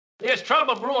There's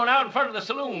trouble brewing out in front of the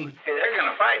saloon. Hey, they're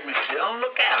gonna fight me, Still.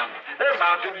 Look at them. They're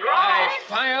about to draw. I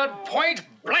fired point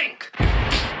blank.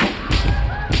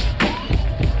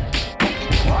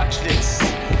 Watch this.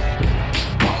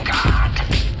 Oh, God.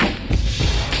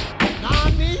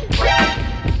 Nani?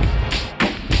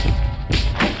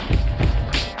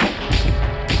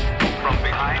 From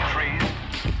behind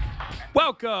trees.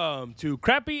 Welcome to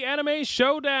Crappy Anime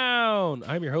Showdown.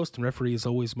 I'm your host and referee, as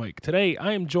always, Mike. Today,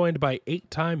 I am joined by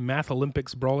 8-time Math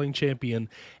Olympics brawling champion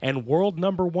and world #1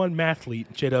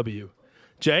 mathlete, JW.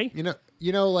 Jay?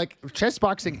 You know, like chess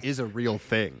boxing is a real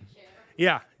thing.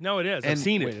 Yeah, no, it is. I've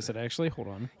seen Wait, it. is it actually? Hold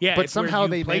on. Yeah, But it's where somehow you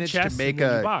they play managed to chess make and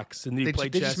then a you box, and They play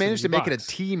just chess managed to and you make it a box.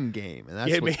 team game, and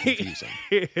that's what's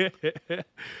confusing.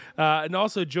 And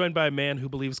also joined by a man who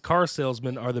believes car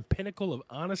salesmen are the pinnacle of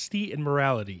honesty and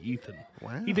morality, Ethan.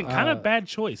 Wow. Ethan, kind of bad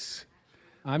choice.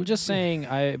 I'm just saying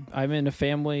I'm in a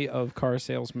family of car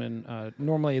salesmen.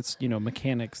 Normally it's,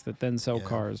 mechanics that then sell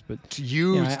cars, but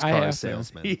Used I car have to.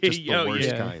 salesman, just the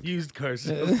worst kind. Used car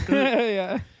salesman.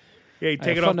 yeah. Yeah, you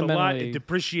take it off the lot, fundamentally- it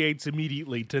depreciates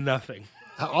immediately to nothing.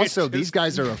 Also, these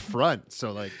guys are a front,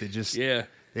 so like they just Yeah.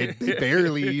 they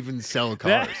barely even sell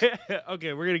cars.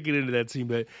 Okay, we're going to get into that scene,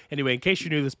 but anyway, in case you're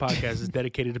new, this podcast is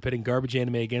dedicated to pitting garbage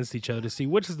anime against each other to see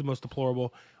which is the most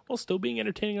deplorable while still being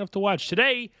entertaining enough to watch.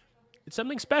 Today, it's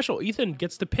something special. Ethan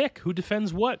gets to pick who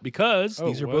defends what because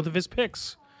these are both of his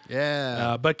picks.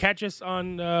 Yeah. But catch us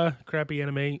on Crappy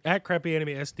Anime at Crappy Anime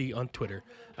SD on Twitter.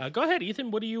 Go ahead,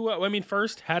 Ethan. What do you?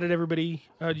 First, how did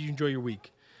you enjoy your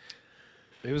week?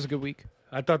 It was a good week.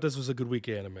 I thought this was a good week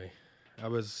of anime. I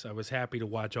was happy to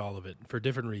watch all of it for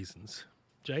different reasons.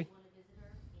 Jay?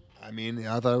 I mean,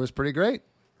 I thought it was pretty great.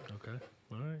 Okay.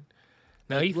 All right.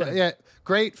 Now, Ethan. Yeah,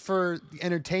 great for the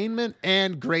entertainment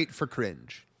and great for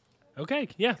cringe. Okay.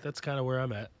 Yeah, that's kind of where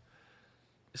I'm at.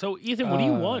 So, Ethan, what do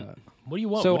you want? What do you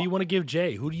want? so- What do you want to give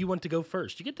Jay? Who do you want to go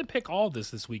first? You get to pick all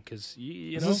this week because,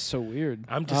 This is so weird.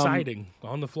 I'm deciding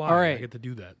on the fly. all right. I get to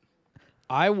do that.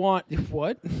 I want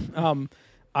what?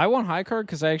 I want high card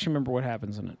because I actually remember what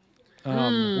happens in it.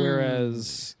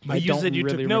 Whereas I You don't said you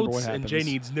really took remember what notes, happens. and Jay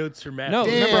needs notes for math. No,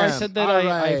 Damn, remember I said that all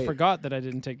I right. forgot that I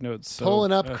didn't take notes. So,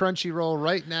 Pulling up Crunchyroll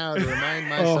right now to remind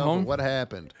myself of what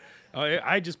happened.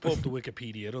 I just pulled up the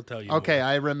Wikipedia. It'll tell you. Okay, more.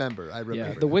 I remember.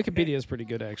 Yeah, the Wikipedia is pretty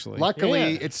good actually. Luckily,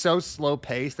 Yeah. it's so slow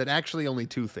paced that actually only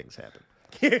two things happen.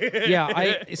 Yeah,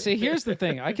 I see. Here's the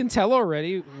thing: I can tell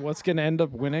already what's going to end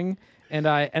up winning, and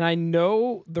I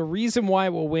know the reason why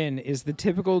it will win is the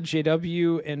typical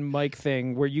JW and Mike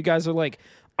thing, where you guys are like,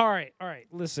 "All right,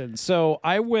 listen." So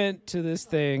I went to this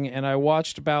thing and I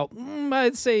watched about,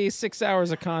 I'd say 6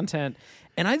 hours of content.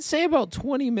 And I'd say about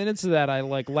 20 minutes of that, I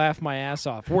laugh my ass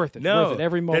off. Worth it. No, worth it.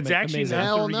 Every moment. that's actually amazing. not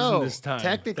Hell the reason no. this time.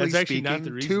 Technically That's actually not the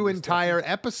speaking, reason two this entire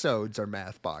episodes are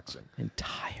math boxing.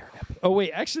 Entire episode. Oh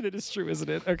wait, actually that is true, isn't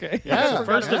it? Okay. Yeah.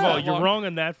 First of Yeah. all, you're wrong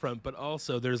on that front, but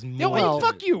also there's more. No, wait, Well,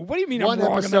 fuck you. What do you mean One I'm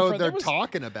wrong on that episode, front? they're There was-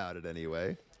 talking about it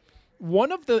anyway.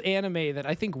 One of the anime that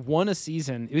I think won a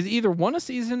season, it was either won a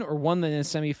season or won the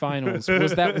semifinals,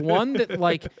 was that one that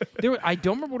I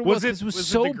don't remember what it was. Was it, 'cause it was was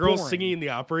so it the girl boring. singing in the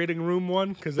operating room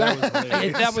one? Because that was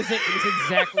hilarious. That was it. It was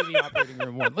exactly the operating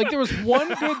room one. There was one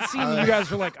good scene that you guys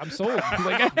were like, I'm sold.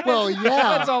 Well,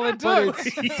 yeah. That's all it but took.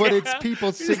 it's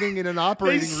people singing in an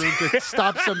operating room to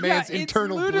stop some man's Yeah,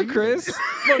 internal it's ludicrous.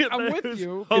 bleeding. Look, I'm That with was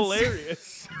you.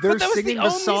 Hilarious. They're that was the singing the,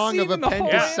 only song of scene in the whole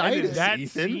appendicitis, that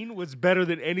Ethan. scene was better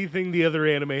than anything the other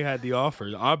anime had to offer.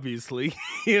 Obviously,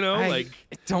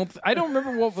 I don't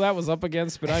remember what that was up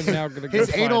against, but I'm now gonna go His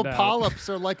find anal out. polyps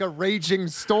are like a raging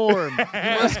storm. You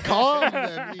must calm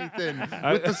them, Ethan,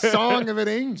 with the song of an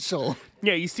angel.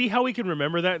 Yeah, you see how we can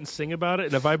remember that and sing about it?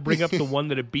 And if I bring up the one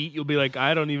that it beat, you'll be like,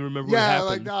 I don't even remember what Yeah,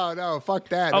 happened. no, fuck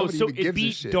that. Oh, Nobody so even it gives a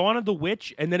beat shit. Dawn of the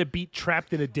Witch, and then it beat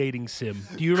Trapped in a Dating Sim.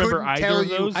 Do you remember Couldn't either tell of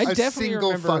you those? I a definitely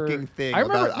single remember, fucking thing I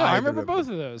remember, about no, I either remember of both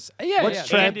them. of those. Yeah, What's yeah.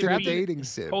 Trapped And in a it beat- Dating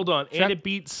Sim? Hold on, Trap- and it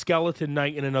beat Skeleton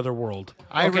Knight in Another World.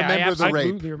 I Okay, I remember the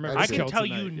absolutely rape. remember I That's can it. tell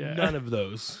you Skeleton Knight, yeah. none of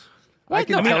those. I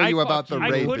can No, tell I you about the I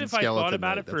rape could in if I Skeleton thought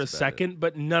about Knight. it for a That's about second,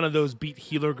 but none of those beat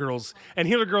Healer Girls. And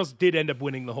Healer Girls did end up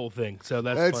winning the whole thing, so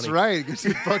that's That's funny. right, because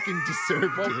you fucking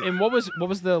deserved it. And what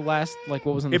was the last what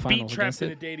was in the It beat finals Trapped against in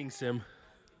a it? Dating Sim.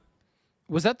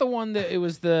 Was that the one that it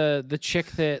was the chick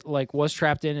that was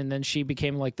trapped in and then she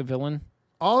became the villain?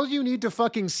 All you need to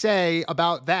fucking say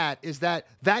about that is that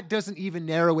doesn't even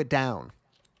narrow it down.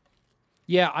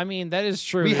 Yeah, I mean that is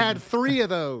true. We had 3 of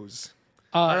those.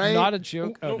 All right? Not a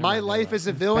joke. Oh, My never Life mind. as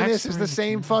a Villainess is Backstory the of the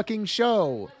same king. fucking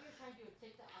show.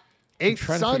 Eighth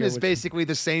trying to Son figure is which- basically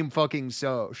the same fucking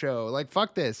show.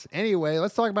 Fuck this. Anyway,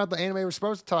 let's talk about the anime we're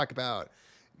supposed to talk about.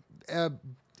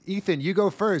 Ethan, you go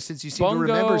first since you seem Bungo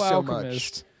to remember so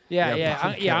Alchemist.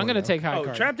 I'm gonna take high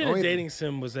card. Trapped in Oh, a yeah. dating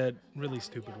sim was that really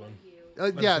stupid one.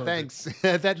 Yeah, thanks.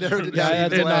 That narrowed it Yeah, down that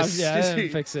even did not, less. that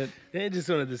didn't fix it. I just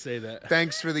wanted to say that.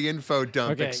 Thanks for the info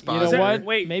dump, Okay, you know expositor. what?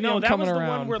 Wait, Maybe no, I'm that coming was the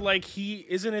around. one where like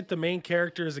isn't it the main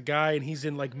character is a guy and he's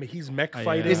in like he's mech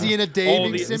fighting. Is he in a all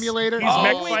dating the- simulator? He's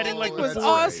mech wait, fighting that like thing the was four.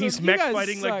 awesome. He's You mech guys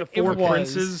fighting like suck. the four It was.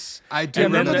 princes. I do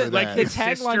And then remember the, like that. his The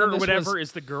tagline sister on or this whatever was-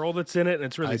 is the girl that's in it, and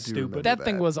it's really I do stupid. remember That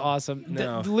thing that. was awesome.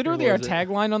 No, Literally, it our wasn't.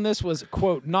 tagline on this was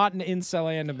quote not an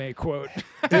incel anime quote.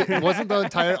 Wasn't the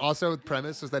entire also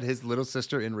premise was that his little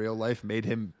sister in real life made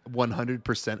him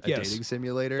 100% a Yes. dating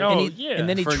simulator? Oh, and, yeah. and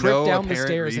then he for tripped no down the apparent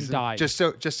stairs reason, and died. just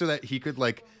so that he could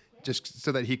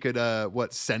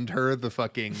send her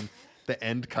the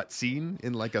end cutscene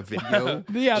in like a video.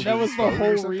 Yeah, that was the phone or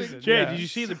whole something? reason. Jay, Yeah. did you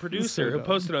see the producer so who dumb.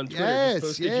 posted on Twitter? Yes,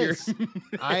 just posted yes.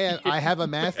 Your, I have a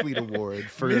mathlete award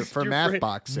for Mr. math Fr-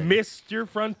 boxing. Mr.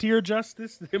 Frontier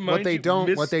Justice. What they don't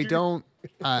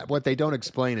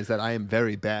explain is that I am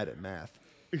very bad at math.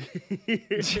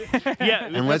 Yeah,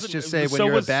 And let's just say when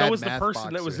you're a bad so was the math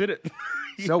person that was boxer. in it.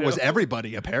 So was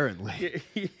everybody apparently.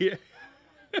 Yeah.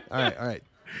 All right.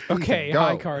 Okay, Go.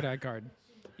 high card.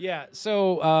 Yeah,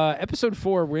 so episode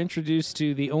 4, we're introduced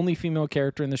to the only female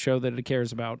character in the show that it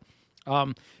cares about.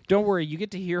 Don't worry, you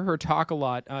get to hear her talk a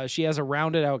lot. She has a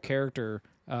rounded out character.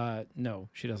 No,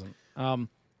 she doesn't.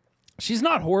 She's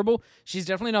not horrible. She's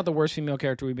definitely not the worst female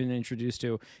character we've been introduced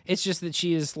to. It's just that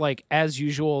she is like, as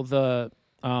usual, the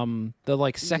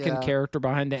like second Yeah. character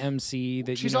behind the MC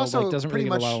that She's like also doesn't really pretty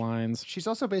get a lot of much- lines. She's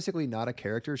also basically not a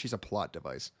character. She's a plot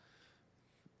device.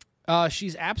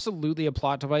 She's absolutely a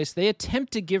plot device. They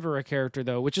attempt to give her a character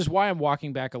though, which is why I'm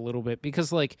walking back a little bit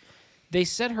because like they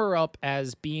set her up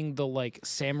as being the like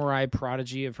samurai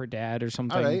prodigy of her dad or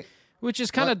something, All right. which is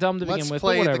kind of dumb to begin Let's with.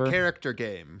 play But whatever. the character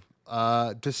game.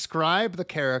 Describe the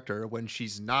character when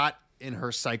she's not in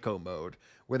her psycho mode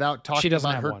without talking doesn't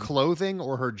about have her one. clothing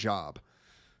or her job.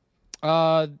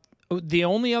 The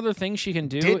only other thing she can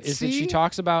do is that she Ditzy?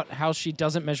 talks about how she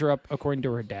doesn't measure up according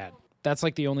to her dad. That's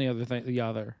like the only other thing, the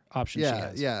other option she Yeah,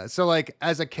 has. yeah. So like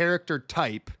as a character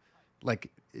type, like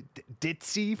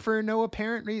ditzy for no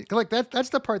apparent reason. Like that's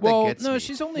the part Well, that gets no, me.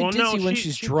 she's only Well, no, ditzy when she-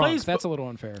 she's she drunk. plays That's a little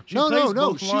unfair. no. plays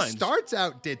both She lines. starts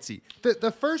out ditzy.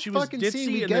 The first She was fucking ditzy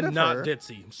scene we and get then of not her.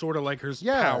 ditzy. Sort of like her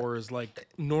Yeah. power is like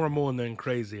normal and then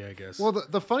crazy, I guess. Well,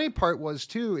 the funny part was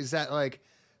too is that like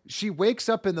she wakes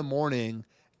up in the morning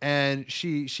and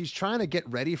she's trying to get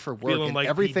ready for work Feeling and like P.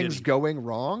 everything's Diddy. going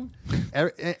wrong,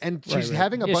 and she's right.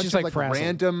 having a Yeah, bunch she's, of like, like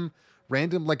frazzled.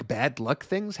 random like bad luck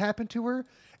things happen to her.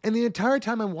 And the entire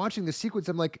time I'm watching the sequence,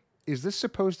 I'm like, is this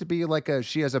supposed to be like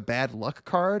she has a bad luck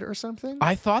card or something?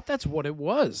 I thought that's what it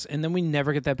was, and then we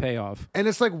never get that payoff. And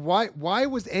it's like, why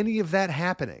was any of that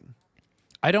happening?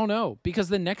 I don't know, because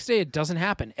the next day it doesn't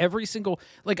happen. Every single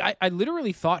I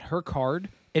literally thought her card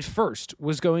at first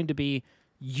was going to be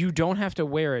you don't have to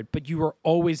wear it, but you are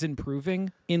always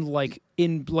improving in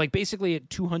basically at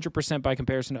 200% by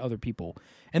comparison to other people.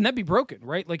 And that'd be broken,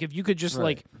 right? Like if you could just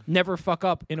like never fuck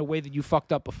up in a way that you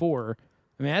fucked up before.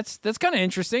 I mean, that's kind of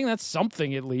interesting. That's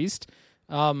something at least.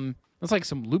 That's like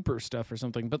some Looper stuff or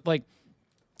something. But like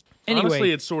anyway,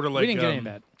 Honestly, it's sort of like we didn't get any of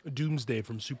that. Doomsday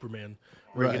from Superman,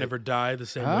 where you Right. can never die the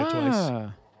same way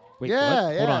twice. Wait, Yeah,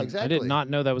 what? yeah, Hold on. I exactly. did not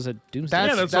know that was a doomsday.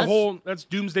 That's- Yeah, that's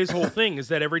Doomsday's whole thing is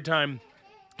that every time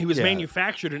he was Yeah.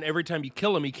 manufactured and every time you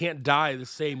kill him, he can't die the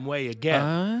same way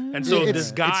again. And so Yeah, this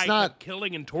it's guy not- kept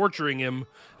killing and torturing him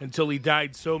until he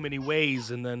died so many ways,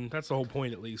 and then that's the whole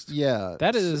point at least. Yeah,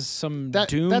 That is some That-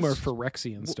 Doom that's- or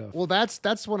Phyrexian stuff. Well,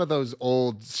 that's one of those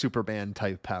old Superman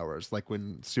type powers. Like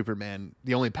when Superman,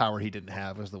 the only power he didn't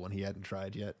have was the one he hadn't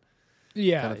tried yet,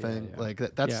 yeah, kind of thing. yeah. Like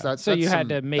that's Yeah. that's so you that's had some-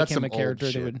 to make that's him some a old character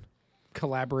that shit. would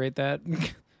collaborate that.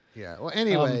 Yeah. Well,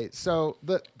 anyway, so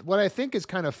what I think is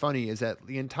kind of funny is that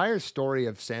the entire story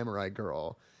of Samurai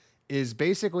Girl is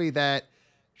basically that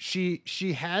she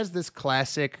has this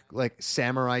classic like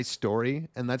samurai story,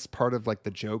 and that's part of like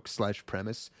the joke /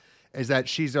 premise, is that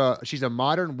she's a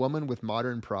modern woman with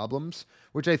modern problems,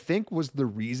 which I think was the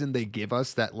reason they give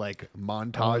us that like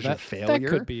montage of failure. That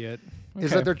could be it. Is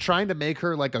Okay. that they're trying to make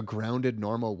her like a grounded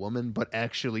normal woman, but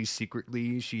actually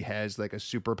secretly she has like a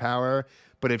superpower,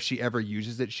 but if she ever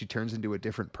uses it she turns into a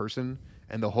different person,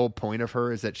 and the whole point of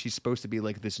her is that she's supposed to be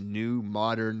like this new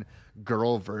modern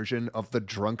girl version of the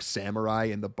drunk samurai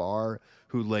in the bar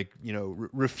who like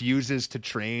refuses to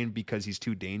train because he's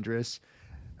too dangerous.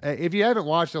 If you haven't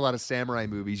watched a lot of samurai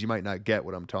movies you might not get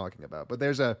what I'm talking about, but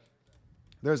there's a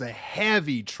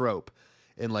heavy trope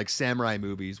in like samurai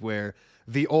movies where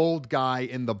the old guy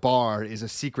in the bar is a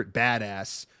secret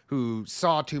badass who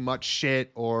saw too much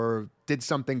shit or did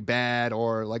something bad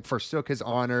or like forsook his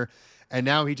honor, and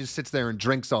now he just sits there and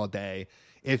drinks all day.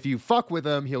 If you fuck with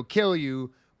him, he'll kill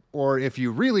you, or if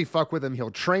you really fuck with him, he'll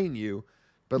train you.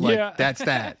 But like that's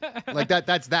that. Like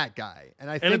that's that guy. And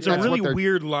I think it's a that's really what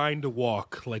weird line to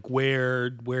walk. Like where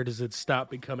does it stop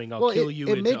becoming I'll kill you?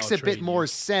 It makes I'll a bit train more you.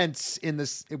 sense in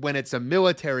this when it's a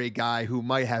military guy who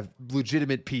might have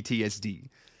legitimate PTSD.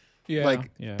 Yeah,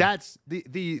 Like yeah. that's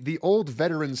the old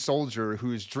veteran soldier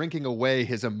who's drinking away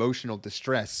his emotional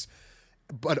distress,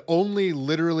 but only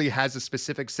literally has a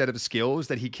specific set of skills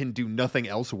that he can do nothing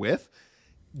else with.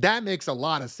 That makes a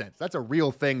lot of sense. That's a real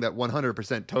thing that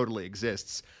 100% totally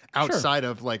exists outside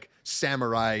of like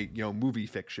samurai, movie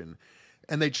fiction.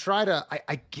 And they try to,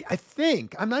 I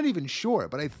think, I'm not even sure,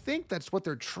 but I think that's what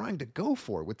they're trying to go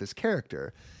for with this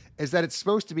character, is that it's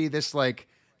supposed to be this like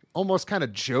almost kind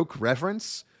of joke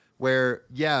reference where,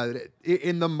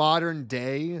 in the modern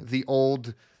day, the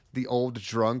old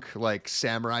drunk like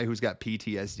samurai who's got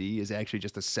PTSD is actually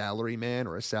just a salary man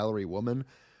or a salary woman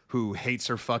who hates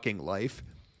her fucking life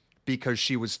because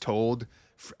she was told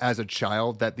as a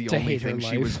child that the only thing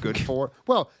she was good for,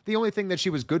 the only thing that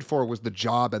she was good for was the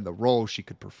job and the role she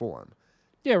could perform.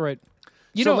 Yeah, right.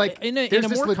 You So, know, like, in a there's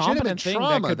this more competent legitimate thing, that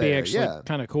trauma could be there, actually yeah.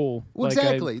 kind of cool. Well, Like,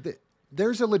 exactly.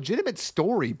 There's a legitimate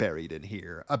story buried in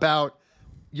here about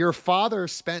your father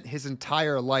spent his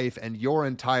entire life and your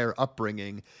entire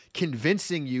upbringing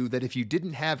convincing you that if you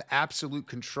didn't have absolute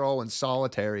control and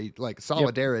solidarity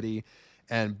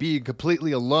and being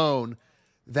completely alone,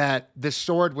 that this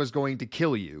sword was going to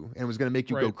kill you and was going to make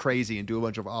you go crazy and do a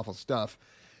bunch of awful stuff.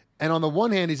 And on the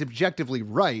one hand, he's objectively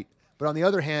right, but on the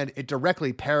other hand, it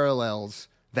directly parallels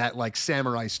that like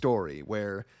samurai story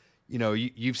where,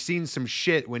 you've seen some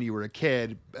shit when you were a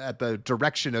kid at the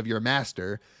direction of your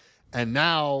master, and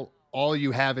now all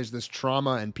you have is this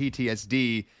trauma and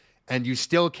PTSD, and you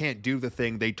still can't do the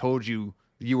thing they told you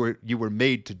were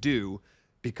made to do,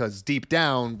 because deep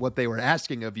down, what they were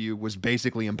asking of you was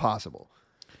basically impossible.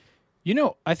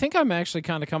 I think I'm actually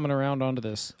kind of coming around onto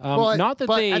this. But Not that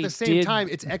they at the same did... time,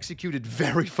 it's executed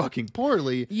very fucking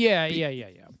poorly. Yeah.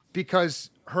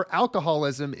 Because her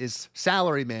alcoholism is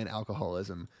salaryman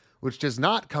alcoholism, which does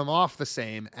not come off the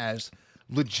same as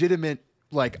legitimate,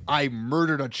 like, I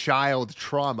murdered a child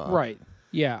trauma. Right.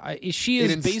 Yeah.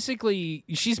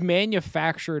 She's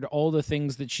manufactured all the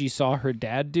things that she saw her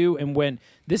dad do and went,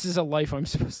 this is a life I'm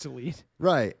supposed to lead.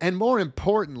 Right. And more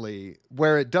importantly,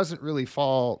 where it doesn't really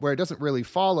follow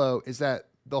is that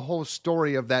the whole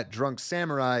story of that drunk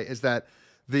samurai is that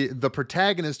the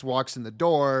protagonist walks in the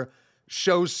door,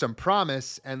 shows some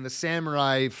promise, and the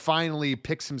samurai finally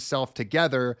picks himself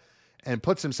together and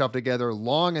puts himself together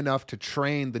long enough to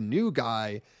train the new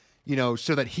guy,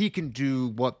 so that he can do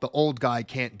what the old guy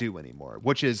can't do anymore,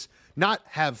 which is not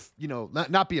be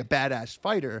a badass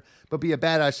fighter, but be a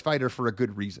badass fighter for a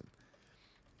good reason.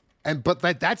 But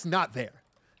that's not there,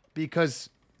 because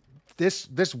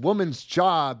this woman's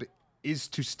job is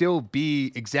to still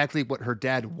be exactly what her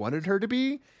dad wanted her to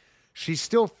be. She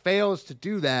still fails to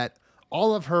do that.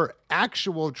 All of her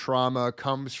actual trauma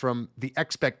comes from the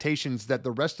expectations that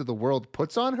the rest of the world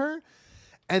puts on her.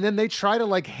 And then they try to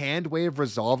like hand wave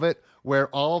resolve it, where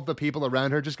all of the people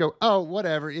around her just go, oh,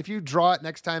 whatever. If you draw it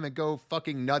next time and go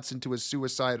fucking nuts into a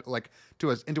suicide,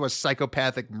 into a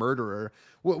psychopathic murderer,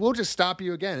 we'll just stop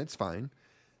you again. It's fine.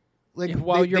 Like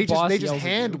while your boss they just yells at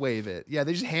hand you. wave it. Yeah,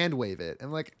 they just hand wave it.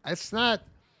 And like,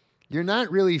 you're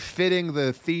not really fitting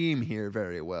the theme here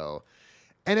very well.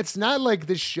 And it's not like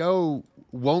this show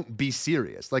won't be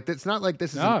serious. Like, it's not like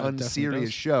this is an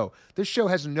unserious show. This show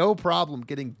has no problem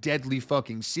getting deadly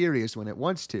fucking serious when it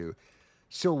wants to.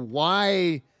 So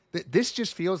why... This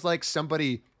just feels like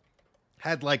somebody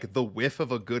had, like, the whiff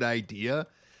of a good idea.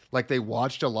 Like, they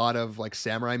watched a lot of, like,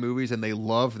 samurai movies and they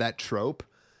love that trope.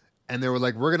 And they were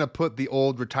like, we're going to put the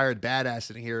old retired badass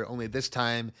in here, only this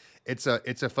time it's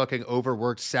a fucking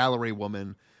overworked salary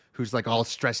woman who's like all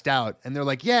stressed out. And they're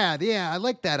like, yeah, I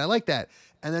like that.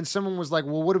 And then someone was like,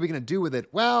 well, what are we going to do with it?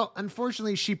 Well,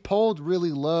 unfortunately, she pulled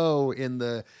really low in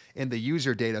the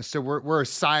user data. So we're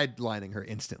sidelining her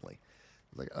instantly.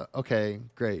 Like, okay,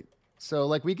 great. So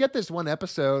like we get this one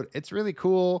episode. It's really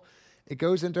cool. It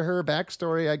goes into her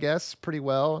backstory, I guess, pretty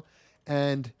well.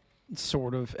 And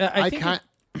sort of. I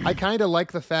kind of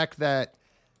like the fact that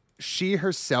she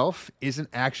herself isn't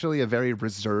actually a very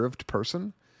reserved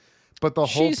person. But the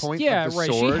whole point of the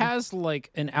sword... She has,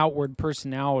 like, an outward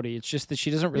personality. It's just that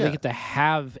she doesn't really get to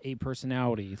have a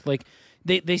personality. Like,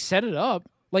 they set it up.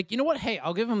 Like, you know what? Hey,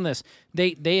 I'll give them this.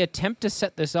 They attempt to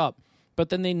set this up, but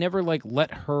then they never, like,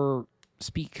 let her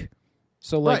speak.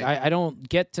 So, like, I don't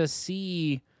get to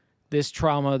see this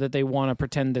trauma that they want to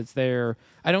pretend that's there.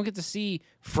 I don't get to see,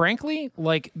 frankly,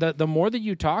 like the more that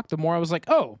you talk, the more I was like,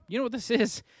 oh, you know what this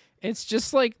is? It's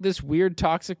just like this weird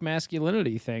toxic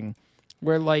masculinity thing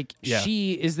where like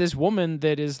she is this woman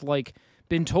that is like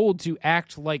been told to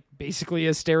act like basically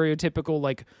a stereotypical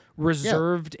like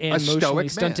reserved and emotionally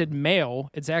stunted male.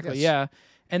 Exactly. Yes. Yeah.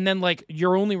 And then like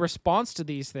your only response to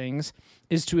these things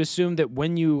is to assume that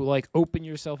when you like open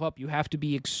yourself up, you have to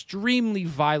be extremely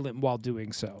violent while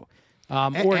doing so. Or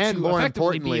and to more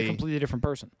effectively be importantly, a completely different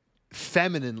person.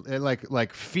 Feminine,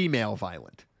 like female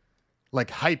violent, like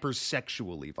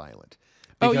hypersexually violent.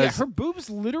 Oh yeah, her boobs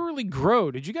literally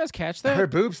grow. Did you guys catch that? Her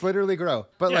boobs literally grow,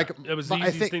 but like it was the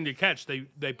easiest thing to catch.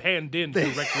 They panned in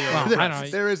directly on.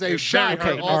 There is a shot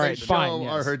where all right, they show fine,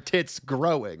 are her tits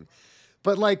growing.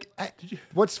 But like,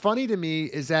 what's funny to me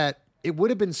is that it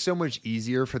would have been so much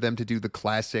easier for them to do the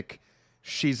classic,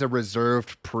 she's a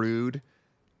reserved prude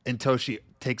until she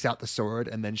takes out the sword,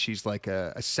 and then she's like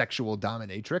a sexual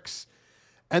dominatrix.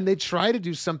 And they try to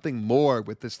do something more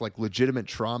with this like legitimate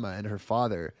trauma and her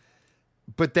father.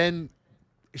 But then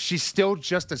she's still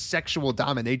just a sexual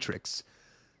dominatrix.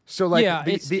 So like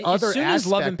the other as soon aspect as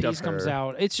Love and Peace of her, comes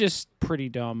out, it's just pretty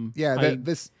dumb. Yeah,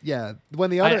 when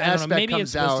the other I don't know, aspect maybe comes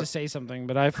it's supposed out, to say something,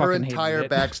 but I her fucking entire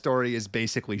hated it. backstory is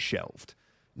basically shelved.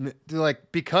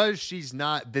 Like because she's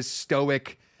not this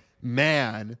stoic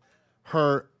man,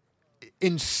 her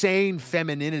insane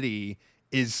femininity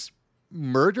is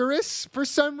murderous for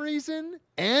some reason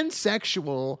and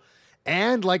sexual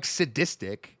and like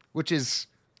sadistic, which is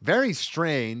very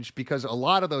strange because a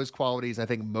lot of those qualities I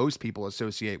think most people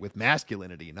associate with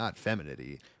masculinity, not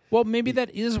femininity. Well, maybe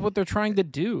that is what they're trying to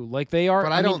do. Like they are,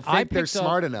 but I don't think they're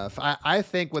smart enough. I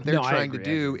think what they're trying to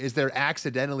do is they're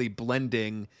accidentally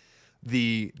blending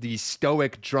the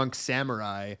stoic drunk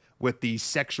samurai with the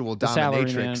sexual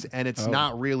dominatrix, and it's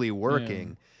not really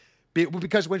working.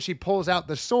 Because when she pulls out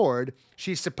the sword,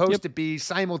 she's supposed to be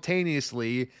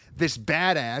simultaneously this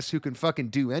badass who can fucking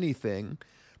do anything,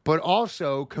 but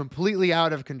also completely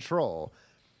out of control.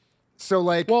 So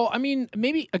like, well, I mean,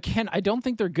 maybe again, I don't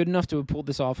think they're good enough to have pulled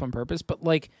this off on purpose, but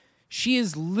like, she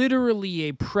is literally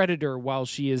a predator while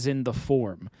she is in the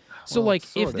form. So like,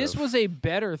 if this was a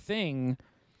better thing,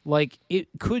 like it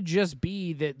could just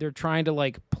be that they're trying to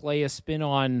like play a spin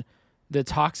on the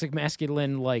toxic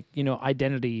masculine, like, you know,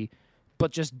 identity,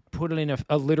 but just put it in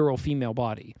a literal female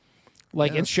body,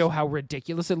 like, and show how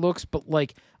ridiculous it looks. But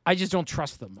like, I just don't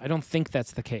trust them. I don't think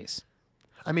that's the case.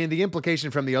 I mean, the implication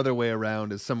from the other way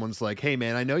around is someone's like, hey,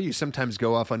 man, I know you sometimes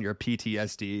go off on your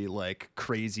PTSD, like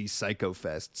crazy psycho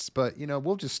fests, but, you know,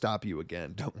 we'll just stop you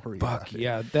again. Don't worry about it.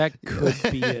 Yeah, that could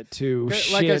be it, too.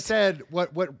 Like I said,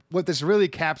 what this really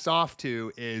caps off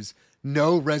to is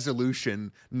no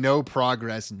resolution, no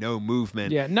progress, no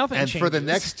movement. Yeah, nothing And changes. for the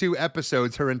next 2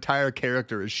 episodes, her entire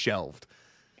character is shelved.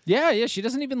 Yeah, she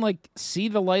doesn't even, like, see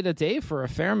the light of day for a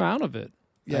fair amount of it.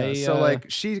 Yeah, so like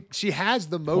she has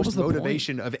the most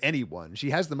motivation of anyone.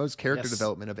 She has the most character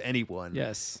development of anyone.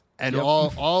 Yes. And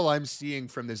all I'm seeing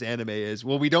from this anime is,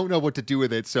 well, we don't know what to do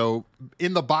with it, so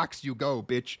in the box you go,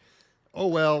 bitch. Oh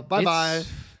well, bye-bye.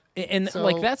 And so,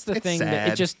 like that's the thing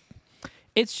sad. that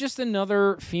it's just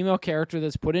another female character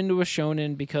that's put into a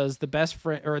shonen because the best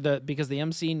friend because the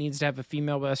MC needs to have a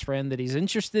female best friend that he's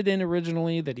interested in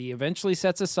originally, that he eventually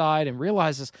sets aside and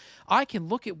realizes I can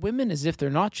look at women as if they're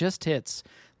not just tits.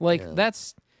 Like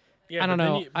that's I don't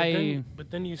know.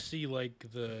 But then you see like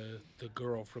the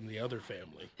girl from the other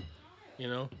family, you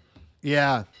know?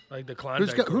 Yeah. Like the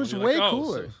Klondike girl. Who's You're way like,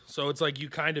 cooler. So it's like you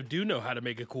kind of do know how to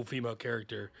make a cool female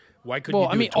character. Why couldn't well,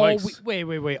 you do I it mean, twice?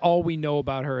 wait. All we know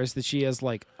about her is that she has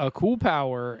like a cool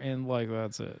power, and like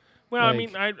that's it. Well, like, I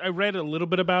mean, I read a little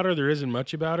bit about her. There isn't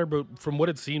much about her, but from what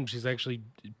it seems, she's actually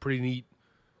pretty neat.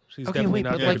 She's definitely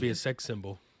not there to be a sex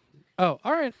symbol. Oh,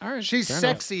 all right. She's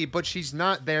sexy, but she's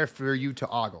not there for you to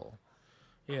ogle.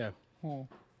 Yeah.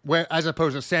 Where, as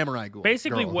opposed to Samurai Girl.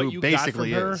 Basically, what you got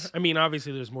from her, is. I mean,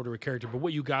 obviously there's more to her character, but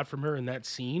what you got from her in that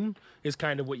scene is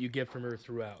kind of what you get from her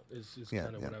throughout, is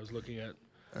kind of what I was looking at.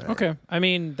 Right. Okay. I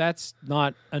mean, that's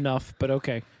not enough, but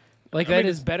okay. Like, that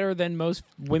is better than most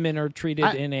women are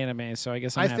treated in anime, so I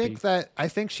guess I'm happy. I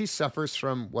think she suffers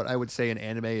from what I would say in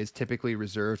anime is typically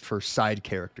reserved for side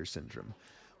character syndrome,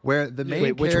 where the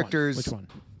main characters... Which one?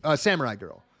 Samurai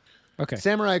Girl. Okay.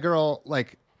 Samurai Girl,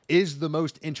 like, is the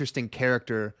most interesting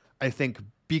character, I think,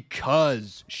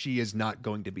 because she is not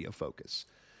going to be a focus.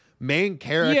 Main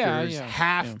characters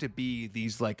have to be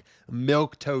these like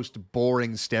milquetoast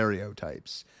boring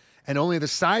stereotypes, and only the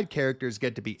side characters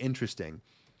get to be interesting.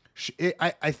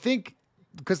 I think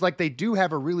because like they do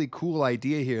have a really cool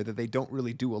idea here that they don't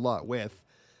really do a lot with.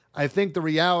 I think the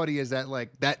reality is that like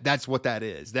that's what that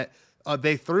is. That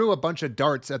they threw a bunch of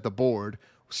darts at the board.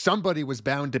 Somebody was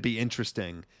bound to be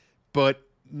interesting, but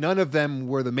none of them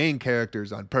were the main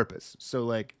characters on purpose. So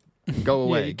like, go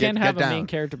away. Yeah, you can't have get a down. main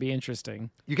character be interesting.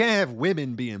 You can't have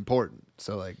women be important.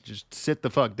 So like, just sit the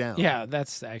fuck down. Yeah,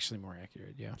 that's actually more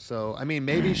accurate. Yeah. So I mean,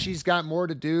 maybe she's got more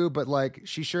to do, but like,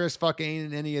 she sure as fuck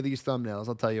ain't in any of these thumbnails.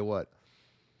 I'll tell you what.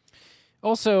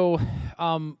 Also,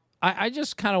 I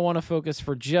just kind of want to focus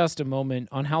for just a moment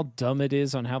on how dumb it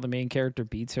is on how the main character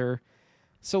beats her.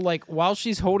 So, like, while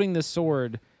she's holding the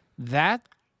sword,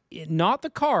 not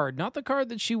the card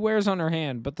that she wears on her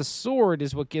hand, but the sword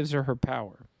is what gives her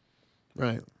power.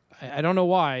 Right. I don't know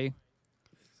why.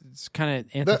 It's kind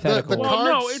of antithetical. The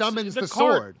card summons the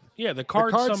sword. Yeah, the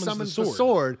card summons the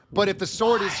sword. But if the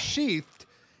sword is sheathed,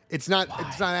 it's not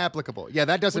applicable. Yeah,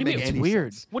 that doesn't make any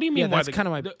sense. What do you mean? Yeah, that's why kind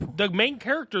of my. The main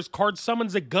character's card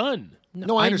summons a gun.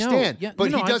 No, I understand. Yeah,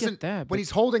 but no, he I get doesn't. that, when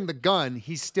he's holding the gun,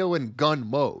 he's still in gun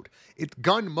mode.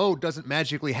 Gun mode doesn't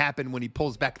magically happen when he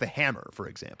pulls back the hammer, for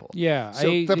example. Yeah. So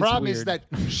the it's problem is weird.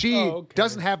 that she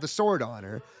doesn't have the sword on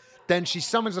her. Then she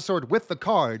summons the sword with the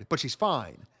card, but she's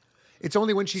fine. It's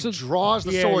only when she draws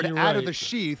the sword out of the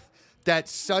sheath that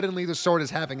suddenly the sword is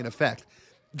having an effect.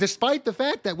 Despite the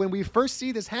fact that when we first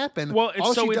see this happen,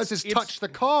 all she does is touch the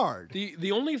card.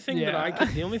 The only thing that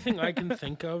I can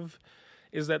think of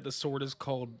is that the sword is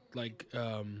called like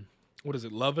what is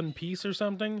it, Love and Peace or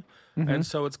something, and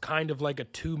so it's kind of like a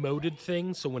two-moded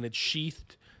thing. So when it's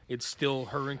sheathed, it's still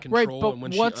her in control, Right, but and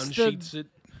when she what's unsheaths it,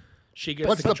 she gets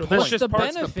What's the control. point? That's just the parts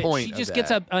of benefit? point She of just gets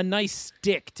that. a nice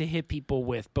stick to hit people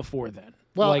with before then.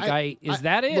 Well, is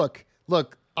that it?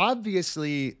 Look.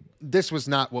 Obviously, this was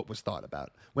not what was thought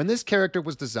about. When this character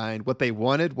was designed, what they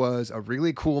wanted was a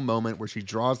really cool moment where she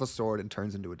draws the sword and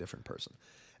turns into a different person.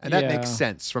 And that makes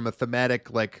sense from a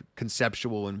thematic, like,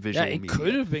 conceptual and visual Yeah, it media.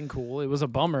 could have been cool. It was a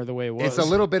bummer the way it was. It's a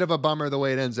little bit of a bummer the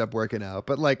way it ends up working out.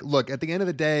 But, like, look, at the end of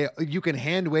the day, you can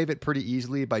hand wave it pretty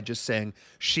easily by just saying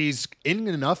she's in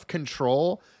enough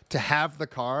control to have the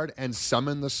card and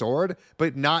summon the sword,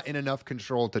 but not in enough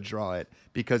control to draw it,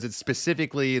 because it's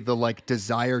specifically the, like,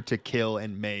 desire to kill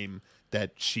and maim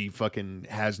that she fucking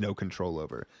has no control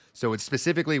over. So it's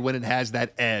specifically when it has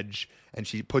that edge and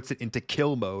she puts it into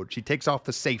kill mode, she takes off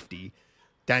the safety.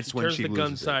 That's when she turns the gun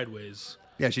loses it. sideways.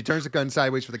 Yeah, she turns the gun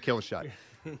sideways for the kill shot.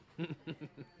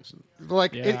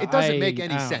 Like, it doesn't make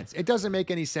any sense. It doesn't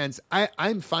make any sense.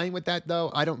 I'm fine with that,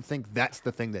 though. I don't think that's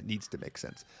the thing that needs to make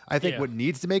sense. I think what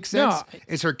needs to make sense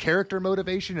is her character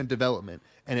motivation and development,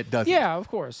 and it doesn't. Yeah, of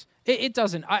course. It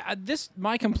doesn't.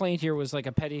 My complaint here was like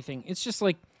a petty thing. It's just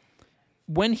like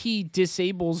when he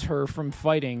disables her from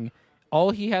fighting,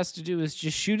 all he has to do is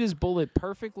just shoot his bullet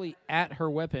perfectly at her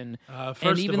weapon. First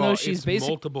and even of all, though she's it's basically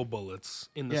multiple bullets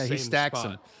in the same he stacks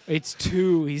spot. them. it's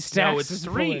two. He stacks. No, it's his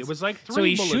three. bullets. It was like three So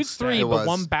he bullets shoots three, stacked. It but was.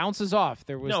 one bounces off.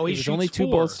 There was, No, he there was shoots only two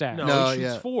four. bullets stacked. No, he shoots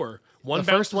yeah. four. One The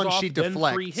first bounces one off, she then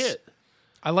three deflects. hit.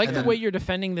 I like the way you're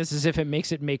defending this as if it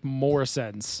makes it make more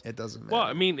sense. It doesn't matter. Well,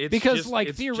 I mean, it's Because, just, like,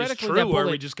 it's theoretically, just true. that Or are we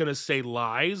bullet- just going to say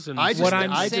lies? And What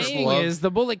I'm I just saying love- is the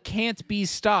bullet can't be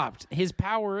stopped. His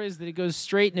power is that it goes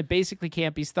straight and it basically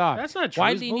can't be stopped. That's not true.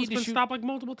 Why His did he bullet's need to been shoot? stopped like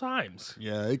multiple times.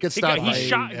 yeah, it gets He, stopped got, by he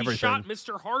shot everything.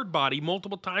 Mr. Hardbody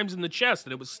multiple times in the chest,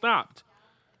 and it was stopped.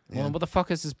 Well, what the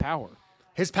fuck is his power?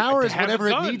 His power To is have a whatever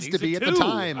it gun. needs He's to a be at the two.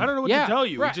 time. I don't know what Yeah, to tell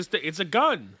you. right. It's a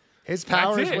gun. His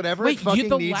power That's is it. whatever Wait, it fucking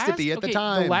the needs to last- be at the okay,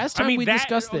 time. the last time we that,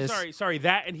 discussed this, Sorry,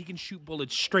 that, and he can shoot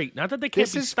bullets straight. Not that they can't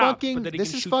This be is stopped, fucking. but that he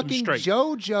This can is shoot them fucking straight.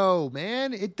 JoJo,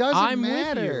 man. It doesn't I'm with you.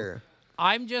 matter.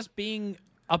 I'm just being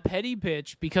a petty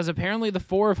bitch because apparently the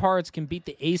four of hearts can beat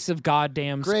the ace of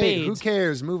goddamn Great. spades. Who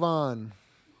cares? Move on.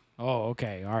 Oh,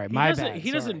 okay. All right. He My doesn't, bad. He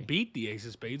Sorry. doesn't beat the ace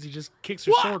of spades. He just kicks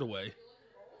her What? sword away.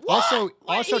 Also,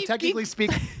 He technically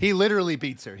speaking, he literally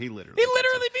beats her. He literally. He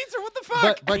literally beats her. What the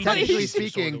fuck? But He technically beats her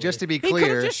sword speaking, away. just to be he could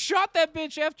clear, have just shot that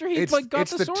bitch after he it's, like got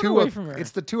it's the the sword two away of from her. it's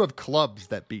the two of clubs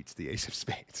that beats the ace of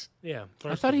spades. Yeah.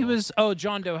 I thought he was. Oh,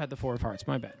 John Doe had the four of hearts.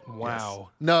 My bad. Wow.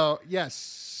 No.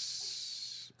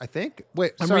 Yes. I think.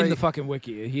 Wait. I'm sorry. reading the fucking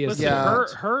wiki. He is. Listen, Yeah.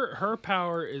 her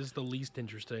power is the least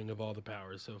interesting of all the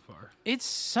powers so far. It's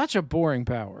such a boring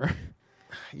power.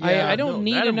 Yeah, I don't no,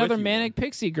 need that I'm another with you manic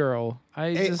pixie girl.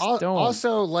 I Hey, just don't.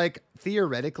 Also, like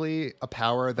theoretically, a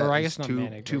power that Or I is guess not too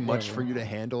manic, too but much whatever. for you to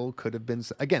handle could have been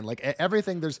again like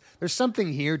everything. There's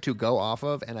something here to go off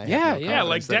of, and I Yeah, have no yeah, Yeah,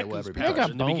 like confidence that it will Deku's ever be powers got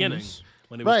in the beginning. bones.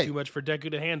 When it was Right. too much for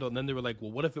Deku to handle, and then they were like,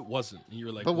 "Well, what if it wasn't?" And you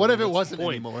were like, But well, what if it what's the wasn't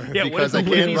point? anymore? Yeah, Because what if, I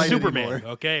what if can't he's write Superman?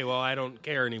 anymore. Okay, well, I don't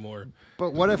care anymore.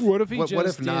 But what if? What if he what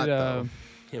just if not? did, though?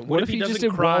 Yeah, What if he doesn't just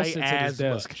did cry wall sits at his as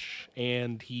desk? much,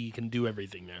 and he can do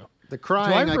everything now? The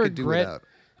crying I could do regret- without.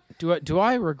 Do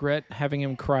I regret having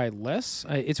him cry less?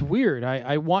 It's weird.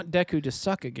 I want Deku to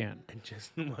suck again. I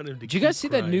just want him to Did you guys see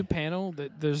crying. that new panel?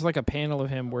 There's like a panel of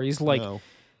him where he's like, No.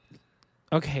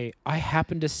 "Okay, I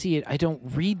happen to see it. I don't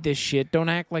read this shit. Don't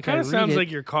act like I Kind read of sounds it."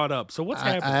 like you're caught up. So what's I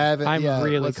happening? haven't. I'm yeah,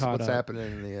 really what's, caught what's up. happening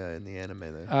in the anime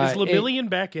there? Is Lemillion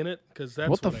back in it? Because that's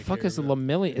what the I fuck care is a about.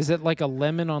 Lemillion? Is it like a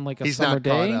lemon on like a He's summer not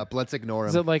day? caught up. Let's ignore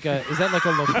Is him. it like a? Is that like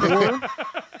a liqueur?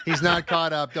 He's not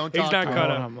caught up. Don't He's talk not to caught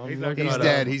him. up. I'm He's not looking He's caught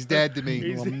dead. up. He's dead to me.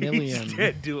 He's Lemillion.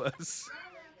 dead to us.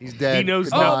 He's dead. He knows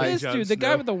Goodbye. Oh, nothing. this Jon dude, the guy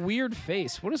Snow. with the weird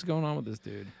face. What is going on with this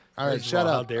dude? All right, First of shut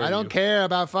all, how up. dare I don't you. care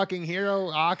about fucking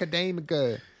Hero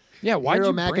Academica. Yeah, why'd Hero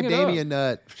you bring it Macadamia up?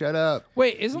 Nut. Shut up.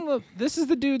 Wait, this is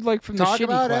the dude like from the Talk shitty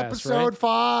about class, episode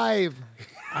right? 5.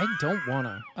 I don't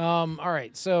wanna. All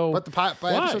right, so But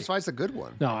episode 5 is a good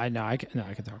one. no, I can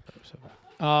talk about episode 5.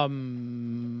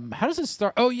 How does it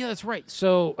start? Oh yeah, that's right.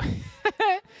 So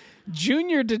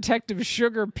Junior Detective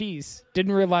Sugar Peace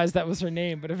didn't realize that was her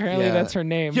name, but apparently Yeah. that's her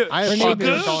name. Yeah, I her thought they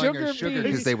were is calling her Sugar Sugar Peace.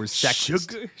 because they were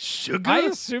sexist. Sugar. I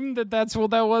assumed that that's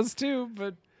what that was too,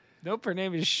 but nope, her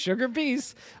name is Sugar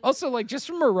Peace. Also, like, just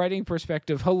from a writing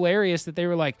perspective, hilarious that they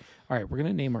were like, all right, we're going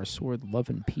to name our sword Love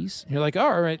and Peace. And you're like, oh,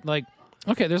 all right, like,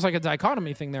 okay, there's like a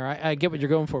dichotomy thing there. I get what you're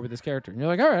going for with this character. And you're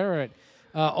like, all right.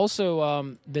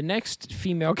 Also, the next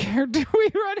female character we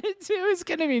run into is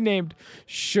going to be named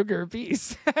Sugar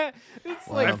Peace. It's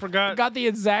like, I forgot. got the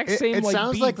exact same, It like,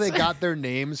 sounds like beats. they got their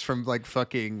names from like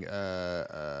fucking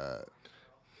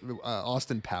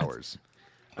Austin Powers.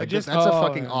 Like, just- that's a Oh,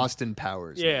 fucking yeah. Austin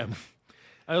Powers. Yeah. name.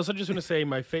 I also just want to say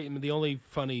the only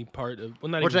funny part of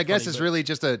not Which even I guess funny, is but really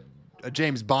just a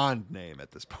James Bond name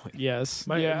at this point. Yes.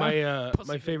 my yeah.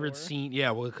 my favorite scene.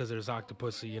 Yeah, well, because there's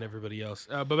Octopussy and everybody else.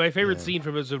 But my favorite scene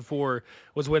from episode 4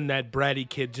 was when that bratty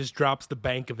kid just drops the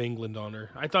Bank of England on her.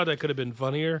 I thought that could have been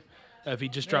funnier if he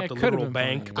just dropped it a could have literal been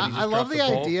bank. funnier. But he just I love dropped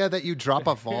the vault. idea that you drop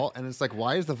a vault and it's like,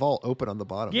 why is the vault open on the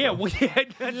bottom? Yeah, though? well, yeah.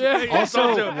 That's Yeah. right. It's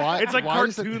Also, why- it's like why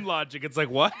is it- cartoon logic. It's like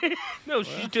what? No,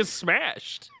 she just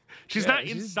smashed. She's not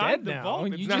she's inside dead the now. vault.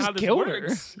 You It's not just how this killed her.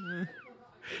 works.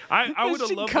 I would have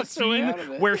She loved the cuts her way scene out of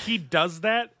it. where he does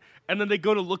that. And then they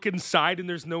go to look inside, and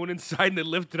there's no one inside, and they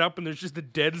lift it up, and there's just a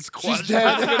dead squad. She's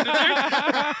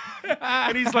dead.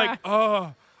 And he's like,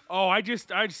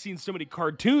 I've seen so many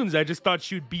cartoons. I just thought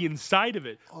she'd be inside of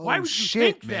it. Why would you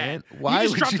shit, think man. that? Why you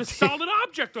just would dropped you a think- solid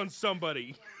object on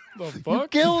somebody. You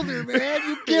killed her, man.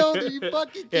 You killed her. You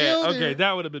fucking Yeah, killed her. okay,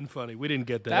 that would have been funny. We didn't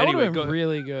get that. That would anyway, have been go,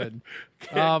 really good.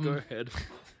 go ahead.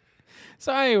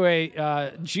 So anyway,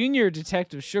 Junior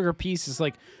Detective Sugar Peace is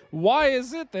like, why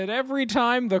is it that every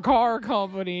time the car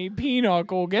company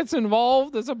Pinochle gets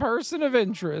involved as a person of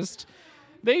interest,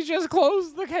 they just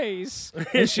close the case?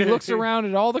 And she looks around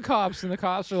at all the cops, and the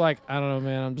cops are like, I don't know,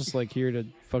 man. I'm just like here to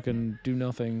fucking do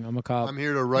nothing. I'm a cop. I'm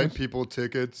here to write people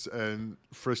tickets and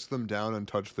frisk them down and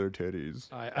touch their titties.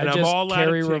 I And I'm just all out of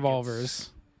carry tickets. revolvers,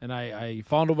 and I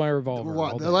fondle my revolver.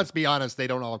 all day. Let's be honest, they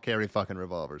don't all carry fucking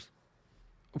revolvers.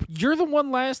 You're the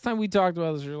one last time we talked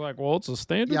about this. You're like, well, it's a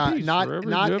standard Yeah, piece. not for every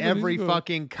not Japanese every movie.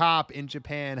 fucking cop in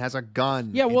Japan has a gun.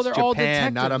 Yeah, well, It's they're all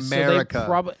Japan, not detectives, so they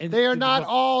America. and- they are not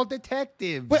all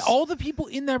detectives. Wait, all the people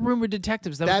in that room were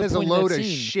detectives. That that was is the a point load that of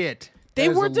scene. shit. They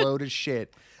That is were a de- load of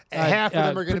shit. Half of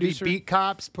them are going to be producer- beat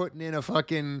cops putting in a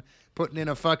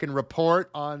fucking report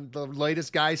on the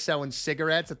latest guy selling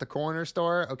cigarettes at the corner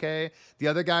store. Okay, the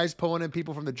other guys pulling in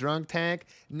people from the drunk tank.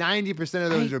 90% of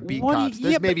those are beat What do cops. you-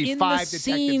 There's yeah, but maybe in 5 the detectives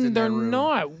scene, in they're that room.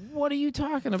 not. What are you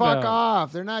talking about? Fuck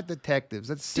off! They're not detectives.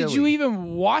 That's silly. Did you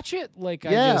even watch it? Like,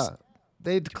 Yeah,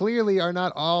 they clearly are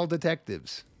not all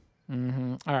detectives. all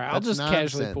right, I'll That's just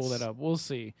casually pull nonsense. that up. We'll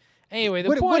see. Anyway, the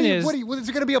What point is is, there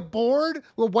going to be a board,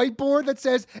 a whiteboard that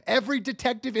says every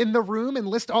detective in the room and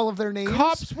list all of their names?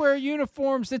 cops wear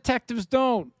uniforms, detectives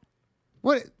don't.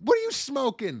 What are you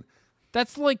smoking?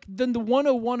 That's like the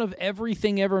 101 of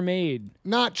everything ever made.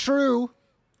 Not true.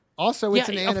 Also, it's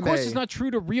an yeah, anime. of course it's not true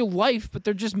to real life, but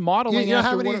they're just modeling You know after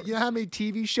how many? what. You know how many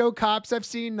TV show cops I've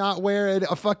seen not wear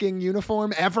a fucking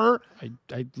uniform ever?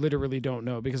 I literally don't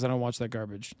know because I don't watch that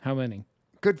garbage. How many?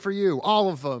 Good for you, all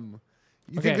of them.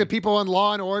 You think Okay. that people on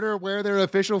Law and Order wear their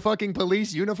official fucking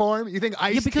police uniform? You think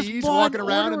because Ice-T's Law walking and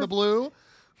around in Order- the blue?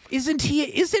 Isn't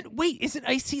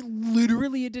Ice-T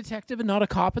literally a detective and not a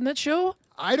cop in that show?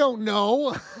 I don't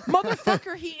know.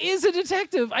 Motherfucker, he is a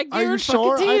detective. I Are you guarantee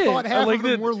sure? I it. thought half like of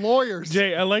them that- were lawyers.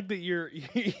 Jay, I like that your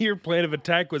plan of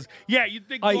attack was, yeah, you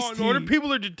think Law and Ice-T. Order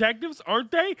people are detectives,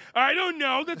 aren't they? I don't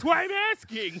know. That's why I'm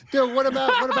asking. Dude, what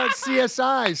about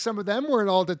CSI? Some of them weren't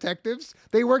all detectives.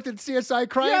 They worked at CSI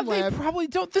Crime Yeah, Lab. they probably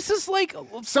don't. This is like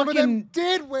Some of them fucking-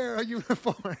 did wear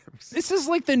uniforms. This is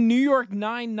like the New York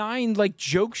Nine-Nine like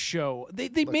joke show.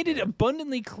 They made it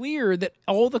abundantly clear that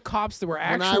all the cops that were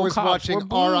When actual I was cops watching were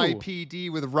blue. R.I.P.D.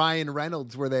 with Ryan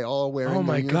Reynolds, were they all wearing Oh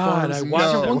my uniforms? God! I No.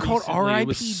 watched one it called recently. It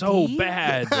was so R.I.P.D.?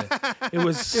 bad. It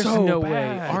was There's so no bad.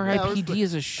 way. R.I.P.D.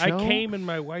 is a show. I came and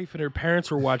my wife and her parents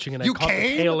were watching, and You I caught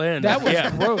came? the tail end. That was yeah.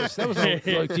 gross. That was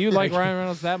like, do you like Ryan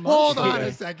Reynolds that much? Hold on Yeah.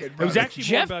 a second, It was brother. actually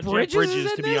Jeff more about Bridges Jeff is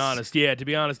Bridges, in to be this? honest. Yeah, to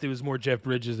be honest, it was more Jeff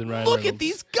Bridges than Ryan Look Reynolds. at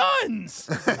these guns!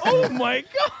 Oh my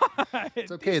god!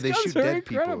 It's okay. These They guns shoot are dead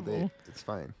people. incredible. It's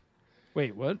fine.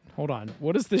 Wait, what? Hold on.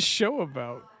 What is this show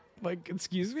about? Like,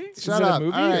 excuse me? Is Shut it up. a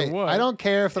movie All right. or what? I don't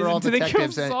care if they're all Do they kill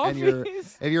detectives and you're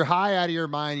zombies? if you're high out of your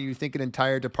mind and you think an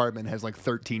entire department has like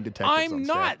 13 detectives. I'm on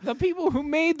not. staff. The people who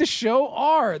made the show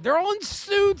are. They're all in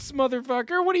suits,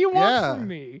 motherfucker. What do you want Yeah. from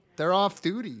me? They're off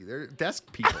duty. They're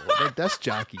desk people. They're desk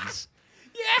jockeys.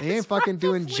 Yes, They ain't fucking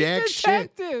doing probably jack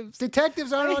shit. detectives.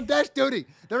 Detectives aren't on desk duty.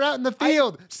 They're out in the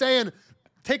field saying,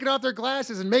 taking off their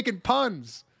glasses and making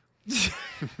puns.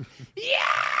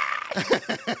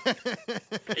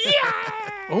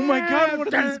 Oh my god,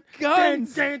 what are these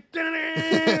guns?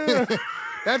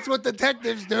 That's what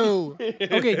detectives do.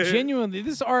 Okay, genuinely,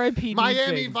 this RIPD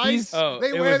Miami thing. Vice. These, Oh, they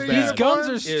it wear was their bad. these guns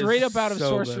are uniforms. It's straight up out of so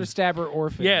Sorcerer, bad. Stabber,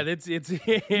 Orphan. Yeah, it's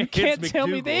You can't tell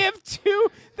me they have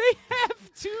two. They have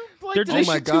two. Like, They're do they just-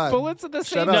 Oh my shoot God. two bullets at the Shut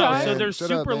same up, No, time? man. so they're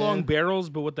Shut up, super long man. barrels,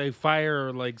 but what they fire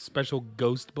are like special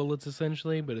ghost bullets,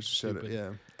 essentially. But it's Shut stupid. it, yeah.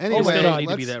 They Anyway, still don't need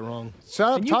to be let's that wrong. shut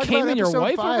up. And you Talk came about in your episode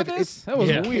wife 5. over this? That was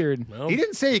Yeah. weird. Well, He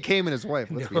didn't say he came in his wife.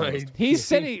 Let's be honest. He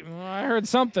said he. Well, I heard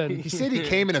something. He said he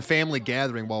came in a family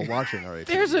gathering while watching RIP.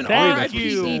 There's an Thank RIPD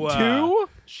you. too.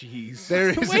 Jeez. There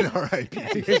is an RIP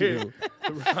too.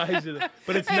 The rise of the-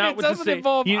 but it's And not it with the doesn't same.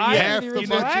 involve either Half of the the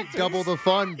original budget, actors. double the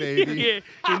fun, baby. Yeah,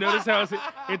 you notice how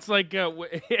it's like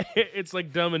it's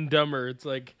like Dumb and Dumber. It's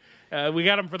like we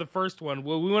got them for the first one.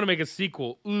 Well, we want to make a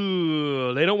sequel.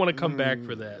 Ooh, they don't want to come back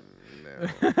for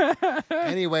that.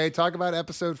 Anyway, talk about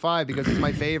episode 5 because it's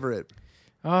my favorite.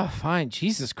 Oh, fine.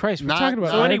 Jesus Christ. We're Not- talking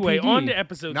about So anyway, RIPD. on to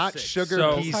episode Not 6. Sugar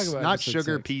So, Talk Peace. about Not episode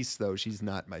Sugar 6. Peace though. She's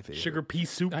not my favorite. Sugar pea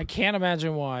soup. I can't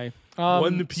imagine why.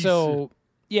 Won the piece. So,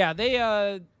 yeah,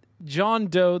 they John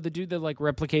Doe, the dude that like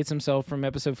replicates himself from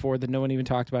episode 4 that no one even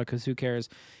talked about because who cares?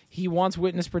 He wants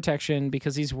witness protection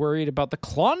because he's worried about the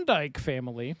Klondike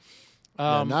family.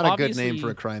 Yeah, not a good name obviously- for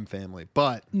a crime family,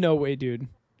 but No way, dude.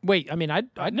 Wait, I mean, I'd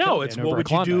No, kill a it's man what over a would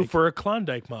you do Klondike. for a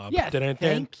Klondike mob? Yeah, Dun-dun-dun.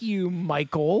 thank you,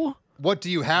 Michael. what do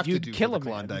you have to You'd do kill for a the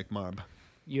man. Klondike mob?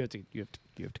 You have to kill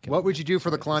What him. would you do for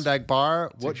the Klondike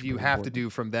bar? What do actually you pretty have to important. do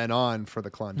from then on for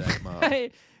the Klondike mob?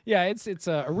 Yeah, it's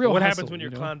a real. What hustle, happens when your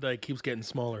you know? Klondike keeps getting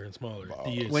smaller and smaller? Do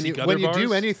you when you seek when other you do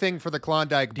bars? anything for the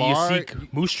Klondike Do you bar,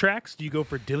 seek moose tracks? Do you go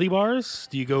for dilly bars?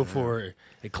 Do you go for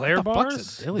eclair What the fuck's a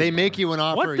bars? dilly they bar? make you an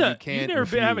offer What the? you can't never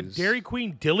refuse. have a Dairy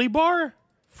Queen dilly bar?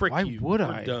 Frick Why you. would We're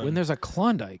I? done. When there's a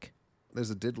Klondike. There's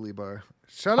a diddly bar.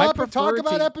 Shut I up and talk prefer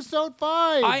about to- episode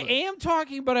 5. I am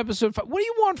talking about episode 5. What do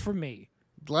you want from me?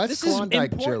 Less This is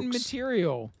Klondike important jokes.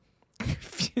 material.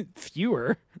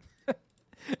 Fewer.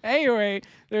 Anyway,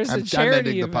 there's a I'm charity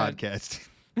ending the event. podcast.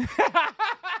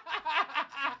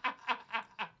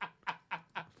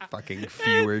 Fucking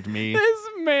fewered me. This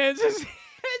man just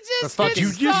The fuck can't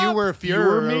you stop. were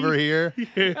fewer me? over here.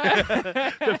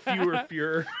 the fewer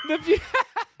fewer.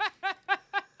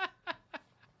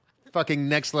 Fucking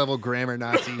next level grammar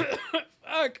Nazi.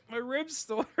 Fuck, my ribs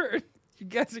still hurt. You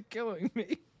guys are killing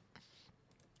me.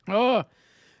 Oh,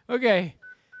 okay.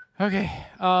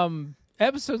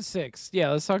 Episode 6.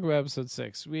 Yeah, let's talk about episode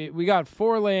 6. We got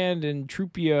Forland and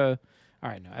Trupia. All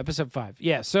right, no, episode 5.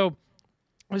 Yeah, so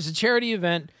there's a charity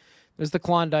event. There's the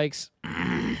Klondikes.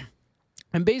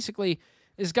 And basically,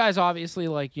 this guy's obviously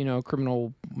like,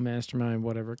 criminal mastermind,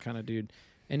 whatever kind of dude.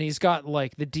 And he's got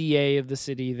like the DA of the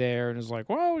city there, and is like,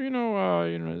 well,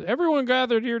 everyone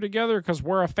gathered here together because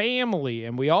we're a family,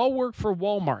 and we all work for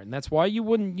Walmart, and that's why you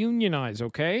wouldn't unionize,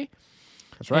 okay?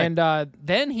 That's right. And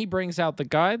then he brings out the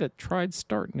guy that tried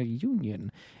starting a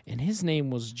union, and his name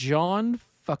was John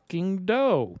fucking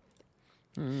Doe.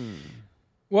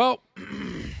 Well,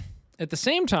 at the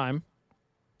same time,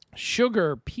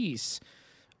 Sugar Peace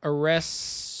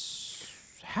arrests.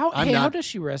 How does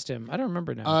she arrest him? I don't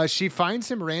remember now. She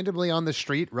finds him randomly on the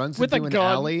street, runs With into a an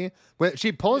gun. alley.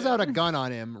 She pulls out a gun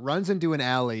on him, runs into an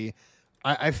alley,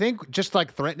 I think just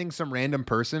like threatening some random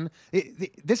person,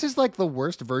 this is like the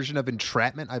worst version of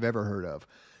entrapment I've ever heard of.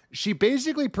 She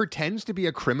basically pretends to be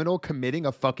a criminal committing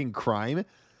a fucking crime,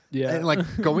 and like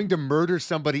going to murder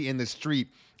somebody in the street.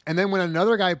 And then when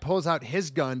another guy pulls out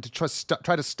his gun to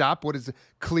try to stop what is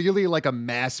clearly like a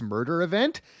mass murder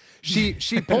event, she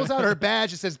pulls out her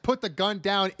badge and says, "Put the gun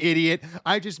down, idiot.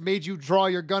 I just made you draw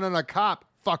your gun on a cop,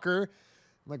 fucker." I'm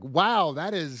like, wow,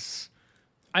 that is...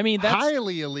 I mean, that's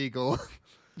highly illegal.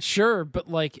 Sure, but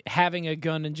like having a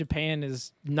gun in Japan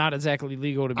is not exactly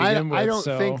legal to begin with. I don't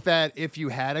so. think that if you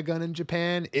had a gun in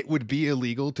Japan, it would be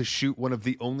illegal to shoot one of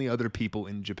the only other people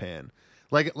in Japan.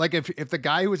 Like if the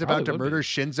guy who was about to murder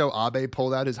Shinzo Abe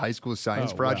pulled out his high school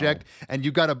science project, and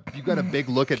you got a big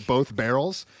look at both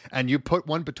barrels, and you put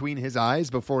one between his eyes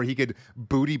before he could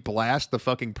booty blast the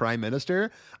fucking prime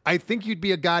minister, I think you'd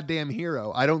be a goddamn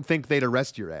hero. I don't think they'd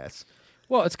arrest your ass.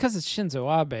 Well, it's because it's Shinzo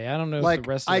Abe. I don't know if the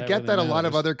rest of I that get really that a lot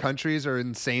of matters. other countries are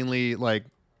insanely like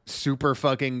super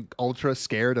fucking ultra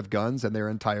scared of guns and their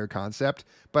entire concept,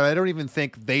 but I don't even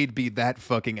think they'd be that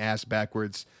fucking ass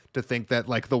backwards to think that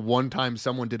like the one time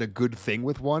someone did a good thing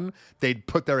with one, they'd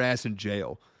put their ass in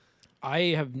jail. I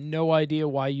have no idea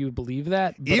why you believe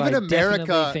that. But Even I America,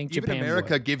 definitely think Japan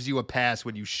would. gives you a pass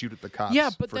when you shoot at the cops. Yeah,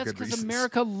 but for that's good because reasons.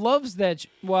 America loves that.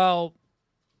 Well,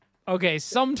 okay, The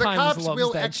sometimes cops loves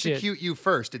will that execute shit. you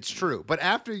first. It's true, but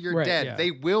after you're Right, dead, yeah.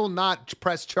 they will not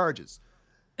press charges.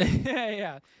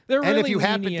 Yeah, they're And really if you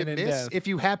happen lenient to in miss, death. if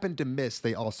you happen to miss,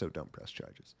 they also don't press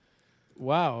charges.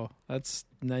 Wow, that's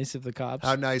nice of the cops.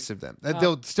 How nice of them.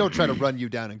 They'll still try to run you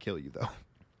down and kill you, though.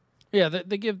 Yeah,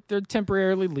 they're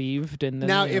temporarily leaved, and then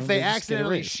Now, you know, if they just get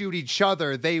accidentally erased. shoot each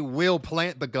other, they will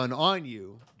plant the gun on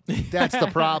you. That's the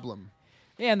problem.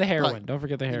 Yeah, and the heroin. Don't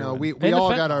forget the You heroin. know, we And the all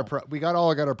got our fentanyl.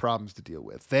 all got our problems to deal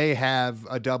with. They have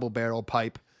a double barrel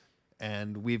pipe,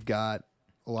 and we've got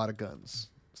a lot of guns.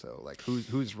 So, like,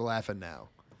 who's laughing now?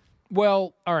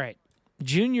 Well, all right.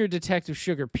 Junior Detective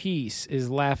Sugar Peace is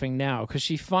laughing now because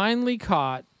she finally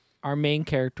caught our main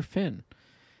character Finn,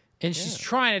 and she's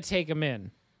trying to take him in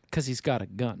because he's got a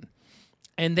gun,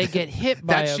 and they get hit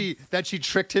by that she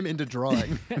tricked him into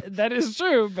drawing. That is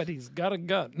true, but he's got a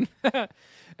gun.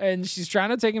 And she's trying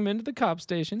to take him into the cop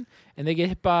station, and they get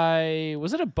hit by,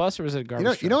 was it a bus or was it a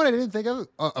garbage You know what I didn't think of?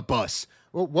 A bus.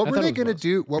 Well, what I were thought they it was a going to bus.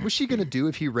 do? What was she going to do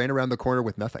if he ran around the corner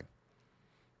with nothing?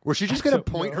 Was she just going to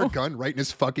point her gun right in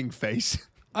his fucking face?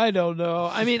 I don't know.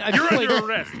 I mean, I You're feel under like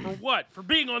arrest for what? For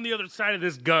being on the other side of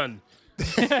this gun.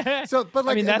 So, but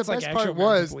like, mean, and that's the like best actual part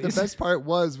was American the best part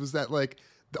was that like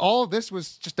all of this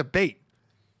was just a bait.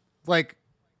 Like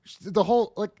the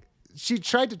whole like she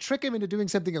tried to trick him into doing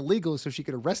something illegal so she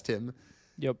could arrest him.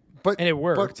 Yep. But And it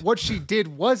worked. But what she did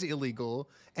was illegal,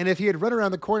 and if he had run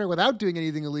around the corner without doing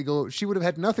anything illegal, she would have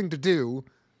had nothing to do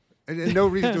and no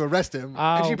reason to arrest him,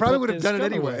 and she I'll probably put would have this done it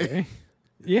gun anyway. away.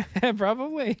 Yeah,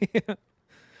 probably.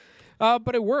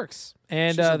 But it works,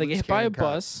 and She's a they get loose hit by a cannon cop.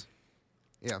 bus.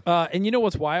 Yeah. And you know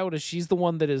what's wild is she's the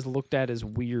one that is looked at as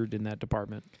weird in that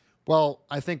department. Well,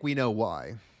 I think we know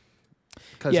why.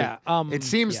 'Cause Yeah, it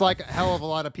seems yeah. like a hell of a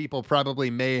lot of people probably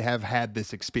may have had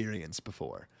this experience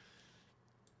before.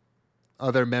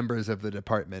 Other members of the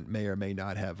department may or may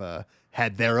not have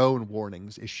had their own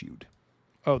warnings issued.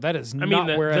 Oh, that is I not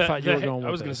mean, where I thought you were going with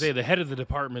I was going this. to say the head of the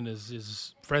department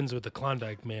is friends with the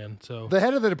Klondike man. So The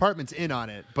head of the department's in on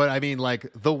it, but I mean, like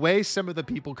the way some of the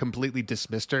people completely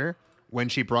dismissed her when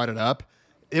she brought it up,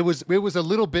 it was a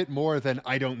little bit more than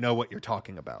I don't know what you're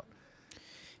talking about.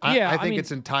 Yeah, I I think mean-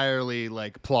 it's entirely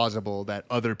like plausible that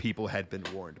other people had been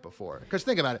warned before. Because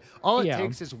think about it, all it Yeah.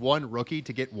 takes is one rookie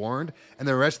to get warned, and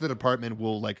the rest of the department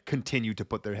will like continue to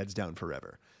put their heads down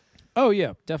forever. Oh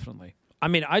yeah, definitely. I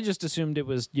mean, I just assumed it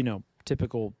was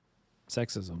typical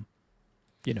sexism.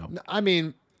 I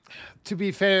mean, to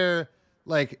be fair,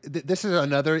 like this is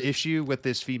another issue with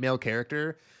this female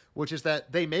character, which is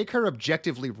that they make her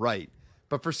objectively right,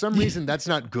 but for some reason that's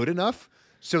not good enough.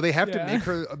 So they have to Yeah. make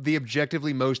her the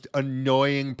objectively most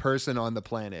annoying person on the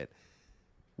planet.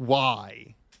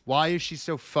 Why? Why is she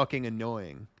so fucking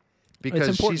annoying? Because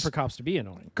It's important she's for cops to be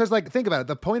annoying. because like think about it.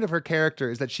 The point of her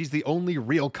character is that she's the only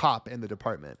real cop in the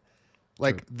department.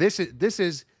 Like this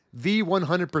is the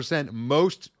 100%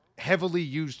 most heavily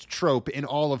used trope in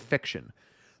all of fiction.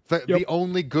 The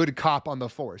only good cop on the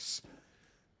force.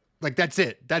 Like that's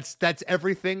it. That's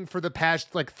everything for the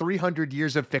past like 300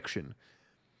 years of fiction.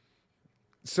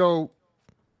 So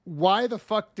why the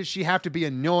fuck does she have to be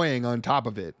annoying on top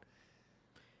of it?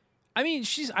 I mean,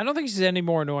 I don't think she's any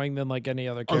more annoying than like any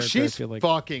other Oh, character. she's I feel like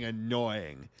fucking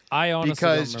annoying. I honestly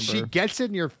Because don't she remember. gets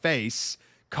in your face,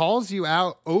 calls you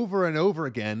out over and over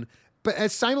again, but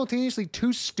as simultaneously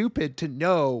too stupid to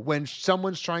know when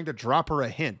someone's trying to drop her a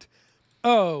hint.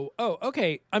 Oh,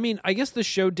 okay. I mean, I guess the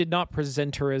show did not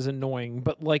present her as annoying,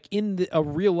 but like in a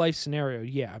real life scenario,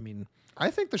 yeah. I mean,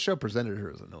 I think the show presented her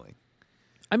as annoying.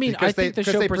 I think the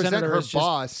show presented her as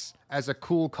boss as a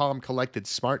cool, calm, collected,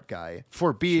 smart guy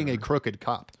for being a crooked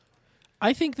cop.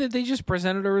 I think that they just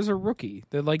presented her as a rookie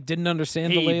that like didn't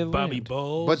understand the lay of the Bobby land.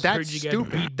 Bowles. But that's heard you got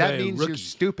stupid. beat by That a means you're rookie.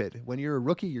 stupid. When you're a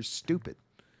rookie, you're stupid.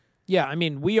 Yeah, I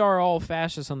mean, we are all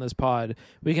fascists on this pod.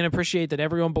 We can appreciate that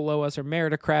everyone below us are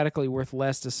meritocratically worth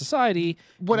less to society.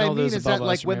 What and I all mean those is above that, us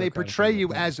like, are when they meritocratically portray you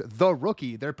worth as the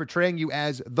rookie, they're portraying you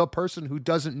as the person who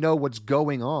doesn't know what's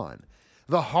going on.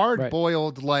 The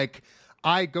hard-boiled, like,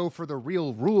 I go for the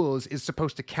real rules is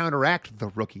supposed to counteract the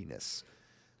rookiness.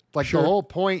 Like, the whole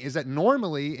point is that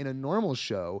normally, in a normal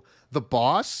show, the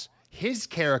boss, his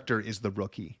character is the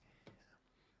rookie.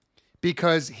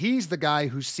 Because he's the guy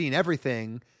who's seen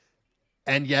everything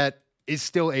and yet is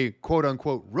still a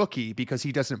quote-unquote rookie because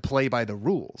he doesn't play by the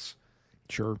rules.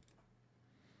 Sure.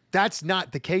 That's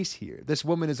not the case here. This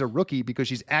woman is a rookie because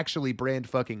she's actually brand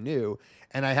fucking new.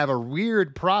 And I have a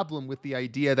weird problem with the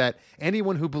idea that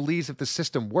anyone who believes that the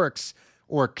system works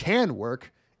or can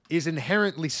work is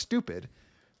inherently stupid.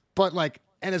 But like,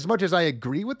 and as much as I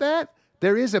agree with that,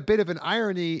 there is a bit of an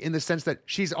irony in the sense that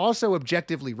she's also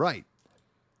objectively right.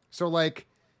 So like,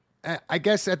 I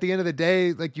guess at the end of the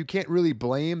day, like you can't really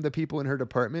blame the people in her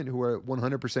department who are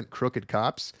 100% crooked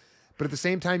cops. But at the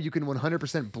same time, you can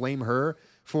 100% blame her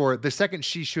for the second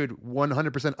she should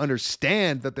 100%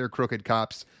 understand that they're crooked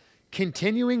cops,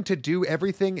 continuing to do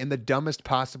everything in the dumbest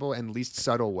possible and least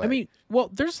subtle way. I mean, well,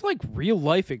 there's like real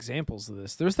life examples of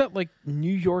this. There's that like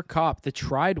New York cop that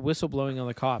tried whistleblowing on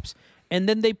the cops, and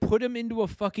then they put him into a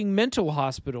fucking mental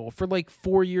hospital for like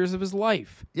 4 years of his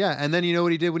life. Yeah, and then you know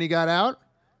what he did when he got out?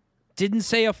 Didn't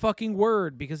say a fucking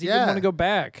word because he didn't want to go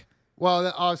back.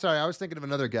 Well, oh, sorry. I was thinking of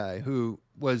another guy who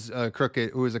was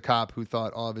crooked, who was a cop who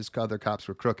thought all of his other cops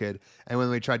were crooked. And when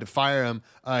we tried to fire him,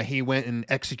 he went and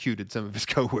executed some of his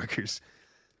coworkers.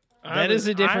 That is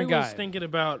a different guy. I was thinking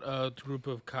about a group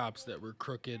of cops that were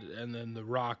crooked, and then The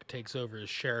Rock takes over as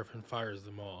sheriff and fires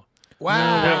them all.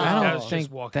 Wow. I that don't was think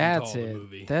just Walking that's Tall, the it.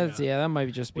 movie. That's that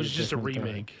might just be Which is just a different thing.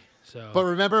 remake. So. But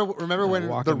remember when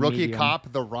Walking the rookie Medium.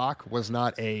 cop, The Rock, was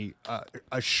not a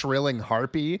shrilling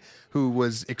harpy who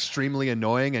was extremely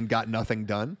annoying and got nothing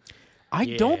done? I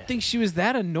don't think she was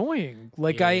that annoying.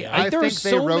 Like Yeah. I there think are they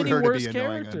so wrote many her to worse be annoying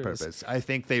characters. on purpose. I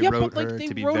think they Yeah, wrote but like her they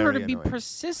to be wrote very her to be annoying.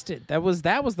 persistent. That was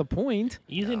the point.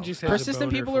 Ethan just has a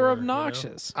Persistent boner people for are her,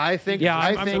 obnoxious. I think. Yeah,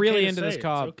 I I'm think, really okay to into say this it.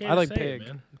 cop. It's okay I to like say Pig. It,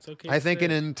 man. It's okay I to think say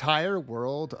an it. entire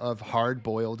world of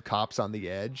hard-boiled cops on the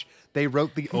edge. They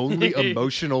wrote the only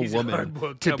emotional He's a woman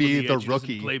hard-boiled to cop be on the edge. He doesn't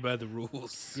rookie. Play by the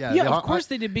rules. Yeah, the- of course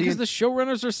they did because the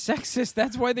showrunners are sexist.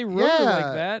 That's why they wrote her Yeah,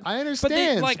 like that. I But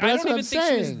understand, like, but I that's don't what even I'm think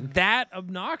she was saying. that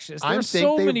obnoxious. I There's think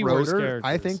so they many wrote worse her. characters.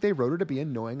 I think they wrote her to be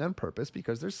annoying on purpose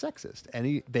because they're sexist,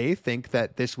 and they think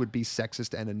that this would be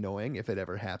sexist and annoying if it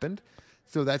ever happened.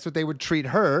 So that's what they would treat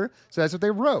her. So that's what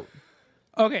they wrote.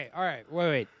 Okay, all right,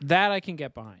 wait. That I can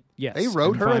get behind. Yes, They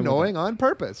wrote I'm her fine with annoying that. on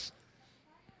purpose.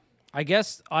 I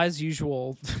guess, as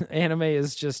usual, anime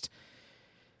is just,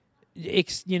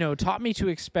 taught me to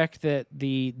expect that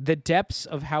the depths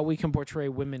of how we can portray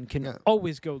women can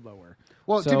always go lower.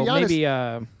 Well, so to be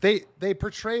honest, maybe, they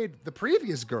portrayed the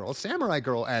previous girl, Samurai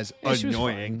Girl, as Yeah, she was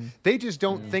annoying. fine. They just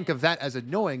don't think of that as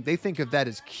annoying. They think of that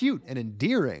as cute and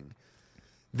endearing.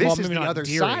 This Well, is maybe the not other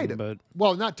endearing, side of but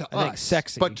well, not to I think us,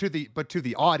 sexy. but to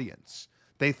the audience.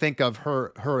 They think of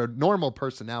her normal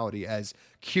personality as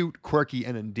cute, quirky,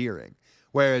 and endearing.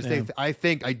 Whereas I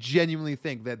genuinely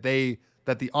think that the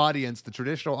audience, the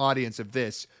traditional audience of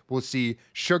this, will see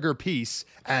Sugar Peace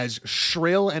as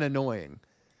shrill and annoying,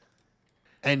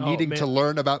 and needing to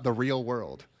learn about the real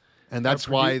world, and that's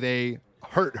why they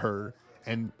hurt her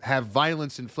and have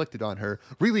violence inflicted on her.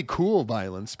 Really cool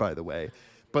violence, by the way.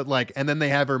 But and then they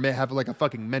have her have like a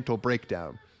fucking mental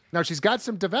breakdown. Now she's got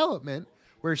some development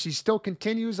where she still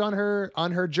continues on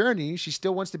her journey. She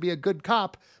still wants to be a good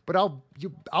cop, but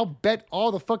I'll bet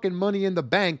all the fucking money in the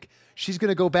bank she's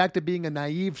gonna go back to being a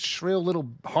naive, shrill little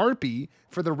harpy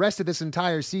for the rest of this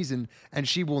entire season, and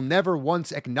she will never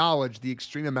once acknowledge the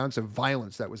extreme amounts of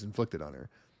violence that was inflicted on her.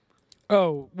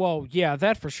 oh, well, yeah,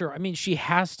 that for sure. I mean, she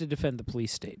has to defend the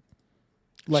police state.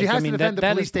 She has to defend the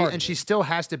that police is state, part and of she it. still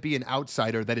has to be an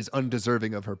outsider that is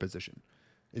undeserving of her position,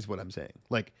 is what I'm saying.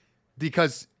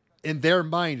 Because in their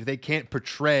mind, they can't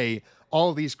portray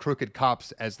all these crooked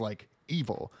cops as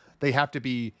evil. They have to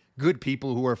be good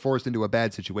people who are forced into a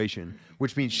bad situation,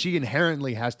 which means she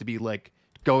inherently has to be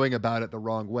going about it the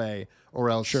wrong way, or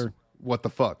else what the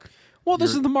fuck? Well,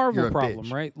 this is the you're Marvel a problem,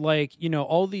 bitch. right? Like,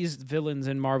 all these villains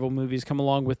in Marvel movies come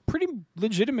along with pretty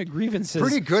legitimate grievances.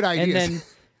 Pretty good ideas. And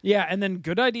then, and then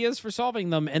good ideas for solving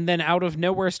them, and then out of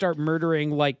nowhere start murdering,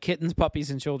 like, kittens,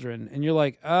 puppies, and children. And you're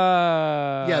like,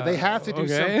 Yeah, they have to do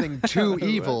okay. something too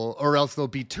evil or else they'll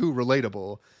be too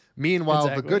relatable. Meanwhile,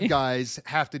 the Exactly. good guys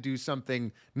have to do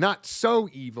something not so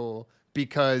evil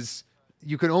because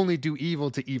you can only do evil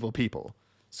to evil people.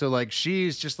 So, like,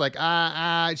 she's just like,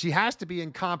 she has to be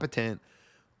incompetent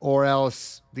or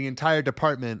else the entire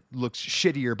department looks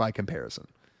shittier by comparison.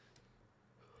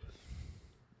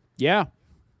 Yeah.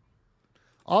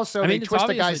 Also, I they mean, it's twist a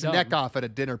obviously guy's dumb. neck off at a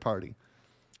dinner party.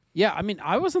 Yeah, I mean,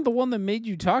 I wasn't the one that made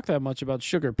you talk that much about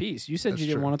Sugar Peace. You said That's you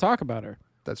didn't true. want to talk about her.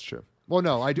 That's true. Well,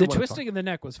 no, I do The want to talk. twisting of the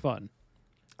neck was fun.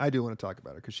 I do want to talk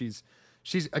about her because she's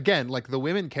again, like, the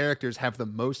women characters have the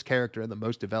most character and the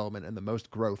most development and the most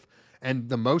growth and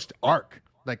the most arc.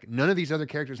 Like, none of these other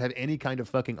characters have any kind of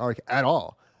fucking arc at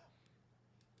all.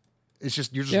 It's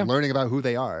just you're just learning about who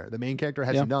they are. The main character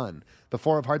has none. The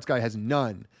Four of Hearts guy has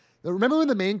none. Remember when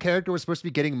the main character was supposed to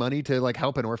be getting money to, like,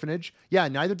 help an orphanage? Yeah,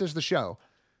 neither does the show.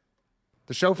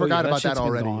 The show forgot about that shit's been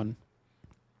already. gone.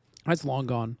 That's long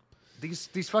gone.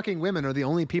 These fucking women are the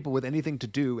only people with anything to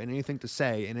do and anything to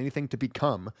say and anything to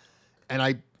become. And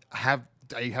I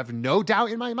have no doubt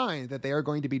in my mind that they are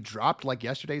going to be dropped like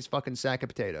yesterday's fucking sack of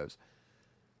potatoes.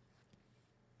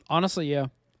 Honestly, yeah.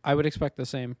 I would expect the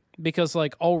same. Because,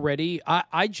 like, already,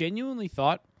 I genuinely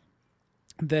thought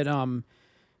that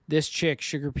this chick,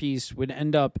 Sugar Peace, would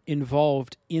end up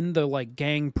involved in the, like,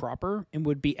 gang proper and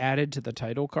would be added to the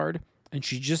title card. And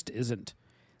she just isn't.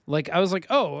 Like, I was like,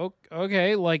 oh,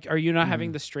 okay. Like, are you not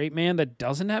having the straight man that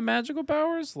doesn't have magical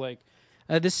powers? Like,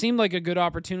 this seemed like a good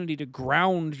opportunity to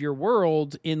ground your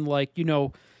world in, like,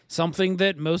 something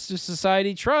that most of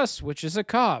society trusts, which is a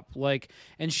cop. Like,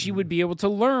 and she would be able to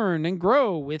learn and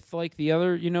grow with, like, the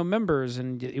other, members,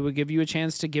 and it would give you a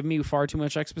chance to give me far too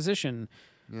much exposition.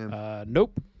 Yeah.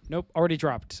 Nope, already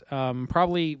dropped.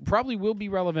 Probably will be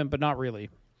relevant, but not really.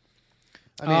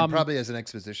 I mean, probably as an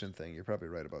exposition thing. You're probably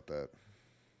right about that.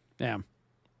 Yeah.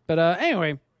 But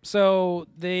anyway, so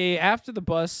after the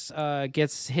bus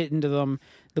gets hit into them,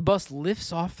 the bus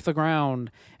lifts off the ground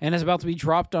and is about to be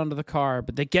dropped onto the car,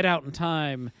 but they get out in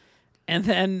time. And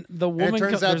then the woman... And it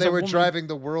turns out they were driving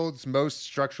the world's most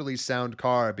structurally sound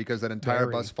car because that entire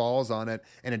bus falls on it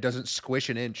and it doesn't squish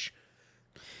an inch.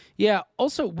 Yeah.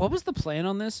 Also, what was the plan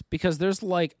on this? Because there's,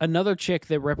 like, another chick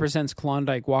that represents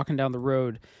Klondike walking down the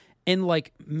road. And,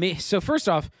 like, so first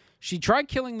off, she tried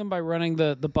killing them by running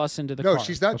the bus into the car. No,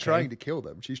 she's not trying to kill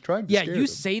them. She's trying to scare them.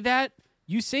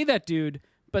 You say that, dude.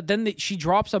 But then she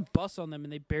drops a bus on them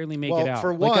and they barely make it out.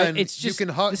 For like, one, it's just, you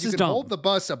can hold the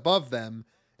bus above them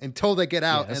until they get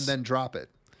out and then drop it.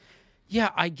 Yeah,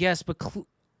 I guess. But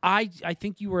I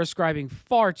think you were ascribing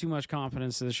far too much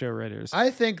confidence to the show writers. I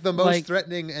think the most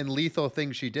threatening and lethal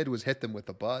thing she did was hit them with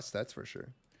the bus. That's for sure.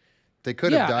 They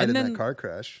could have died in that car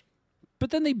crash. But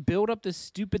then they build up this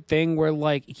stupid thing where,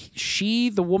 like,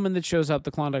 the woman that shows up,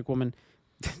 the Klondike woman...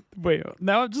 Wait,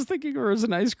 now I'm just thinking of her as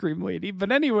an ice cream lady.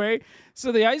 But anyway,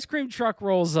 so the ice cream truck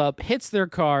rolls up, hits their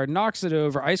car, knocks it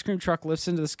over. Ice cream truck lifts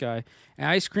into the sky. And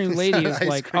ice cream lady is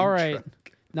like, all right.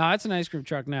 No, it's an ice cream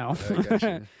truck now.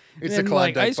 It's a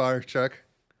Klondike bar truck.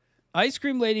 Ice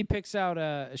cream lady picks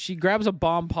out she grabs a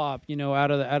bomb pop, out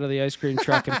of the ice cream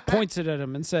truck and points it at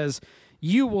him and says,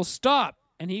 "You will stop."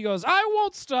 And he goes, "I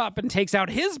won't stop," and takes out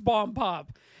his bomb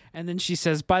pop. And then she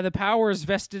says, "By the powers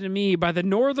vested in me, by the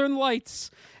northern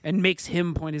lights," and makes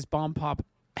him point his bomb pop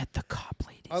at the cop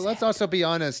lady. Let's also be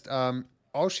honest.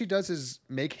 All she does is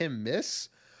make him miss.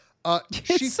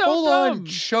 She so full dumb. on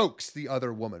chokes the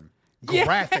other woman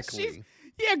graphically.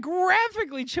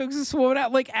 Graphically chokes this woman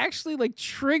out. Like, actually, like,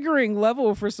 triggering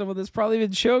level for someone that's probably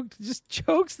been choked. Just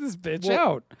chokes this bitch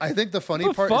out. I think the funny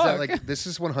What the part is that, fuck? like, this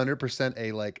is 100%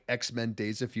 a, like, X-Men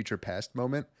Days of Future Past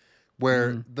moment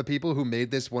where the people who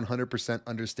made this 100%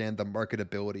 understand the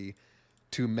marketability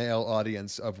to male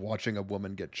audience of watching a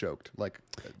woman get choked. Like,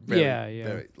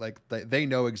 very, like, they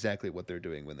know exactly what they're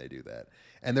doing when they do that.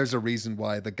 And there's a reason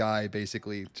why the guy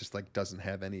basically just, like, doesn't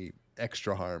have any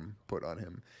extra harm put on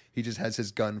him. He just has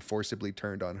his gun forcibly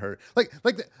turned on her.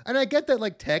 And I get that,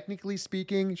 like, technically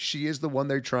speaking, she is the one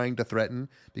they're trying to threaten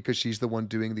because she's the one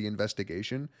doing the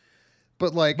investigation.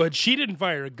 But, like... But she didn't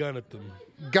fire a gun at them.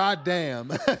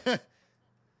 Goddamn.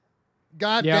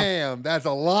 Goddamn, that's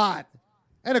a lot.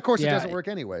 And, of course, it doesn't work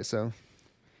anyway, so...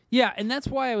 Yeah, and that's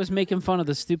why I was making fun of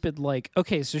the stupid, like,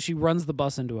 okay, so she runs the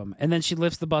bus into him, and then she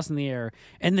lifts the bus in the air,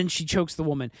 and then she chokes the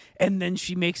woman, and then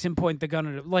she makes him point the gun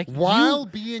at her. Like, while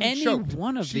being any choked.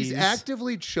 One of She's these,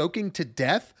 actively choking to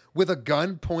death with a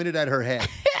gun pointed at her head.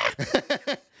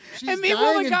 She's And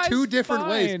meanwhile, dying the in guy's 2 different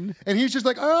ways. fine. And he's just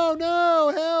like, oh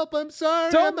no, help, I'm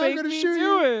sorry. Don't I'm not make going to me shoot do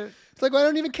you. it. It's like, well, I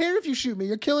don't even care if you shoot me.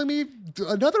 You're killing me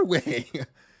another way.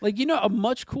 Like, a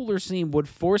much cooler scene would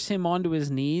force him onto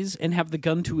his knees and have the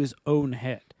gun to his own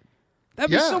head. That'd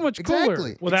be so much cooler.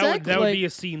 Exactly. Well, that would Like- be a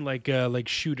scene like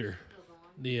Shooter,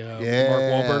 the Mark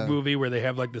Yeah. Wahlberg movie where they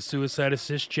have like the suicide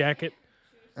assist jacket.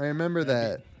 I remember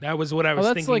that. That was what I was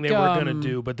that's thinking like, they were gonna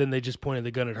do, but then they just pointed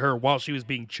the gun at her while she was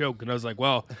being choked, and I was like,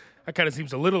 well, that kind of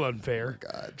seems a little unfair.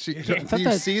 God, thought you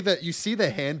that- see the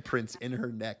handprints in her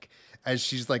neck as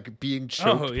she's like being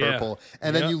choked yeah. purple,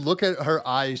 and then Yeah. you look at her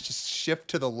eyes just shift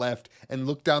to the left and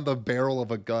look down the barrel of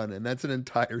a gun, and that's an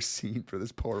entire scene for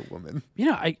this poor woman.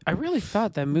 I really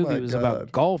thought that movie My was God.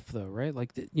 about golf, though, right?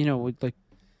 Like, No,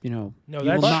 you that's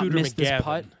will not Shooter miss this McGavin.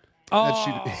 putt. That's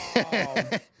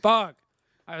Oh, fuck!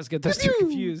 I was getting those two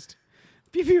confused.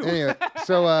 Pew pew. Anyway,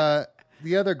 so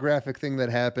the other graphic thing that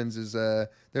happens is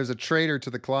there's a traitor to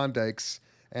the Klondikes,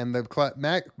 and the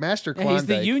master Yeah, Klondike. he's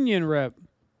the union rep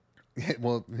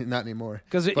Well, not anymore.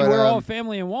 because But, we're all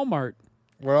family in Walmart.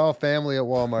 We're all family at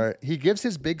Walmart. He gives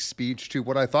his big speech to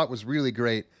what I thought was really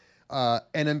great, an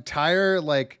entire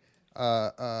what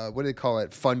do they call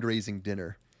it? Fundraising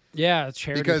dinner. Yeah, it's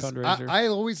charity Because fundraiser. I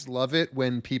always love it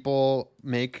when people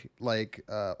make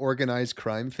organized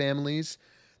crime families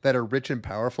that are rich and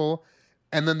powerful,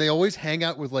 and then they always hang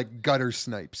out with like gutter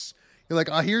snipes. You're like,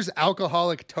 oh, here's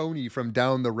alcoholic Tony from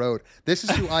down the road. This is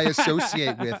who I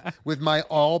associate with my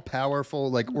all-powerful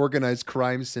like organized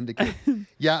crime syndicate.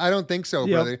 Yeah, I don't think so,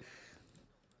 Yep. brother.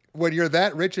 When you're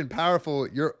that rich and powerful,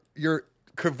 you're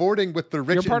cavorting with the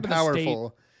rich You're part and of the state.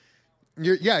 powerful.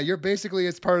 You're basically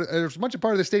as much a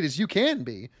part of the state as you can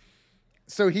be.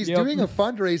 So he's Yep. doing a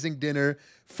fundraising dinner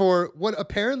for what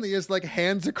apparently is like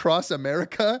Hands Across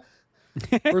America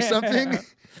or something.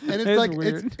 And it's It's like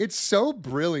weird. it's so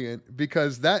brilliant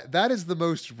because that is the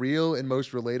most real and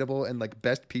most relatable and like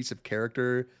best piece of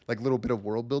character, like little bit of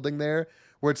world building there,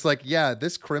 where it's like, yeah,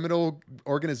 this criminal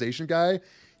organization guy,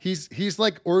 he's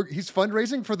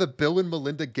fundraising for the Bill and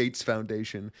Melinda Gates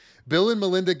Foundation. Bill and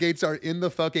Melinda Gates are in the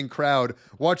fucking crowd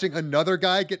watching another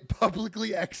guy get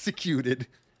publicly executed.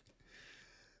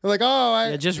 They're like,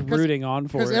 oh, just rooting on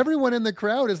for because it. everyone in the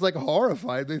crowd is like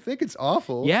horrified. They think it's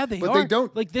awful. Yeah, they but are. They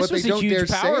don't. Like, this but was they a don't huge dare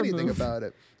say power anything move. about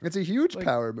it. It's a huge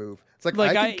power move. It's like,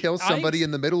 like, I can kill somebody I-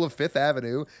 in the middle of Fifth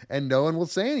Avenue and no one will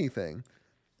say anything.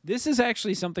 This is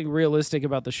actually something realistic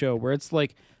about the show where it's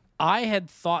like I had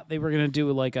thought they were going to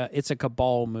do like it's a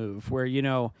cabal move where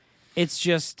it's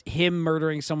just him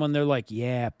murdering someone. They're like,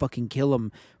 yeah, fucking kill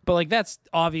him. But like that's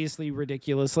obviously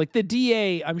ridiculous. Like the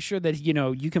DA, I'm sure that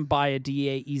you can buy a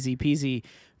DA easy peasy.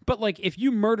 But like if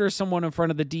you murder someone in front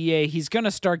of the DA, he's going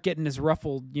to start getting his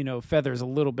ruffled feathers a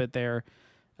little bit there.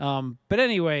 But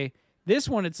anyway, this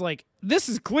one it's like this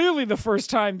is clearly the first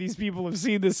time these people have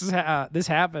seen this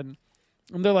happen.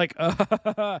 And they're like,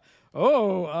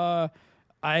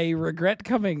 I regret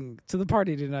coming to the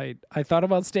party tonight. I thought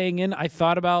about staying in. I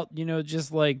thought about,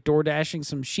 just like door dashing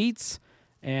some sheets,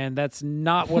 and that's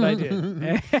not what I did.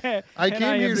 I And came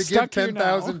am here to give stuck here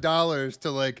now. $10,000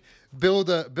 to like build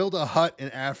a hut in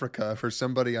Africa for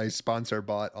somebody I sponsor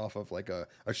bought off of like a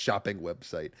shopping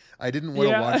website. I didn't want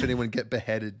to Yeah. watch anyone get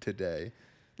beheaded today.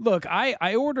 Look,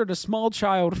 I ordered a small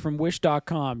child from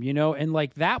Wish.com, and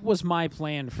like that was my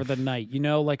plan for the night,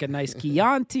 like a nice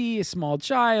Chianti, a small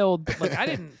child. But like I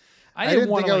didn't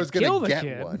want think to I was kill gonna the get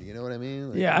kid. one. You know what I mean?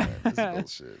 Like, Yeah. This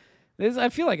is bullshit. I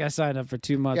feel like I signed up for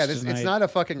too much. Yeah, tonight. it's not a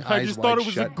fucking. I Eyes just Wide thought it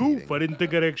was a Shut goof. meeting. I didn't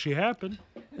think it actually happened.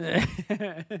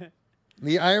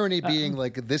 The irony being,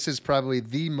 like, this is probably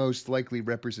the most likely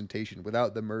representation,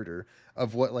 without the murder,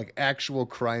 of what like actual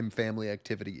crime family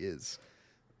activity is.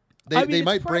 They it's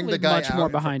might bring the probably guy much out more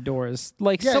in front- behind doors.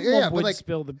 Like Yeah, someone yeah, but, would like,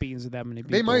 spill the beans with that many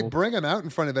people. They might bring him out in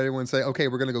front of everyone and say, "Okay,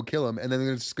 we're gonna go kill him," and then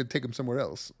they're just gonna take him somewhere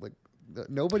else. Like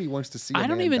nobody wants to see. I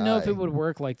don't man even know if die. it would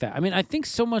work like that. I mean, I think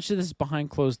so much of this is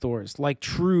behind closed doors, like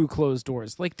true closed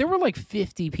doors. Like there were like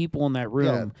 50 people in that Yeah,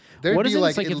 room. there'd What be is it? like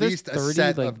It's like at if there's least a 30,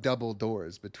 set like, of double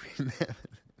doors between them.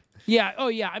 yeah. Oh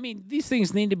yeah. I mean, these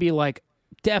things need to be like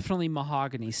definitely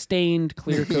mahogany, stained,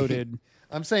 clear coated.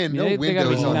 I'm saying Yeah, no they gotta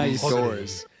be windows on nice. these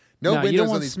doors. No, No, you don't windows on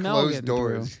want these smell closed getting through.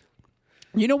 doors.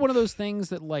 One of those things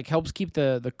that like helps keep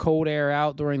the cold air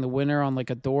out during the winter on like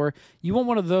a door. You want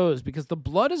one of those because the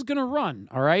blood is gonna run.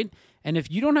 All right. And if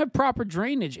you don't have proper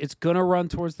drainage, it's going to run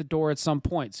towards the door at some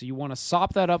point. So you want to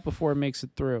sop that up before it makes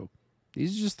it through.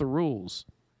 These are just the rules.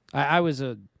 I I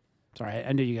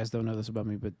know you guys don't know this about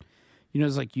me, but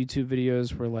there's like YouTube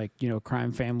videos where like,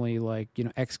 crime family, like,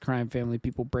 ex-crime family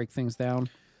people break things down.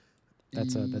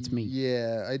 That's me.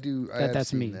 Yeah, I do. That's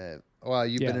seen me. That. Wow,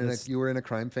 you were in a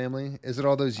crime family. Is it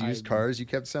all those used cars you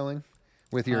kept selling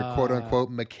with your quote unquote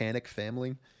mechanic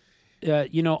family?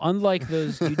 Unlike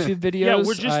those YouTube videos, Yeah,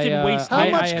 we're just in waste. How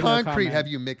much concrete have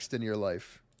you mixed in your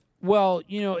life? Well,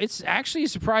 it's actually a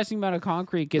surprising amount of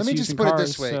concrete gets Let me used just in put cars, it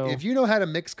this way: so if you know how to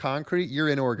mix concrete, you're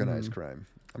in organized crime.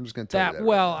 I'm just going to tell you that.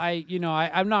 Well, right now.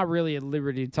 I'm not really at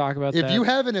liberty to talk about that. If you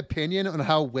have an opinion on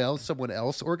how well someone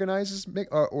else organizes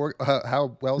or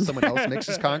how well someone else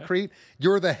mixes concrete,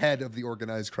 you're the head of the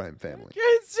organized crime family.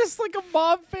 It's just like a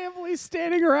mob family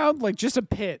standing around, like just a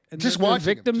pit, and just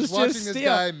watching this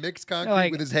guy mix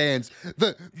concrete with his hands.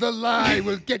 The lie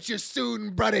will get you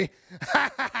soon, buddy.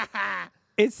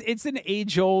 It's an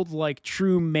age-old, like,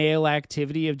 true male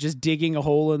activity of just digging a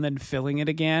hole and then filling it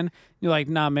again. You're like,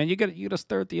 nah, man, you gotta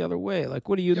start the other way. Like,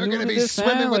 what are you doing? You're gonna be this,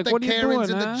 swimming with like, the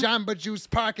Karens in the Jamba Juice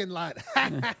parking lot.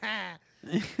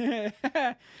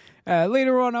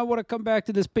 Later on, I want to come back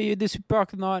to this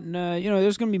parking lot, and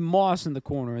there's gonna be moss in the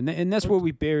corner, and that's where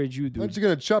we buried you, dude. Aren't you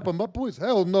gonna chop them up, boys?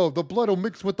 Hell no, the blood will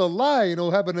mix with the lye, and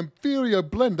it'll have an inferior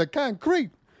blend of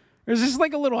concrete. There's just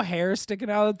like a little hair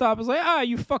sticking out of the top. It's like,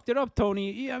 you fucked it up,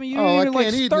 Tony. I mean, you I didn't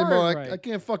can't eat anymore. right. I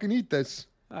can't fucking eat this.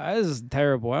 This is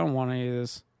terrible. I don't want any of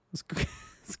this. Let's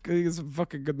go get some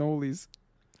fucking cannolis.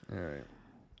 All right.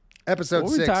 Episode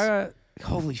 6.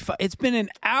 Holy fuck. It's been an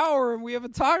hour and we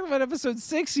haven't talked about episode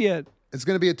 6 yet. It's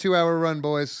going to be a 2-hour run,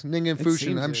 boys. Ningen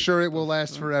Fushin. I'm sure it will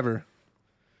last forever.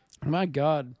 My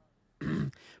God.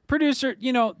 Producer,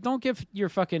 don't give your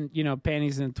fucking,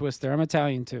 panties in a twist there. I'm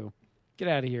Italian too. Get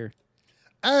out of here.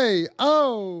 Hey,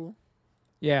 oh.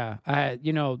 Yeah,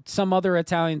 some other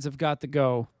Italians have got to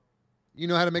go. You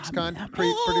know how to mix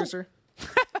concrete, producer?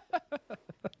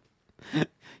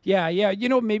 Yeah.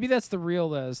 Maybe that's the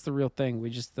real thing. We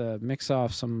just mix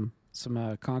off some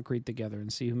concrete together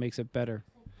and see who makes it better.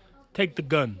 Take the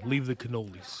gun, leave the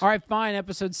cannolis. All right, fine.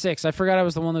 Episode 6. I forgot I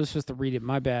was the one that was supposed to read it.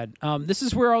 My bad. This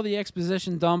is where all the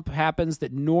exposition dump happens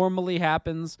that normally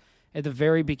happens at the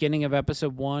very beginning of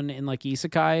episode 1 in like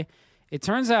Isekai. It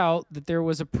turns out that there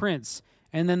was a prince,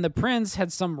 and then the prince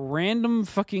had some random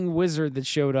fucking wizard that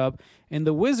showed up, and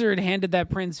the wizard handed that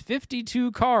prince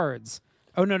 52 cards.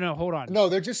 Oh, no, hold on. No,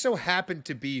 there just so happened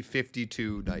to be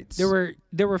 52 knights.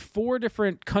 There were 4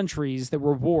 different countries that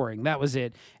were warring. That was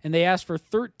it. And they asked for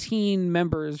 13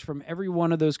 members from every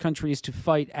one of those countries to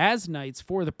fight as knights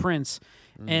for the prince,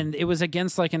 and it was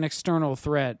against like an external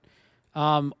threat.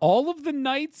 All of the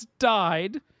knights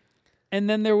died, and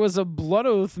then there was a blood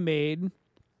oath made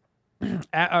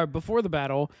before the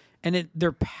battle, and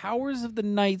their powers of the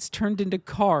knights turned into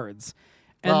cards.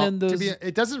 And then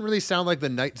it doesn't really sound like the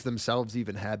knights themselves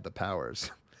even had the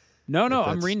powers. No,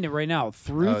 I'm reading it right now.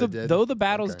 Though the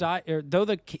battles died, or though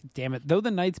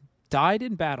the knights died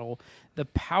in battle, the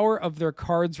power of their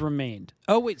cards remained.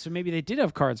 Oh wait, so maybe they did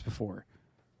have cards before.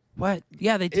 What?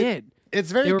 Yeah, they did. It's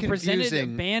very They were confusing. presented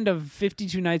a band of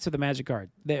 52 knights with a magic card.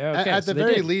 At the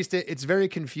very least, it's very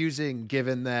confusing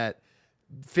given that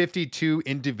 52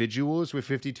 individuals with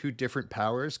 52 different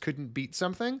powers couldn't beat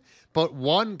something, but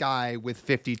one guy with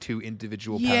 52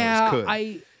 individual powers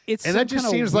could. And that just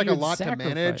seems like a lot to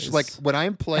manage. Like when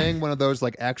I'm playing one of those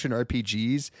like action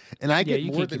RPGs and I get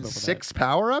more than 6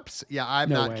 power-ups, I'm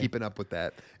not keeping up with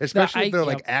that. Especially if they're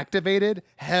like activated.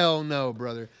 Hell no,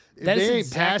 brother. That is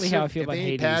exactly how I feel about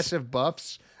Hades. Passive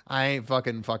buffs, I ain't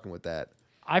fucking with that.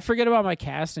 I forget about my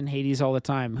cast in Hades all the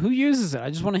time. Who uses it? I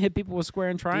just want to hit people with square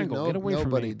and triangle. Get away from me.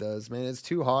 Nobody does, man. It's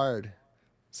too hard.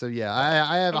 So yeah,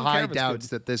 I have high doubts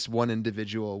that this one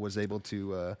individual was able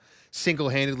to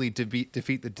single-handedly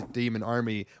defeat the demon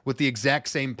army with the exact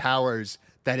same powers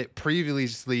that it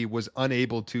previously was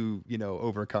unable to,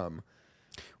 overcome.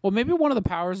 Well, maybe one of the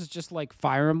powers is just like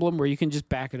Fire Emblem, where you can just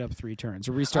back it up 3 turns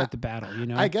or restart the battle.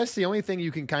 I guess the only thing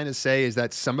you can kind of say is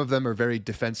that some of them are very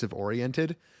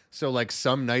defensive-oriented. So, like,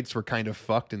 some knights were kind of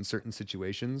fucked in certain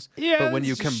situations. Yeah, but when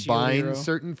you combine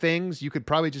certain things, you could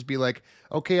probably just be like,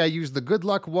 okay, I used the good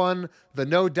luck one, the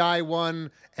no die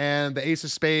one, and the ace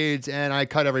of spades, and I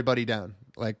cut everybody down.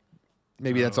 Like,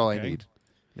 maybe that's all I need.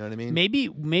 You know what I mean?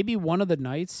 Maybe one of the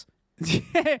knights...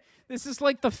 This is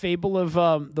like the fable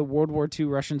of the World War II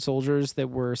Russian soldiers that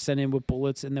were sent in with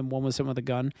bullets, and then one was sent with a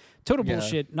gun. Total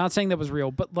bullshit. Not saying that was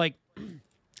real, but like...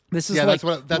 This is that's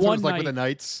what it was like with the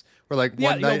knights. Where like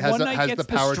one knight has the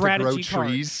power to grow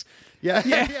trees. Yeah.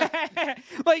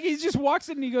 Like he just walks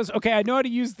in and he goes, "Okay, I know how to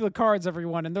use the cards,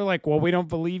 everyone." And they're like, "Well, we don't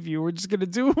believe you. We're just gonna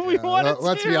do what we want to do."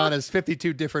 Let's be honest.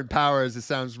 52 different powers. It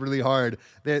sounds really hard.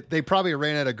 They probably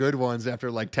ran out of good ones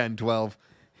after like 10, 12.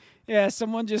 Yeah,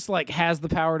 someone just like has the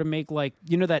power to make like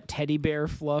that teddy bear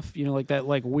fluff, like that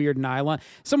like weird nylon.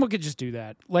 Someone could just do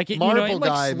that. Like Marble it, like,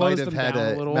 guy slows might have them had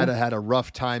down a little. might have had a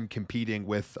rough time competing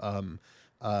with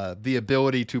the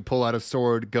ability to pull out a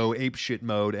sword, go apeshit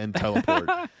mode, and teleport.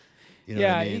 You know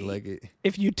what I mean? Like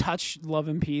if you touch Love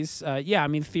and Peace, I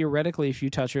mean theoretically, if you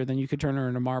touch her, then you could turn her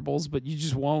into marbles, but you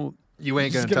just won't. You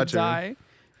ain't You're gonna touch die. her.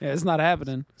 Yeah, it's not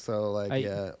happening. So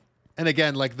yeah. And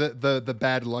again, like the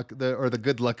bad luck or the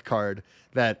good luck card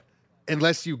that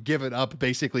unless you give it up,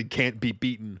 basically can't be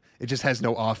beaten. It just has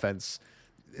no offense.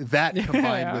 That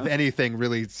combined with anything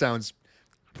really sounds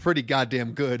pretty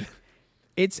goddamn good.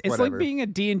 It's like being a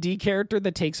D&D character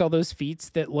that takes all those feats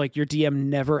that like your DM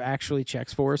never actually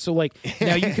checks for. So like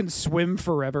now you can swim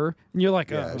forever, and you're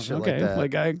like, okay,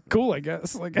 like cool, I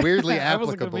guess. Like weirdly I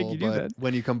wasn't gonna applicable, make you do but that.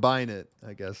 when you combine it,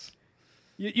 I guess.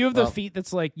 You have the feat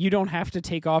that's like you don't have to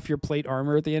take off your plate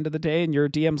armor at the end of the day, and your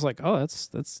DM's like, oh,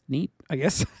 that's neat, I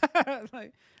guess.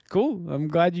 Like, cool. I'm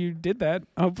glad you did that.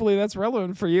 Hopefully that's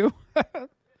relevant for you.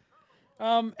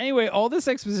 Anyway, all this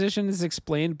exposition is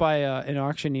explained by an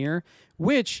auctioneer,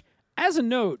 which, as a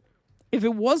note, if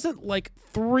it wasn't like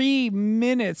 3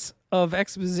 minutes of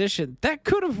exposition, that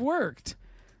could have worked.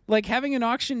 Like having an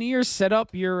auctioneer set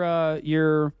up your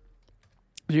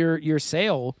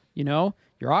sale, your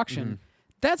auction. Mm-hmm.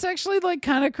 That's actually like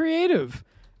kind of creative.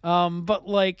 But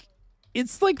like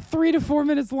it's like 3 to 4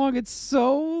 minutes long. It's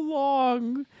so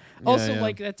long.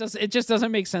 Like it just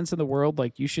doesn't make sense in the world.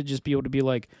 Like you should just be able to be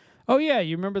like, oh yeah,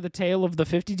 you remember the tale of the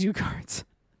 52 cards?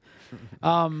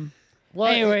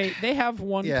 Anyway, they have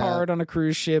one card on a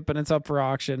cruise ship and it's up for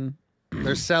auction.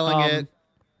 They're selling it.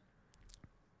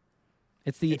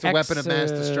 It's a weapon of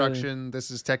mass destruction. This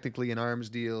is technically an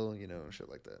arms deal, shit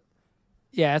like that.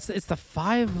 Yeah, it's the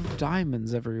 5 of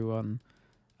diamonds, everyone.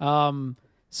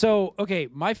 So, okay,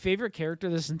 my favorite character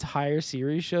this entire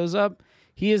series shows up.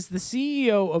 He is the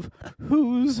CEO of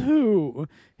Who's Who.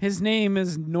 His name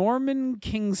is Norman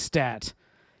Kingstadt.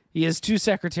 He has 2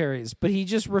 secretaries, but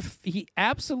he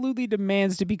absolutely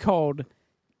demands to be called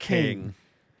King.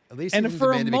 At least he doesn't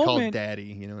demand to be called Daddy,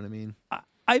 you know what I mean?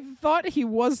 I thought he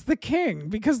was the king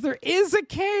because there is a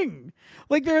king.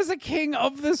 Like, there is a king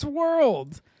of this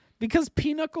world. Because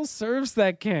Pinochle serves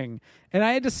that king. And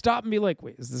I had to stop and be like,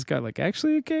 wait, is this guy like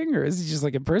actually a king? Or is he just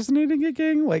like impersonating a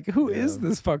king? Like, who is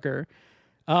this fucker?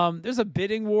 There's a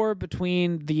bidding war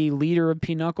between the leader of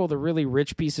Pinochle, the really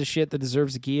rich piece of shit that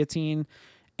deserves a guillotine,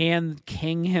 and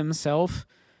King himself.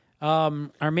 Our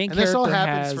main character this all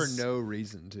happens for no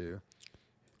reason, too.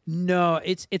 No,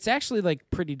 it's actually like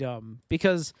pretty dumb.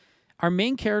 Because our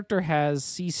main character has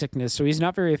seasickness, so he's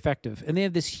not very effective. And they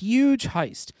have this huge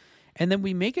heist. And then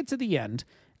we make it to the end,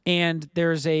 and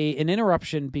there's an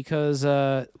interruption because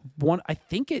I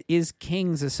think it is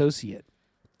King's associate.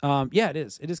 Yeah, it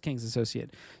is. It is King's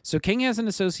associate. So King has an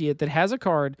associate that has a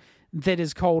card that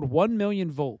is called 1 million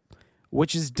volt,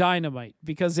 which is dynamite.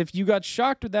 Because if you got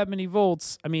shocked with that many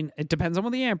volts, I mean, it depends on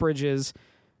what the amperage is,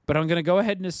 but I'm going to go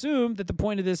ahead and assume that the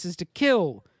point of this is to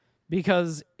kill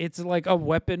because it's like a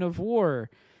weapon of war.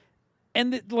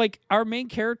 And our our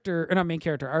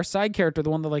side character, the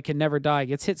one that like can never die,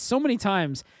 gets hit so many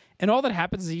times, and all that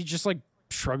happens is he just like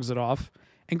shrugs it off.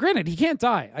 And granted, he can't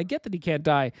die. I get that he can't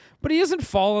die, but he doesn't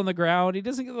fall on the ground. He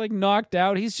doesn't get like knocked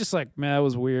out. He's just like, man, that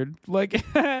was weird. Like,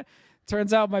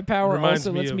 turns out my power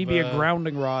also lets me be a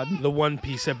grounding rod. The One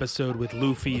Piece episode with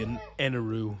Luffy and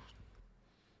Eneru.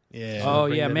 Yeah. Oh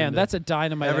yeah, man, that's a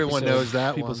dynamite. Everyone episode. knows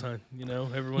that People's one.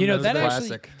 Everyone knows that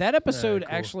classic. That episode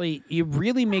cool. actually it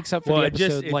really makes up for the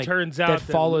episode. It turns out that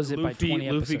follows it by Luffy, 20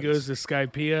 episodes. Luffy goes to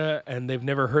Skypiea, and they've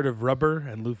never heard of rubber,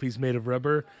 and Luffy's made of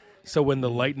rubber. So when the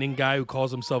lightning guy who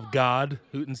calls himself God,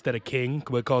 who instead of king,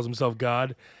 but calls himself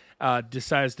God,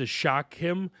 decides to shock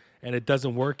him, and it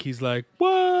doesn't work, he's like, "What?"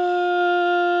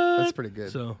 That's pretty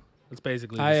good. So that's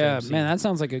basically the same scene. Man, that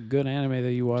sounds like a good anime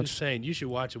that you watch. Just saying, you should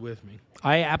watch it with me.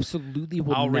 I absolutely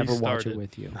will never watch it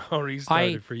with you. I'll restart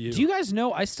it for you. Do you guys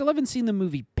know, I still haven't seen the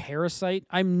movie Parasite.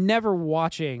 I'm never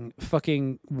watching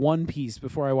fucking One Piece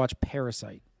before I watch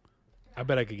Parasite. I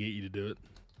bet I could get you to do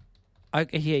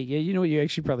it. Yeah, you know what? You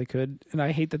actually probably could. And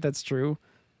I hate that that's true.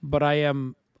 But I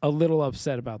am a little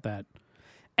upset about that.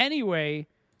 Anyway,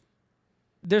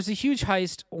 there's a huge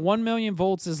heist. 1 million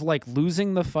volts is like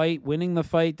losing the fight, winning the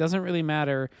fight. Doesn't really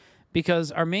matter.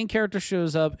 Because our main character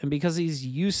shows up, and because he's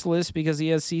useless, because he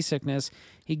has seasickness,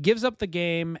 he gives up the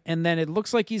game, and then it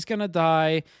looks like he's going to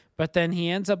die, but then he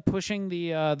ends up pushing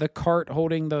the cart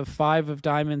holding the 5 of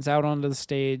diamonds out onto the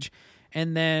stage,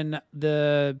 and then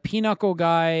the Pinochle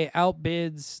guy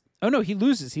outbids... Oh, no, he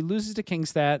loses. He loses to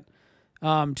Kingstadt,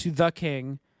 to the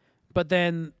king, but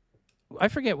then I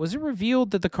forget. Was it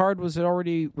revealed that the card was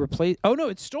already replaced? Oh no,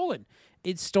 it's stolen.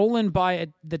 It's stolen by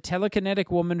the telekinetic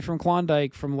woman from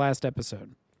Klondike from last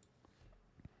episode.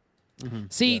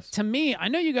 See, to me, I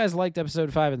know you guys liked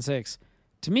episode 5 and 6.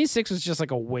 To me, 6 was just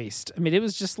like a waste. I mean, it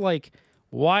was just like,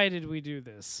 why did we do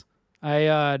this?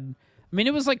 I mean,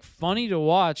 it was like funny to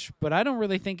watch, but I don't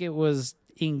really think it was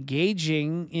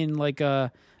engaging in like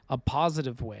a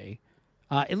positive way.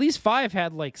 At least 5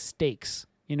 had like stakes,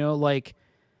 you know, like,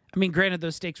 I mean, granted,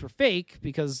 those stakes were fake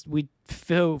because we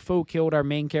faux killed our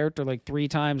main character like 3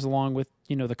 times along with,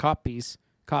 you know, the cop piece.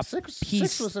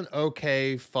 Six was an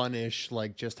okay, funnish,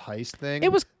 like just heist thing.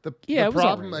 It was the it was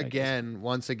problem alright, again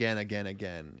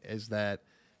is that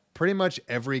pretty much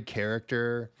every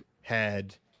character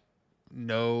had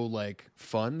no like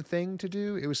fun thing to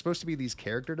do. It was supposed to be these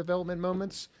character development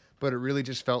moments, but it really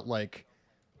just felt like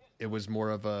it was more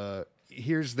of a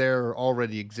here's their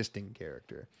already existing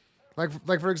character.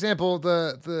 Like for example,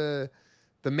 the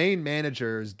main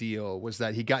manager's deal was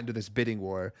that he got into this bidding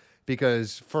war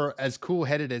because for as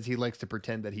cool-headed as he likes to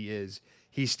pretend that he is,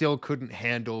 he still couldn't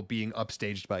handle being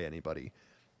upstaged by anybody.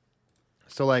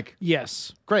 So like,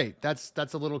 yes, great. That's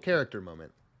a little character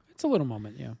moment. It's a little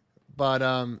moment, yeah. But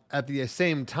at the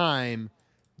same time,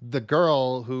 the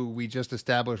girl who we just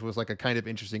established was like a kind of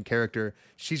interesting character.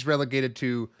 She's relegated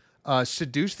to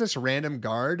seduce this random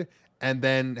guard and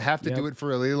then have to do it for a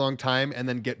really long time and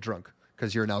then get drunk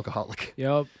because you're an alcoholic.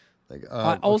 Yep. Like,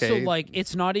 also, okay. like,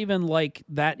 it's not even like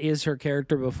that is her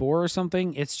character before or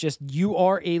something. It's just you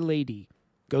are a lady.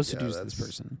 Go seduce this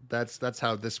person. That's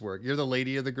how this works. You're the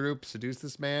lady of the group. Seduce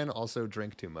this man. Also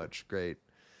drink too much. Great.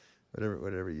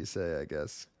 Whatever you say, I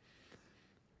guess.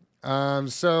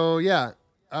 So yeah.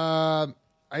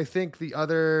 I think the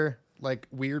other like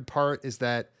weird part is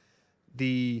that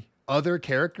the other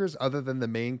characters, other than the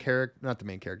main character, not the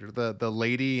main character, the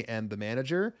lady and the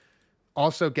manager,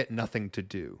 also get nothing to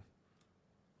do.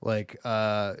 Like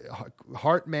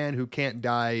Heartman, who can't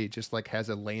die, just like has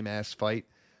a lame ass fight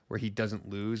where he doesn't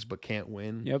lose but can't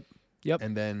win. Yep.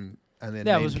 And then that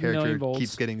main was character Bolts.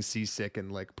 keeps getting seasick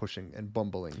and like pushing and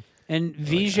bumbling. And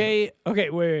VJ, okay,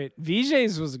 wait.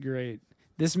 VJ's was great.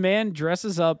 This man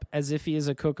dresses up as if he is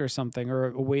a cook or something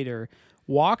or a waiter,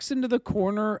 walks into the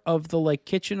corner of the like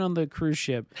kitchen on the cruise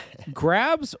ship,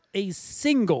 grabs a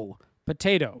single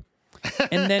potato,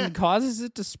 and then causes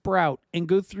it to sprout and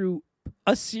go through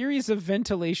a series of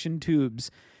ventilation tubes.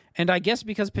 And I guess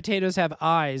because potatoes have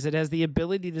eyes, it has the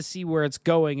ability to see where it's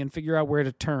going and figure out where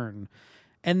to turn.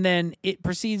 And then it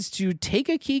proceeds to take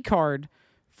a key card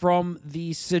from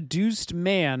the seduced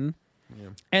man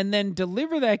and then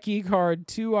deliver that key card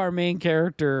to our main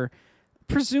character,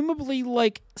 presumably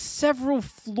like several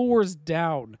floors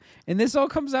down. And this all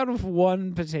comes out of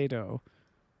one potato.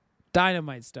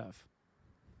 Dynamite stuff.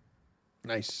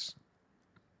 Nice.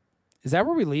 Is that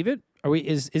where we leave it? Are we?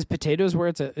 Is potatoes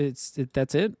where that's it?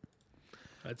 That's it.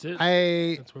 That's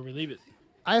where we leave it.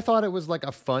 I thought it was like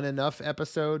a fun enough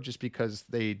episode just because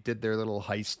they did their little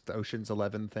heist Ocean's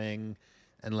 11 thing,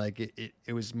 and like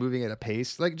it was moving at a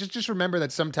pace. Like just remember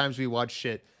that sometimes we watch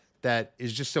shit that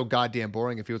is just so goddamn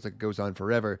boring. It feels like it goes on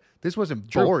forever. This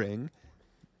wasn't boring.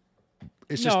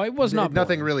 It's just, it was not.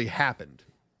 Nothing boring. really happened.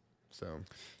 So.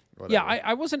 Whatever. Yeah,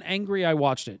 I wasn't angry. I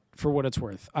watched it for what it's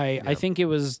worth. I think it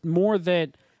was more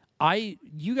that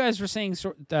you guys were saying,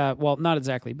 well, not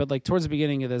exactly, but like towards the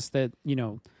beginning of this, that, you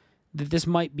know, that this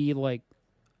might be like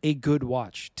a good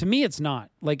watch. To me, it's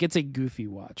not. Like, it's a goofy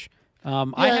watch.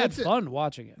 I had fun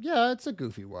watching it. Yeah, it's a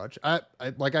goofy watch. I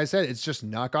like I said, it's just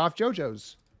knockoff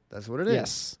JoJo's. That's what it is.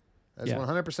 Yes. That's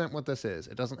 100% what this is.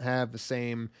 It doesn't have the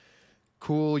same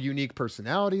cool, unique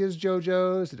personality as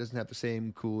JoJo's. It doesn't have the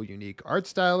same cool, unique art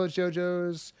style as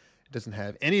JoJo's. It doesn't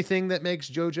have anything that makes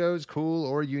JoJo's cool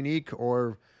or unique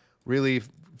or really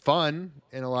fun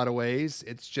in a lot of ways.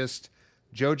 It's just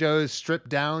JoJo's stripped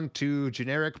down to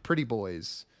generic pretty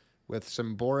boys with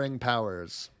some boring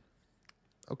powers.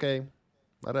 Okay,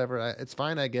 whatever. It's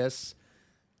fine, I guess.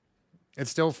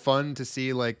 It's still fun to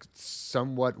see like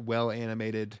somewhat well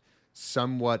animated,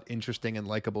 somewhat interesting and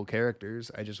likable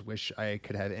characters. I just wish I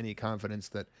could have any confidence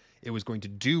that it was going to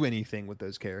do anything with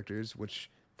those characters, which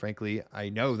frankly I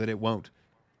know that it won't.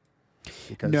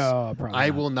 Because I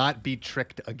will not be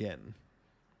tricked again.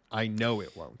 I know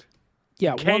it won't.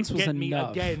 Yeah, Can't once was get me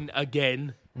enough.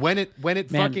 again. When it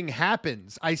fucking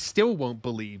happens, I still won't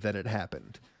believe that it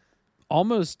happened.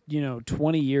 Almost,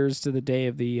 20 years to the day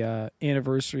of the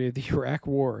anniversary of the Iraq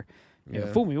War.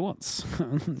 Yeah. Fool me once.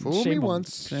 Fool me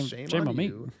once. Shame on me.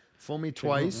 you. Fool me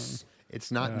twice.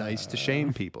 It's not nice to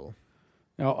shame people.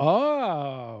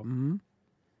 All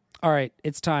right,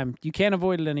 it's time. You can't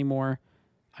avoid it anymore.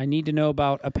 I need to know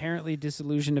about apparently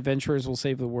disillusioned adventurers will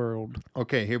save the world.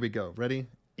 Okay, here we go. Ready?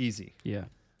 Easy. Yeah.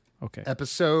 Okay.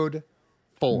 Episode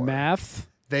 4. Math.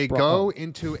 They go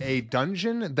into a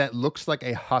dungeon that looks like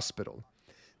a hospital.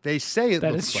 They say it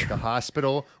looks like a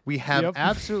hospital. We have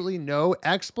absolutely no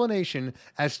explanation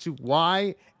as to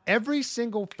why every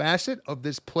single facet of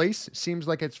this place seems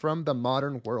like it's from the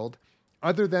modern world,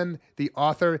 other than the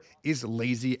author is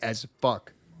lazy as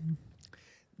fuck.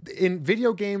 In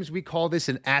video games, we call this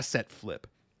an asset flip.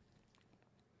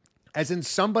 As in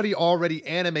somebody already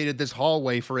animated this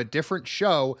hallway for a different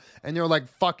show, and they're like,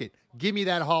 fuck it, give me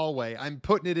that hallway. I'm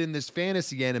putting it in this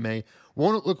fantasy anime.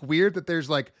 Won't it look weird that there's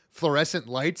like fluorescent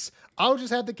lights? I'll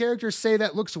just have the characters say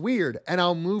that looks weird, and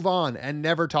I'll move on and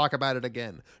never talk about it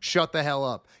again. Shut the hell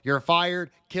up. You're fired.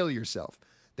 Kill yourself.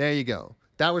 There you go.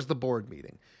 That was the board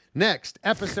meeting. Next,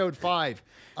 episode 5.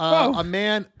 A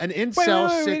man, an incel.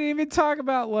 Wait, we didn't even talk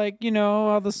about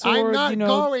the sword. I'm not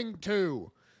going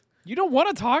to. You don't want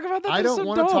to talk about that? I don't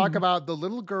want to talk about the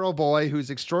little girl boy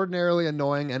who's extraordinarily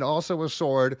annoying and also a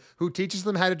sword who teaches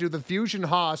them how to do the fusion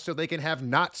Haas so they can have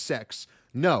not sex.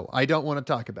 No, I don't want to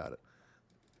talk about it.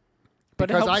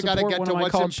 Because I got to get to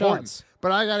what's important. Shots.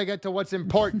 But I got to get to what's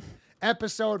important.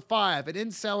 Episode 5. An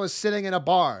incel is sitting in a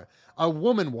bar. A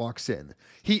woman walks in.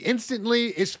 He instantly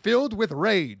is filled with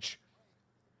rage.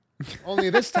 Only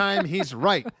this time he's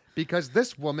right. Because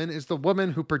this woman is the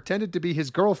woman who pretended to be his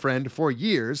girlfriend for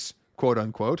years, quote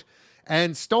unquote,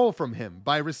 and stole from him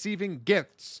by receiving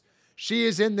gifts. She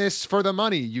is in this for the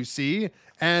money, you see.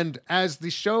 And as the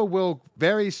show will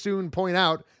very soon point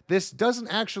out, this doesn't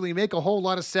actually make a whole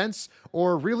lot of sense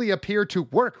or really appear to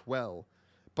work well.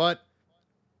 But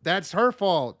that's her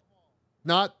fault,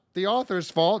 not the author's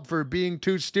fault for being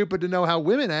too stupid to know how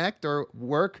women act or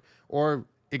work or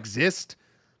exist.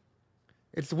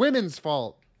 It's women's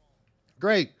fault.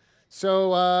 Great.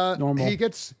 So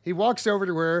he walks over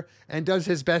to her and does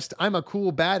his best. I'm a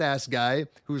cool badass guy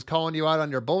who's calling you out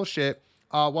on your bullshit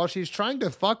while she's trying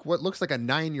to fuck what looks like a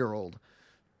 9-year-old.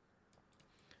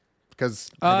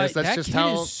 Because I guess that's just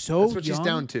how that's what she's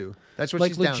down to. That's what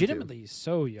she's down to. Legitimately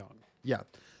so young. Yeah.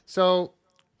 So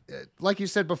like you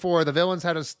said before, the villains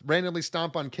had to randomly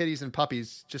stomp on kitties and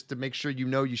puppies just to make sure you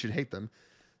know you should hate them.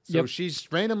 So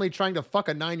she's randomly trying to fuck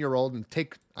a 9-year-old and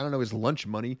take, I don't know, his lunch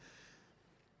money.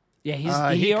 Yeah,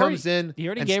 he comes in. He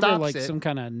already and gave her stops it. some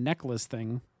kind of necklace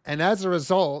thing. And as a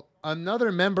result,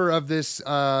 another member of this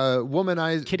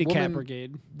Kitty Cat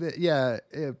Brigade.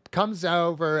 Comes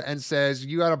over and says,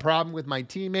 "You got a problem with my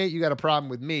teammate. You got a problem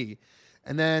with me,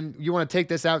 and then you want to take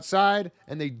this outside."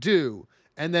 And they do.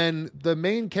 And then the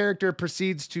main character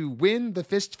proceeds to win the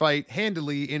fist fight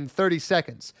handily in 30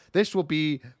 seconds. This will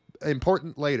be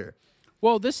important later.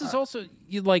 Well, this is also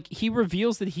he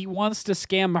reveals that he wants to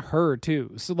scam her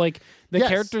too. So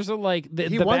characters are like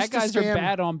the bad guys are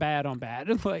bad on bad on bad.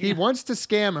 He wants to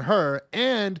scam her,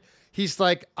 and he's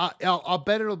like, I'll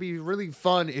bet it'll be really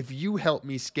fun if you help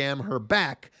me scam her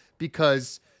back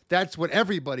because that's what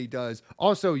everybody does.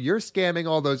 Also, you're scamming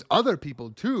all those other people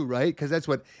too, right? Because that's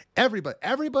what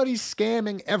everybody's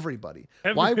scamming everybody.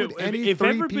 Why would if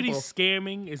everybody's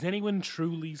scamming, is anyone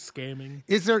truly scamming?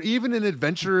 Is there even an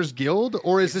adventurers guild,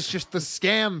 or is this just the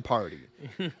scam party?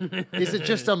 Is it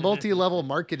just a multi-level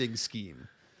marketing scheme?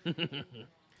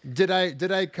 Did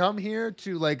I come here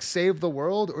to save the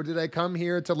world, or did I come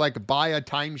here to buy a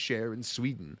timeshare in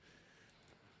Sweden?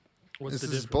 This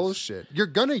is bullshit. You're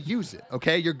gonna use it,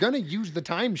 okay? You're gonna use the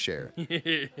timeshare.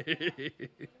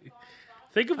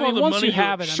 Think of all the once money you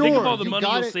have it, think of all the money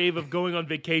you'll save of going on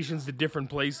vacations to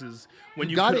different places when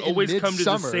you could always come to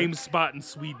the same spot in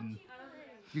Sweden.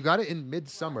 You got it in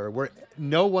midsummer where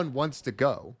no one wants to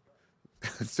go,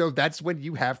 so that's when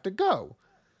you have to go.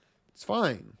 It's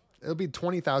fine. It'll be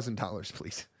 $20,000,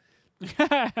 please.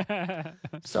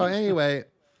 So anyway,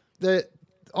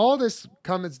 all this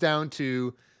comes down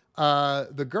to.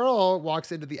 The girl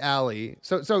walks into the alley.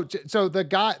 So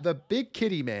the big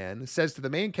kitty man says to the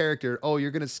main character, "Oh, you're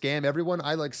gonna scam everyone?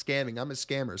 I like scamming. I'm a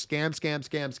scammer.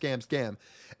 Scam."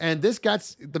 And this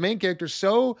got the main character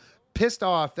so pissed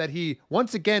off that he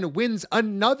once again wins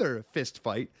another fist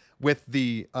fight with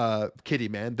the kitty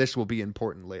man. This will be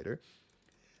important later.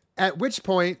 At which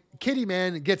point, Kitty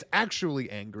Man gets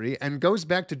actually angry and goes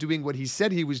back to doing what he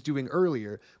said he was doing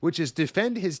earlier, which is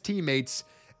defend his teammates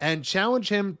and challenge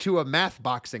him to a math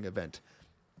boxing event.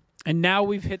 And now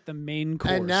we've hit the main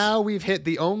course. And now we've hit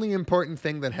the only important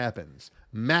thing that happens.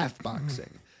 Math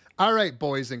boxing. All right,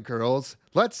 boys and girls,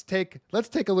 let's take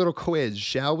a little quiz,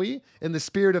 shall we? In the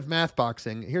spirit of math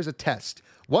boxing, here's a test.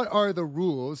 What are the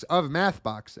rules of math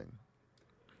boxing?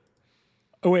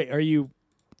 Oh, wait, are you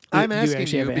I'm you asking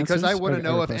actually you have because I answers want or- to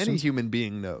know or if any questions? human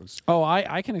being knows. Oh,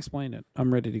 I can explain it.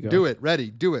 I'm ready to go. Do it.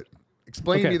 Ready. Do it.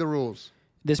 Explain Okay. me the rules.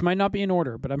 This might not be in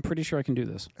order, but I'm pretty sure I can do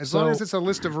this. As long as it's a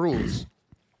list of rules.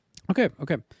 Okay.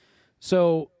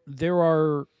 So there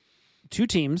are two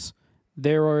teams.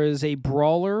 There is a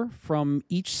brawler from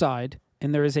each side,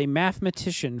 and there is a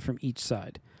mathematician from each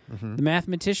side. The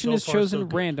mathematician So is far, so chosen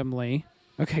good. randomly.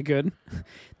 Okay, good.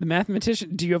 The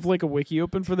mathematician. Do you have like a wiki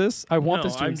open for this? I want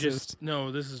this to exist.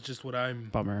 This is just what I'm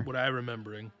Bummer. what I'm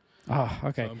remembering. Oh,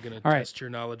 okay. So I'm gonna All right. test your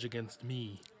knowledge against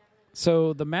me.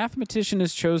 So the mathematician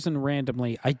is chosen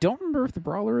randomly. I don't remember if the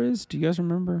brawler is. Do you guys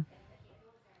remember?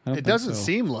 I don't It think doesn't so.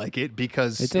 seem like it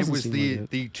because It it, doesn't was seem the like it.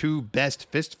 the two best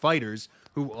fist fighters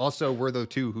who also were the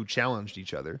two who challenged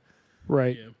each other.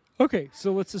 Right. Yeah. Okay,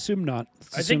 so let's assume not.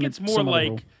 Let's I think assume it's more some other like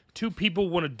rule. two people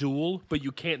want to duel, but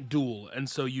you can't duel, and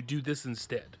so you do this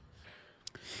instead.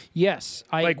 Yes,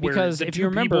 Like where because the if two you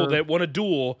remember, people that want to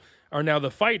duel are now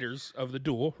the fighters of the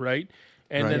duel, right?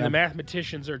 And Right. then Yeah. the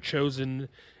mathematicians are chosen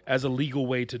as a legal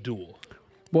way to duel.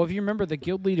 well, if you remember, the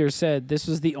guild leader said this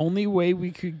was the only way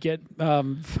we could get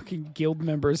fucking guild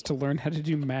members to learn how to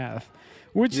do math,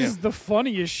 which is the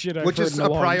funniest shit I've Which heard is in a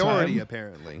long priority, time.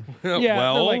 apparently. Yeah, they're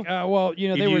well, like,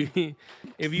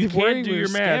 if you they worried can't do we were your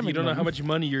math, you scamming don't know them. how much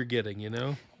money you're getting. You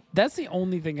know. That's the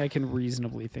only thing I can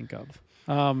reasonably think of.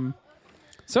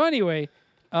 So anyway,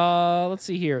 let's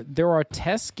see here. There are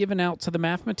tests given out to the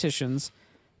mathematicians.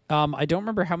 I don't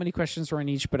remember how many questions are on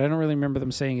each, but I don't really remember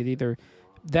them saying it either.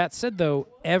 That said, though,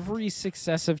 every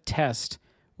successive test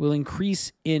will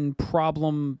increase in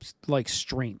problem like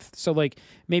strength. So like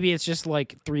maybe it's just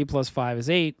like 3 + 5 is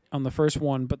 8 on the first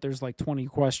one, but there's like 20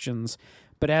 questions.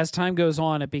 But as time goes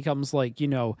on, it becomes like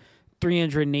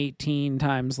 318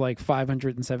 times like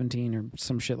 517 or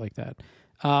some shit like that.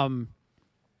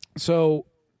 So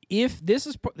if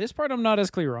this part I'm not as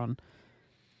clear on.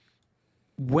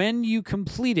 When you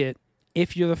complete it,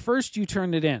 if you're the first, you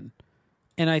turn it in.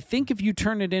 And I think if you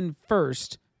turn it in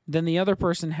first, then the other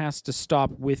person has to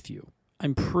stop with you.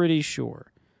 I'm pretty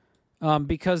sure.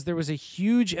 Because there was a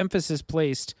huge emphasis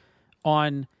placed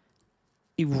on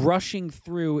rushing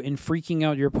through and freaking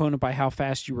out your opponent by how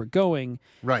fast you were going.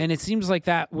 Right. And it seems like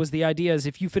that was the idea is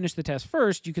if you finish the test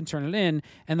first, you can turn it in,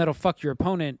 and that'll fuck your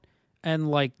opponent.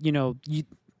 And,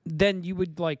 then you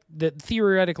would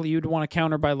theoretically you'd want to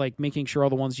counter by like making sure all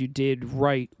the ones you did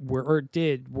right were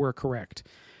correct.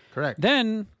 Correct.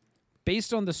 Then,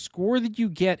 based on the score that you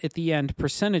get at the end,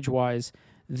 percentage-wise,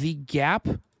 the gap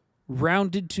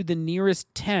rounded to the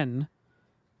nearest 10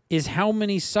 is how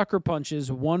many sucker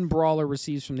punches one brawler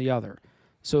receives from the other.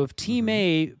 So if Team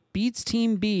A beats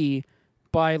Team B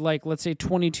by, let's say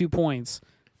 22 points,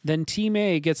 then Team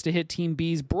A gets to hit Team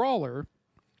B's brawler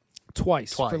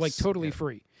twice. For, totally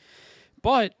free.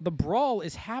 But the brawl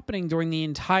is happening during the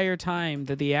entire time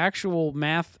that the actual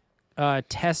math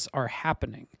tests are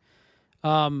happening.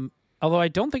 Although I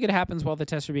don't think it happens while the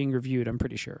tests are being reviewed, I'm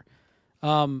pretty sure.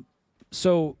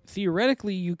 So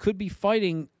theoretically, you could be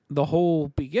fighting the whole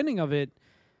beginning of it,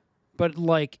 but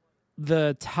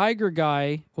the tiger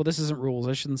guy, well, this isn't rules.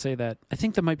 I shouldn't say that. I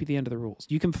think that might be the end of the rules.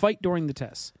 You can fight during the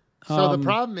tests. So the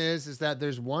problem is that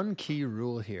there's one key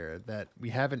rule here that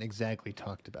we haven't exactly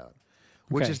talked about,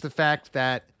 which Okay. is the fact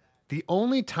that the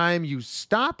only time you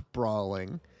stop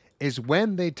brawling is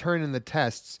when they turn in the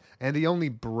tests, and the only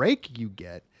break you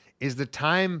get is the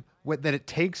time that it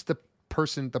takes the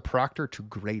proctor, to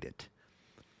grade it.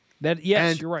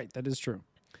 Yes, And- you're right. That is true.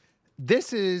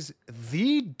 This is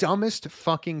the dumbest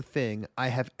fucking thing I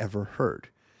have ever heard.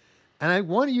 And I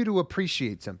want you to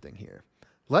appreciate something here.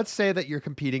 Let's say that you're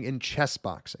competing in chess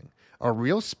boxing, a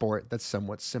real sport that's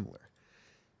somewhat similar.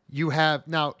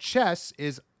 Now, chess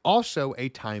is also a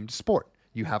timed sport.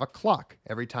 You have a clock.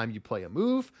 Every time you play a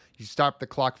move, you stop the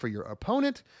clock for your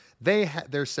opponent.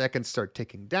 Their seconds start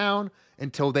ticking down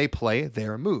until they play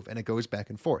their move, and it goes back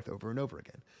and forth over and over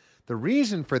again. The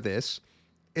reason for this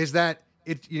is that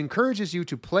it encourages you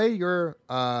to play your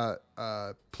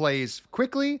plays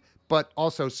quickly, but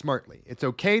also smartly. It's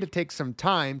okay to take some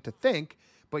time to think,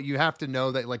 but you have to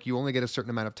know that you only get a certain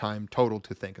amount of time total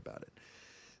to think about it.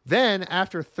 Then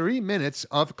after 3 minutes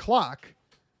of clock,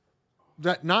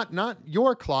 that not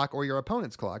your clock or your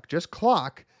opponent's clock, just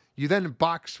clock, you then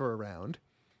box for a round,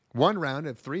 1 round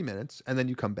of 3 minutes, and then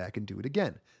you come back and do it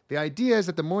again. The idea is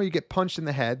that the more you get punched in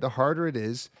the head, the harder it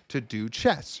is to do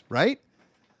chess, right?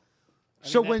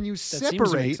 So when you seems to make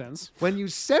separate, sense. when you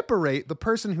separate the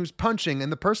person who's punching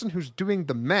and the person who's doing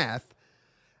the math,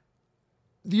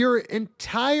 your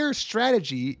entire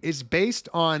strategy is based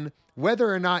on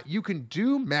whether or not you can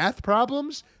do math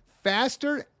problems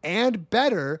faster and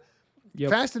better, Yep.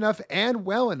 fast enough and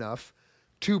well enough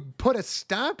to put a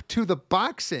stop to the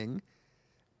boxing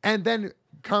and then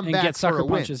come And back get for sucker a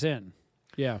win. punches in.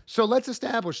 Yeah. So let's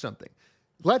establish something.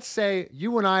 Let's say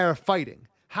you and I are fighting.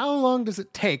 How long does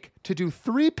it take to do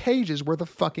 3 pages worth of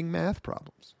fucking math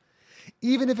problems?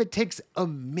 Even if it takes a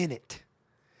minute.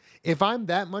 If I'm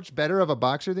that much better of a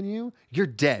boxer than you, you're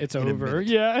dead. It's in a over. minute.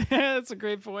 Yeah, that's a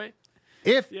great point.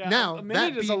 Now, a that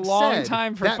minute is a being long said-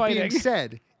 time for that fighting. being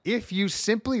said, if you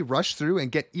simply rush through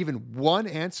and get even one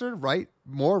answer right,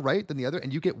 more right than the other,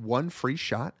 and you get one free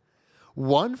shot,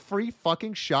 one free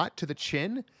fucking shot to the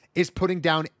chin is putting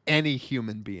down any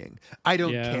human being. I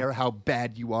don't care how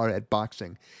bad you are at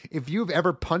boxing. If you've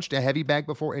ever punched a heavy bag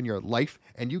before in your life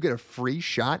and you get a free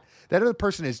shot, that other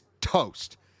person is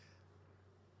toast.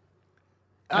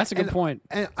 That's a good point.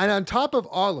 And on top of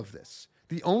all of this,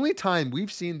 the only time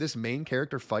we've seen this main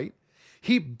character fight,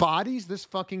 he bodies this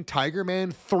fucking Tiger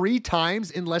Man 3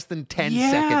 times in less than 10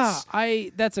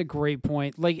 seconds. That's a great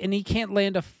point. Like, and he can't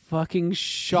land a fucking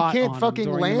shot. He can't on him fucking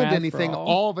during the land math anything brawl.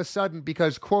 all of a sudden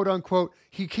because, quote unquote,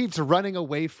 he keeps running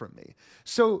away from me.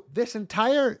 So this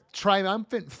entire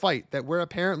triumphant fight that we're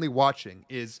apparently watching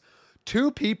is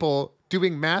 2 people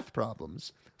doing math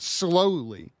problems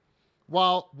slowly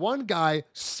while one guy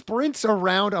sprints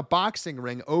around a boxing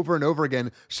ring over and over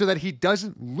again so that he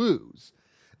doesn't lose.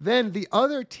 Then the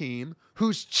other team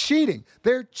who's cheating,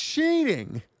 they're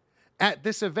cheating at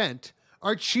this event,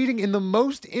 are cheating in the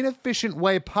most inefficient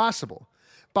way possible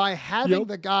by having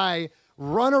the guy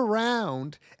run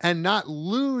around and not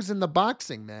lose in the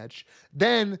boxing match,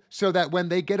 then so that when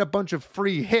they get a bunch of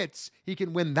free hits, he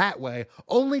can win that way,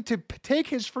 only to take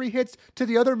his free hits to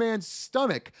the other man's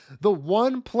stomach, the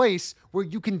one place where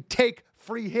you can take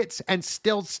free hits and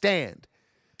still stand.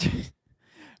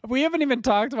 We haven't even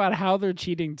talked about how they're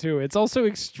cheating too. It's also They're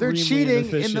extremely cheating in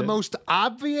inefficient. the most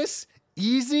obvious,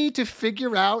 easy to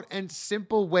figure out, and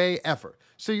simple way ever.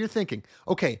 So you're thinking,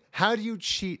 okay, how do you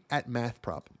cheat at math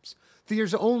problems?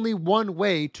 There's only one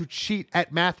way to cheat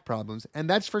at math problems, and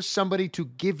that's for somebody to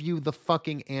give you the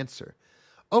fucking answer.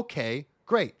 Okay,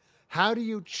 great. How do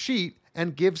you cheat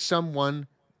and give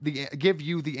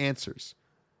you the answers?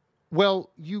 Well,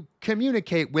 you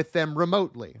communicate with them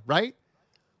remotely, right?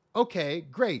 Okay,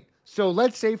 great. So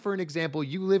let's say, for an example,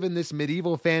 you live in this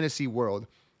medieval fantasy world.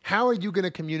 How are you going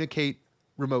to communicate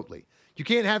remotely? You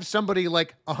can't have somebody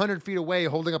like 100 feet away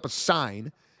holding up a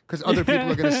sign because other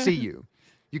people are going to see you.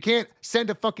 You can't send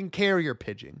a fucking carrier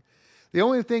pigeon. The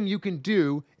only thing you can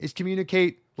do is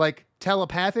communicate like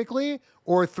telepathically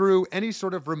or through any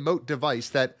sort of remote device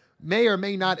that may or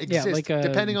may not exist, like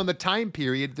depending on the time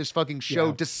period this fucking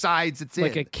show decides it's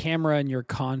like in. a camera in your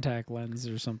contact lens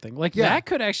or something. Like that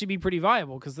could actually be pretty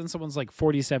viable because then someone's like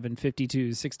 47,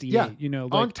 52, 68, you know.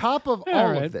 Like, on top of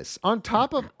all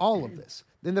of this,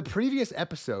 in the previous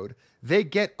episode, they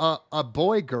get a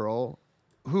boy girl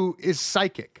who is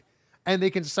psychic and they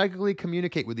can psychically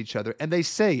communicate with each other. And they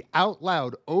say out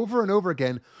loud over and over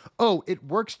again, oh, it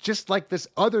works just like this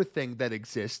other thing that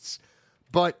exists,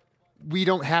 but we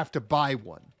don't have to buy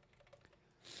one.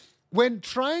 When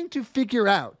trying to figure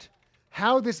out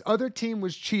how this other team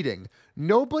was cheating,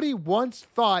 nobody once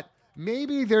thought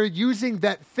maybe they're using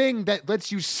that thing that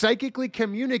lets you psychically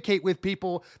communicate with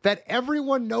people that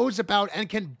everyone knows about and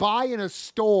can buy in a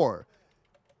store.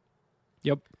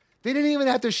 Yep. They didn't even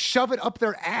have to shove it up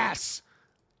their ass.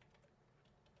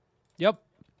 Yep.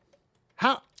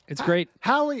 It's great.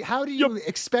 How do you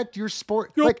expect your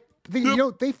sport like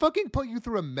they fucking put you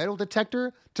through a metal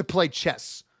detector to play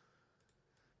chess.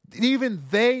 Even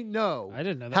they know. I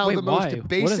didn't know that. How Wait, the why? most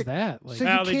basic. What is that? Like, So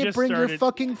you can't bring your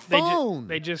fucking phone.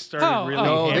 They just started really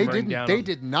no, they hammering didn't. down They on-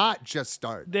 did not just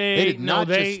start. They did not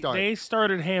just start. They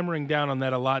started hammering down on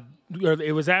that a lot.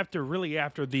 It was after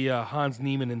the Hans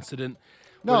Niemann incident.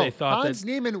 No, where they thought Hans that,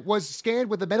 Niemann was scanned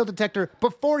with a metal detector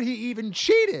before he even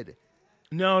cheated.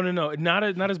 No, not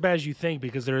as bad as you think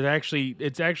because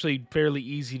it's actually fairly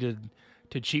easy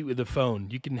to cheat with the phone.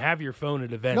 You can have your phone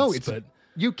at events, but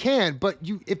you can, but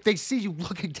if they see you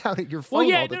looking down at your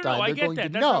phone all the time, I they're get going that. to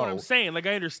That's know. not what I'm saying. Like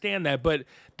I understand that, but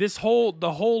the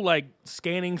whole like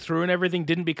scanning through and everything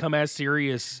didn't become as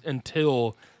serious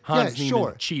until Hans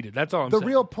Niemann cheated. That's all I'm saying. The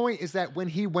real point is that when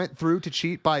he went through to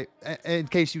cheat by, in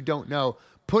case you don't know,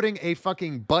 putting a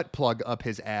fucking butt plug up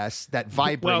his ass that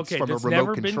vibrates from a remote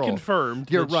never control. Been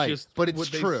confirmed. You're It's right, just but it's what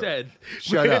they true. said.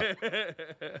 Shut up.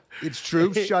 It's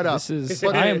true. Shut up.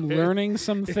 I am learning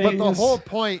some things. But the whole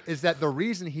point is that the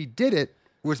reason he did it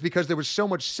was because there was so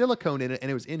much silicone in it and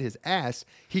it was in his ass.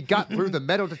 He got through the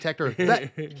metal detector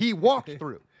that he walked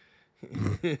through.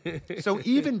 So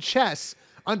even chess,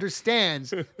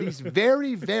 understands these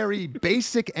very, very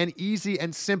basic and easy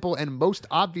and simple and most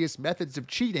obvious methods of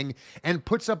cheating and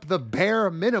puts up the bare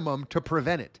minimum to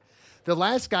prevent it. The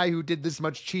last guy who did this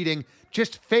much cheating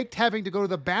just faked having to go to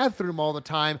the bathroom all the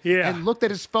time and looked at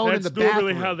his phone in the bathroom. That's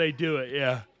normally how they do it,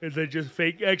 yeah. Is they just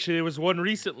fake. Actually, there was one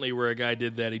recently where a guy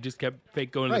did that. He just kept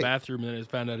fake going to the bathroom and then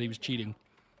found out he was cheating.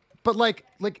 But like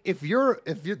if you're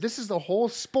this is the whole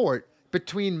sport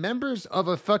between members of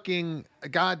a fucking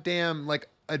goddamn like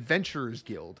adventurers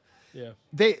guild. Yeah.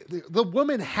 The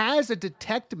woman has a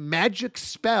detect magic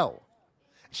spell.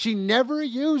 She never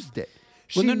used it.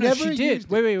 She did.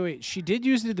 Wait. She did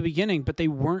use it at the beginning, but they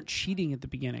weren't cheating at the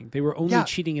beginning. They were only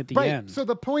cheating at the end. So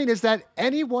the point is that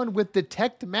anyone with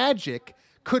detect magic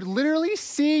could literally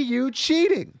see you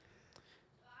cheating.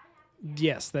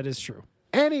 Yes, that is true.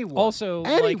 Anyone. Also,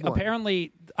 like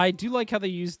apparently, I do like how they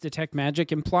use detect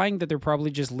magic, implying that they're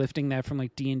probably just lifting that from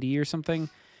like D&D or something.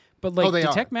 But like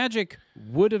detect magic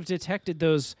would have detected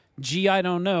those. I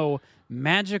don't know,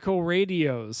 magical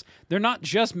radios. They're not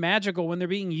just magical when they're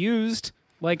being used.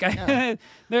 Like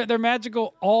they're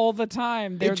magical all the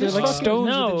time. They're like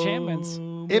stones with enchantments.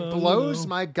 It blows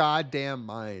my goddamn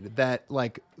mind that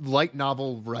like light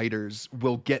novel writers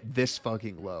will get this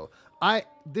fucking low.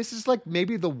 This is like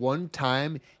maybe the one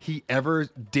time he ever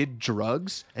did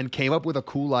drugs and came up with a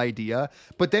cool idea.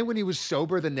 But then when he was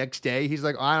sober the next day, he's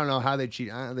like, I don't know how they cheat.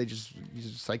 They just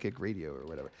use psychic radio or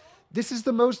whatever. This is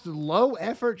the most low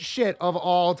effort shit of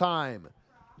all time.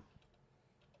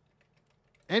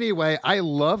 Anyway, I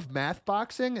love math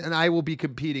boxing, and I will be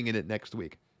competing in it next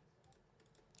week.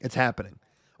 It's happening.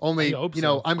 Only, I'm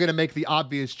going to make the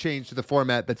obvious change to the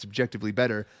format that's objectively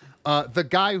better. The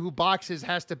guy who boxes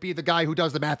has to be the guy who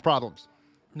does the math problems.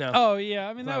 No. Oh, yeah.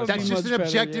 I mean, that's just an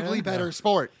objectively better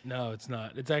sport. No, it's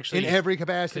not. It's actually... in every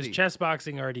capacity. Because chess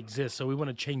boxing already exists, so we want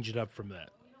to change it up from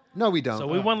that. No, we don't. So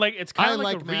we want it's kind of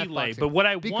like a relay. But what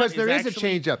I want because there is a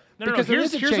change up.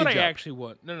 Here's what I actually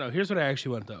want. Here's what I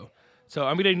actually want though. So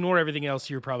I'm going to ignore everything else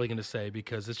you're probably going to say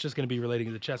because it's just going to be relating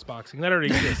to the chess boxing. That already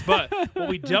exists. But what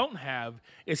we don't have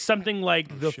is something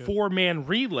like the 4-man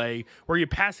relay where you're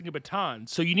passing a baton.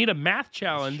 So you need a math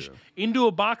challenge into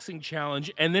a boxing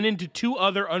challenge and then into 2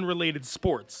 other unrelated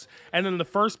sports. And then the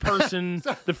first person,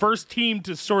 the first team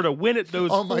to sort of win at those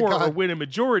 4 or win a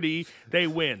majority, they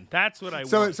win. That's what I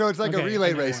want. So it's like a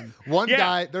relay race.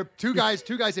 Two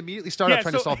guys immediately start out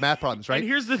trying to solve math problems, right? And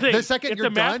here's the thing. The second you're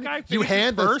done, you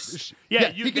hand first. He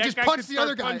can just punch the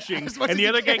other guy. And the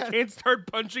other guy can't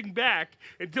start punching back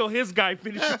until his guy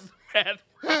finishes the math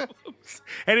problems.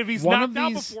 And if he's knocked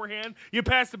out beforehand, you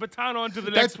pass the baton on to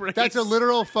the next race. That's a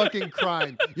literal fucking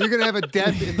crime. You're going to have a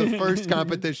death in the first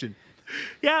competition.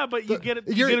 Yeah, but you get it.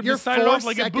 You get him to sign it off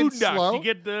like a boondock. Slow.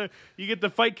 You get the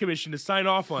fight commission to sign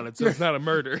off on it, so it's not a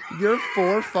murder. You're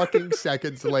 4 fucking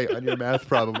seconds late on your math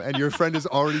problem, and your friend has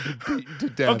already been beaten to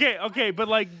death. Okay, but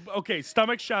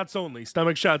stomach shots only.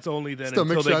 Stomach shots only. Then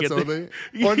stomach until shots they only.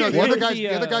 Or no, the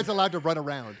other guy's allowed to run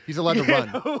around. He's allowed to run.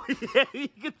 He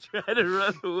can try to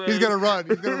run away. He's gonna run.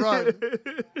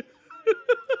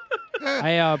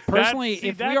 I personally,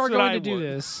 if we are going to do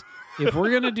this. If we're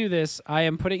going to do this, I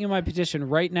am putting in my petition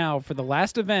right now for the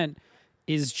last event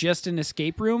is just an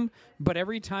escape room, but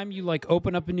every time you like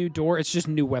open up a new door, it's just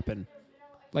a new weapon.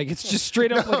 Like it's just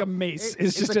straight up like a mace.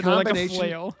 It's just like a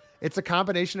flail. It's a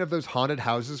combination of those haunted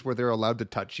houses where they're allowed to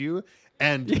touch you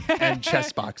and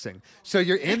chess boxing. So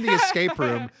you're in the escape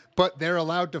room, but they're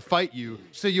allowed to fight you.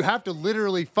 So you have to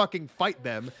literally fucking fight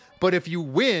them. But if you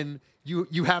win,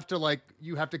 you have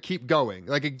to keep going.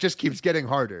 Like it just keeps getting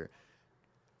harder.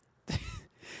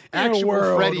 Actual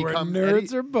world Freddy where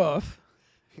nerds are buff.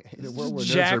 In a world where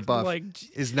nerds are buff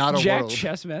is not a Jack world.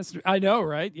 Chess master. I know,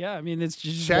 right? Yeah, I mean, it's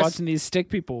just watching these stick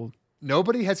people.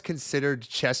 Nobody has considered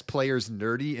chess players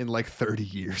nerdy in like 30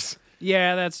 years.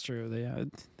 Yeah, that's true.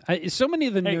 So many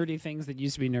of the nerdy things that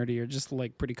used to be nerdy are just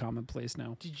like pretty commonplace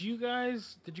now. Did you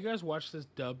guys watch this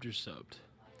dubbed or subbed?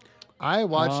 I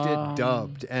watched it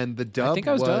dubbed, and the dub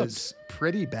was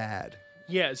pretty bad.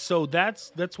 Yeah, so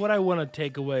that's what I want to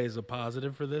take away as a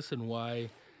positive for this and why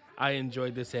I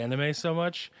enjoyed this anime so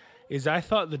much is I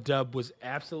thought the dub was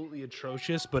absolutely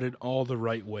atrocious, but in all the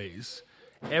right ways.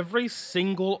 Every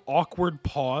single awkward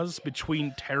pause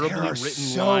between terribly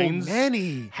written lines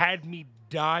had me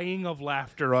dying of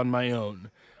laughter on my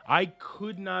own. I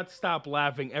could not stop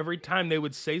laughing every time they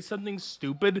would say something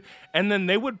stupid, and then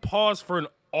they would pause for an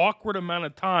awkward amount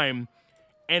of time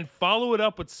and follow it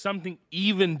up with something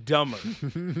even dumber.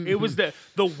 It was the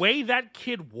way that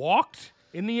kid walked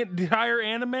in the entire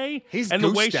anime. He's and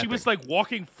the way she goose-stepping. was like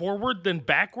walking forward, then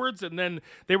backwards, and then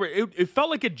it felt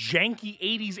like a janky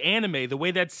 80s anime, the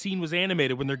way that scene was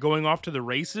animated when they're going off to the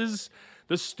races,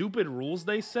 the stupid rules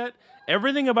they set.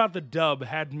 Everything about the dub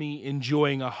had me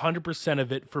enjoying 100%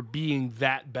 of it for being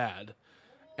that bad.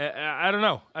 I don't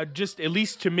know. Just, at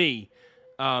least to me,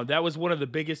 that was one of the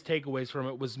biggest takeaways from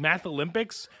it was Math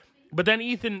Olympics. But then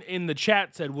Ethan in the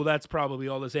chat said, well, that's probably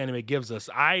all this anime gives us.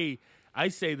 I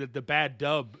say that the bad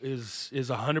dub is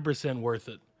 100% worth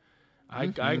it.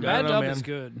 Bad don't know, dub man. is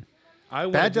good.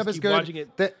 Bad dub is good. Watching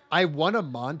it. I want a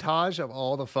montage of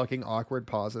all the fucking awkward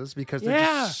pauses because they're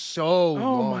just so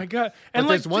long. Oh my god! And And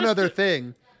there's one just other to-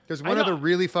 thing. There's one know. other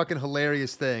really fucking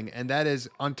hilarious thing, and that is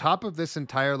on top of this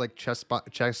entire like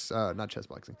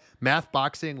math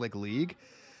boxing like league.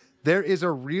 There is a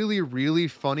really, really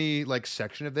funny like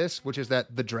section of this, which is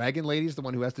that the dragon lady is the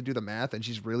one who has to do the math, and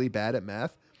she's really bad at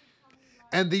math.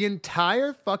 And the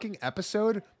entire fucking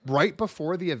episode, right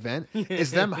before the event,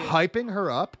 is them hyping her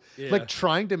up, like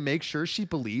trying to make sure she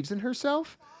believes in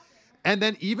herself. And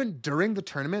then even during the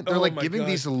tournament, they're like my giving God.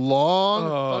 these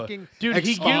long fucking Dude,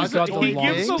 he gives expository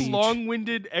a things.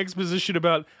 long-winded exposition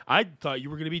about, I thought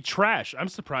you were going to be trash. I'm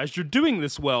surprised you're doing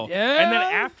this well. Yeah. And then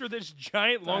after this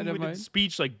giant long-winded Dynamite.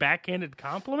 speech, like backhanded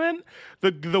compliment,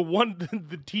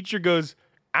 the teacher goes,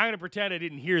 I'm going to pretend I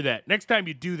didn't hear that. Next time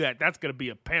you do that, that's going to be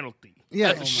a penalty.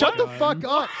 Yeah, shut the fuck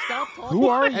up. Stop talking. Who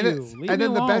are And you? then- Leave and me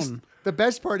then alone. the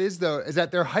best part is though is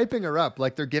that they're hyping her up,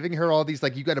 like they're giving her all these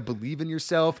like you got to believe in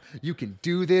yourself, you can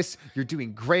do this, you're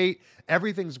doing great,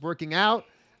 everything's working out.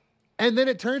 And then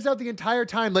it turns out the entire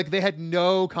time like they had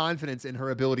no confidence in her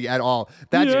ability at all.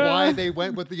 That's why they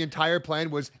went with the entire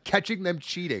plan was catching them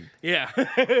cheating. Yeah.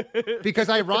 Because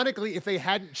ironically, if they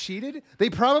hadn't cheated, they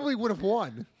probably would have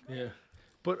won. Yeah.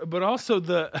 But also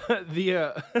the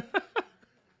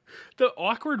the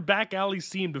awkward back alley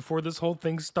scene before this whole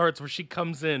thing starts where she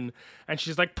comes in and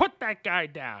she's like, put that guy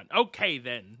down. Okay,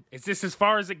 then. Is this as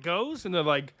far as it goes? And they're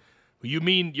like, you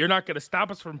mean you're not going to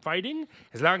stop us from fighting?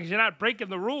 As long as you're not breaking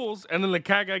the rules. And then the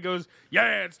cat guy goes,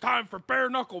 yeah, it's time for bare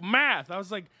knuckle math. I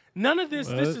was like, none of this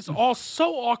is all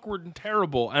so awkward and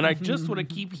terrible. And I just want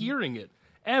to keep hearing it.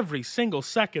 Every single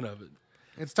second of it.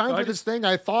 It's time for this thing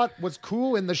I thought was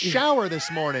cool in the shower this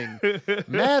morning.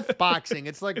 Math boxing.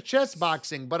 It's like chess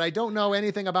boxing, but I don't know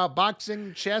anything about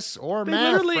boxing, chess, or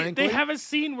math, frankly. They have a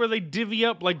scene where they divvy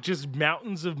up like just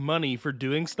mountains of money for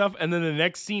doing stuff, and then the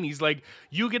next scene he's like,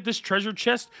 you get this treasure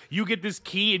chest, you get this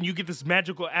key, and you get this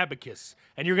magical abacus,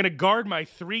 and you're gonna guard my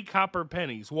 3 copper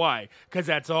pennies. Why? Because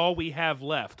that's all we have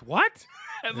left. What?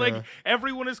 And like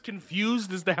everyone is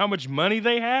confused as to how much money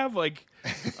they have. Like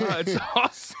it's all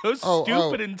so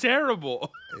stupid and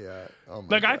terrible. Yeah. Oh my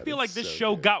Like I God, feel like it's this so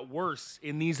show good. got worse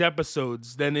in these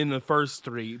episodes than in the first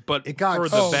 3, but It got for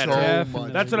the so better.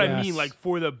 Definitely. That's what I Yes. mean. Like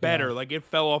for the better. Like it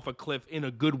fell off a cliff in a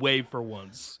good way for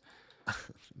once.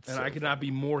 And I could not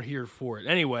be more here for it.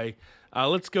 Anyway,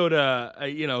 let's go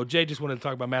to Jay just wanted to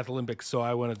talk about Math Olympics, so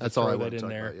I wanted to That's all throw I that wanted in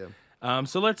to talk there. about,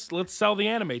 So let's sell the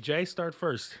anime. Jay, start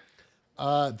first.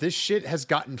 This shit has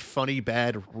gotten funny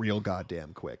bad real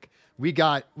goddamn quick. We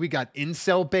got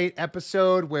incel bait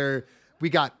episode where we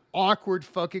got awkward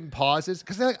fucking pauses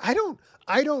because I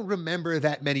don't remember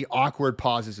that many awkward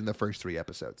pauses in the first 3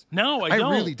 episodes. No, I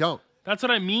don't. really don't. That's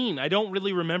what I mean. I don't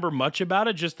really remember much about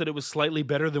it, just that it was slightly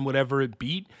better than whatever it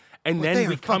beat. And But they then are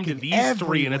we come to fucking these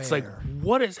 3 and it's like, everywhere.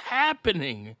 what is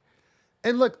happening?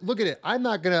 And look at it. I'm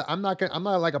not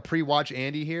like a pre-watch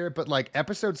Andy here, but like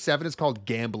episode 7 is called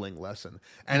Gambling Lesson.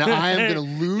 And I am gonna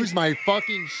lose my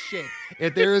fucking shit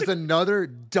if there is another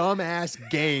dumbass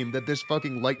game that this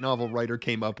fucking light novel writer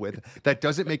came up with that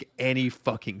doesn't make any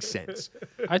fucking sense.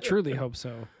 I truly hope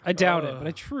so. I doubt it, but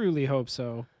I truly hope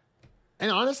so. And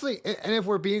honestly, and if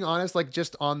we're being honest, like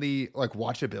just on the like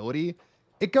watchability,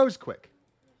 it goes quick.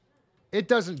 It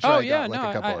doesn't drag out like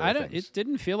a couple I other don't. things. It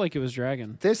didn't feel like it was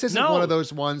dragging. This isn't No, one of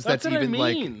those ones that's that's what I even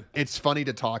like mean. it's funny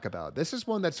to talk about. This is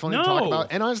one that's funny to talk No. about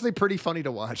and honestly pretty funny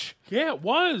to watch. Yeah, it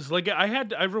was. Like I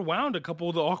rewound a couple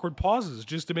of the awkward pauses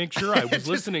just to make sure I was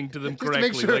listening to them just to correctly.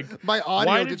 make sure like my audio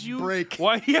why didn't did you break.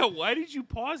 Why did you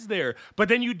pause there? But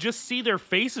then you just see their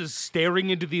faces staring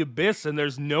into the abyss and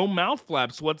there's no mouth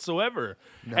flaps whatsoever.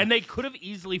 And they could have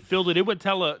easily filled it in with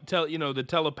the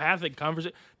telepathic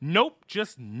conversation. Nope,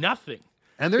 just nothing.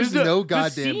 And there's no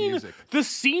goddamn scene, music. The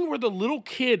scene where the little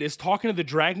kid is talking to the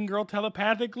dragon girl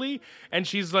telepathically, and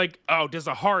she's like, "Oh, does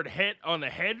a hard hit on the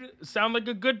head sound like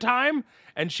a good time?"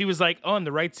 And she was like, "Oh, in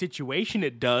the right situation,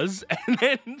 it does." And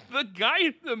then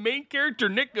the main character,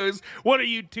 Nick, goes, "What are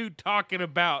you two talking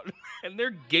about?" And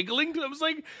they're giggling. I was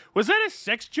like, was that a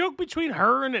sex joke between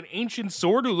her and an ancient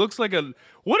sword who looks like a...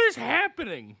 What is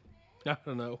happening? I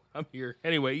don't know. I'm here.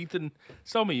 Anyway, Ethan,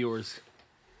 sell me yours.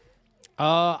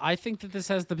 I think that this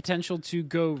has the potential to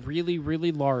go really,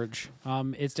 really large.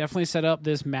 It's definitely set up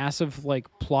this massive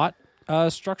plot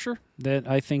structure that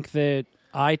I think that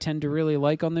I tend to really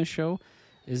like on this show.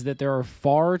 Is that there are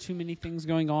far too many things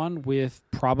going on with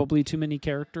probably too many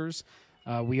characters.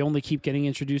 We only keep getting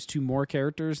introduced to more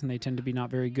characters, and they tend to be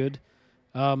not very good.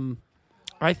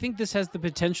 I think this has the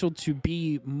potential to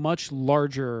be much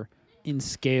larger in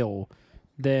scale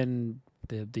than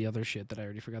the other shit that I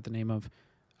already forgot the name of.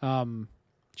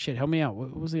 Shit, help me out.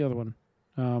 What was the other one?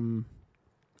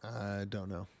 I don't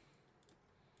know.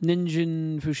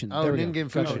 Ningen Fushin. Oh, there we Ningen go.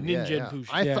 Fushin. Ningen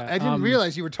Fushin. I didn't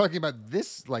realize you were talking about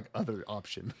this other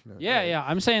option. Yeah.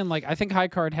 I'm saying I think High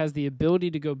Card has the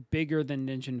ability to go bigger than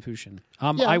Ningen Fushin.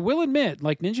 I will admit,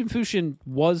 Ningen Fushin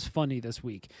was funny this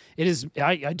week. It is.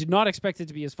 I did not expect it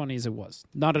to be as funny as it was.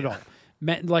 Not at all.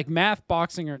 Math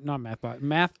boxing or not math boxing.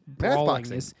 Math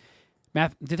brawling is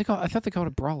math. Did they call? I thought they called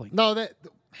it brawling. No,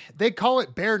 they call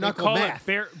it bare knuckle math.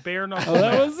 Bare knuckle. Oh,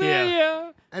 that was it. Yeah.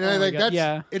 And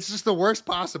it's just the worst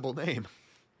possible name.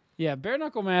 Yeah, bare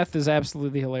knuckle math is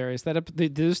absolutely hilarious.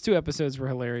 Those 2 episodes were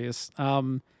hilarious.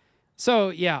 So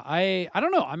yeah, I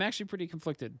don't know. I'm actually pretty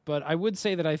conflicted, but I would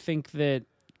say that I think that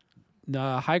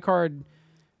High Card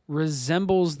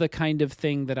resembles the kind of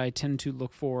thing that I tend to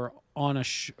look for on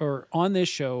on this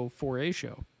show for a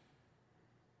show.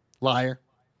 Liar.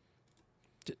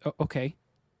 Okay.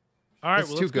 All right, It's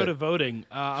well, too let's go good. to voting.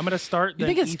 I'm going to start. You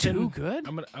then think it's Ethan. too good?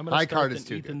 I'm going to High start card then is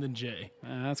too Ethan, good. then Jay.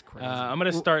 That's crazy. I'm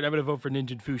going to start. I'm going to vote for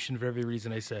Ningen Fushin for every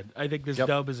reason I said. I think this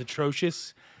dub is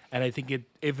atrocious, and I think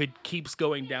if it keeps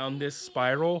going down this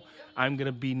spiral, I'm going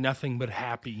to be nothing but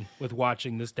happy with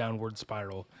watching this downward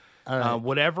spiral. Right.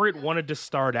 Whatever it wanted to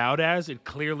start out as, it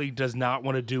clearly does not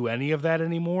want to do any of that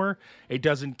anymore. It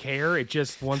doesn't care. It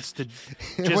just wants to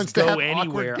wants to go have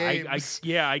anywhere. awkward I games.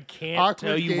 can't Awkward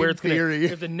tell you game where it's going theory.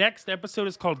 to. If the next episode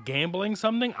is called Gambling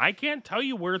Something, I can't tell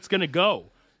you where it's going to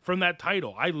go from that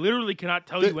title. I literally cannot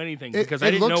tell you anything because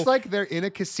I didn't know. It looks like they're in a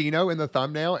casino in the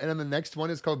thumbnail, and then the next one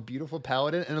is called Beautiful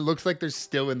Paladin, and it looks like they're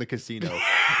still in the casino.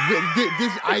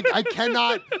 I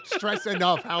cannot stress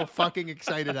enough how fucking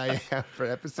excited I am for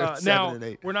episode 7 and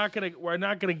 8. We're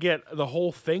not gonna get the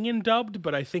whole thing in dubbed,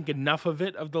 but I think enough of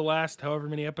it of the last however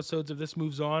many episodes of this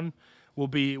moves on will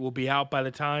be out by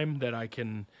the time that I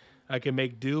can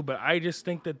make do. But I just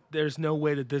think that there's no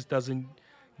way that this doesn't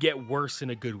get worse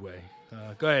in a good way.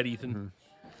 Go ahead, Ethan.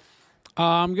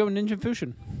 I'm going Ningen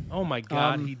Fushin. Oh my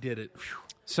God, he did it. Phew.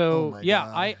 So my yeah,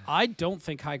 God. I don't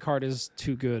think High Card is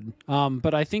too good.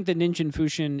 But I think that Ningen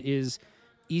Fushin is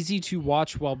easy to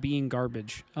watch while being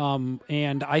garbage.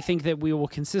 And I think that we will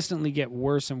consistently get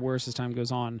worse and worse as time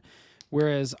goes on.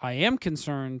 Whereas I am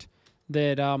concerned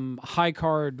that High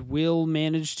Card will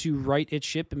manage to right its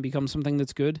ship and become something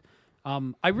that's good.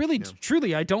 I really,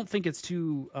 truly, I don't think it's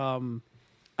too.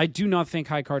 I do not think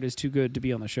High Card is too good to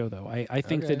be on the show, though. I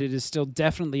think that it is still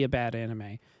definitely a bad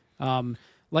anime.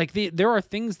 There are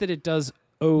things that it does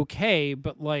okay,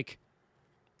 but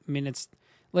it's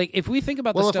if we think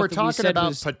about the stuff if we're that we talking said about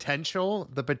was potential,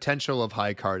 the potential of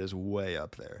High Card is way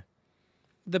up there.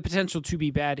 the potential to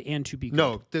be bad and to be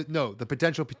good. The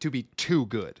potential to be too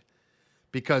good,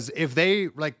 because if they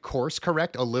course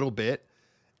correct a little bit,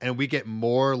 and we get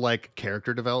more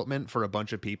character development for a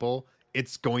bunch of people,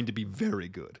 it's going to be very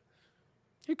good.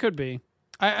 It could be.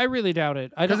 I really doubt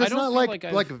it. Because it's not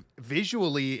I've-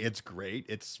 visually it's great.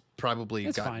 It's probably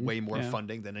It's got fine. way more Yeah.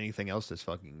 funding than anything else this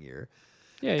fucking year.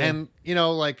 yeah. And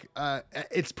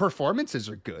its performances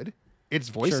are good. Its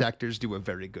voice Sure. actors do a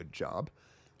very good job.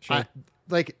 Sure.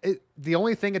 The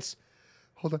only thing it's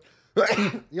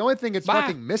the only thing it's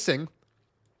fucking missing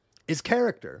is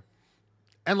character.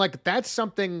 And that's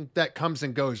something that comes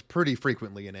and goes pretty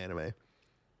frequently in anime.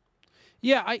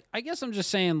 Yeah, I guess I'm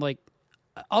just saying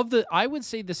I would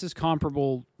say this is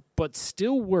comparable, but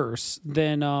still worse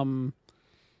than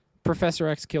Professor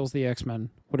X Kills the X-Men,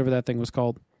 whatever that thing was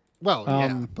called. Well,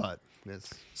 yeah, but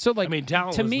it's So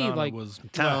Talentless to me, Nana was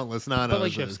Talentless Nana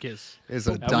but, Chef's Kiss. is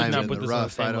a I would diamond not in put the this on the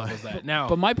rough. same level as that. Now,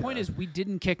 but my point is we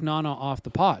didn't kick Nana off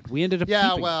the pod. We ended up Yeah,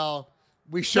 keeping well,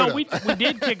 We should No, we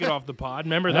did kick it off the pod.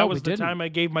 Remember, No, that we was the didn't. time I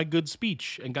gave my good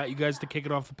speech and got you guys to kick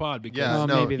it off the pod because Yeah, Oh,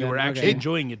 no, maybe you were then, actually okay.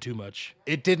 enjoying it too much.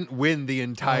 It didn't win the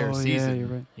entire Oh, season. Yeah, you're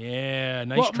right. Yeah,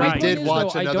 nice Well, my try. We point did is,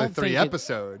 watch though, I another don't 3 think it-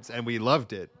 episodes, and we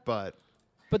loved it. But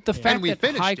But the fact we that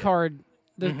finished High it. Card,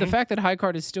 the fact that High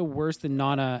Card is still worse than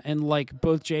Nana, and like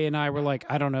both Jay and I were like,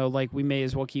 I don't know, like we may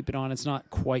as well keep it on. It's not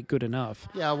quite good enough.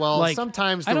 yeah, well, Like,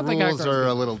 sometimes I the don't think High rules Card's are good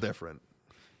a little different.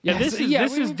 Yeah, this so- is yeah,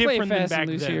 this we is play different than fast and back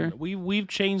loose then. here. We've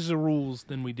changed the rules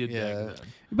than we did Yeah. back then.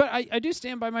 But I do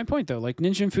stand by my point though. Like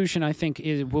Ningen Fushin, I think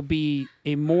will be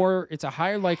it's a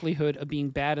higher likelihood of being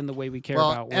bad in the way we care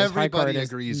Well, about. Whereas High Card everybody is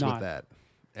agrees not. with that.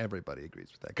 Everybody agrees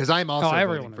with that because I'm also voting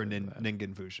everyone for agrees with that.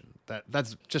 Ningen Fushin.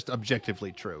 That's just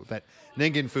objectively true. That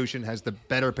Ningen Fushin has the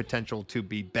better potential to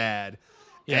be bad,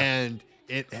 and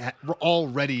it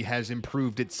already has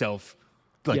improved itself,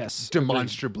 like Yes,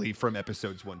 demonstrably from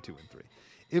episodes 1, 2, and 3.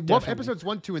 Definitely. Episodes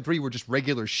 1, 2, and 3 were just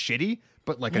regular shitty,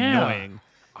 but like Yeah. annoying.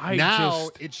 I Now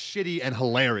just- it's shitty and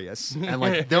hilarious, and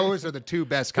like those are the two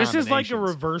best This combinations. is like a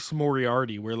reverse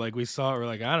Moriarty, where like we saw it, we're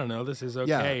like, I don't know, this is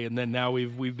okay, and then now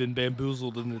we've been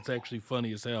bamboozled, and it's actually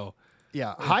funny as hell.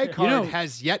 Yeah, High Card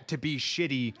has yet to be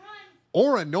shitty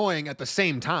or annoying at the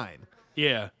same time.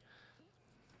 Yeah,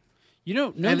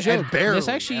 No And joke. barely This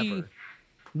actually, ever.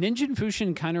 Ningen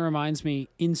Fushin kind of reminds me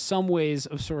in some ways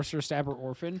of Sorcerer, Stabber,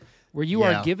 Orphan, where you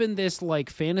Yeah. are given this like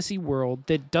fantasy world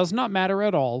that does not matter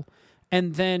at all,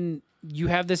 and then you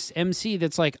have this MC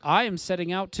that's like, I am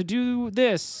setting out to do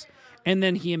this, and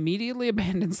then he immediately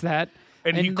abandons that.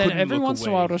 And he then couldn't every look once in a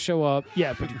away. while it'll show up.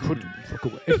 Yeah, but he couldn't look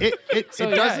away. It So,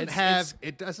 yeah, doesn't it's- have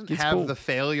it doesn't it's have cool. the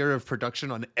failure of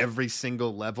production on every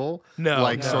single level no,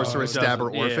 like no, Sorcerer, it Stabber,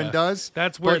 doesn't. Orphan Yeah. does.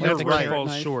 That's where But you're right. falls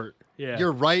Knife. short. Yeah,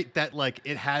 You're right that like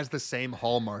it has the same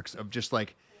hallmarks of just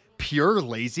like pure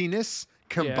laziness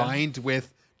combined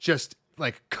with just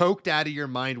like coked out of your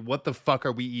mind. What the fuck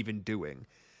are we even doing?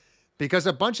 Because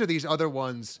a bunch of these other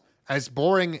ones, as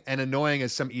boring and annoying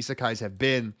as some isekais have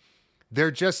been, they're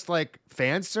just like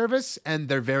fan service and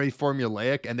they're very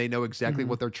formulaic and they know exactly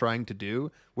what they're trying to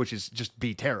do, which is just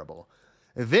be terrible.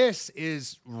 This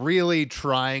is really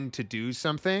trying to do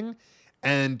something,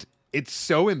 and it's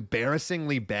so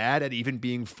embarrassingly bad at even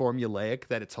being formulaic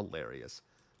that it's hilarious.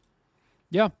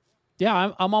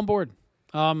 Yeah, I'm on board.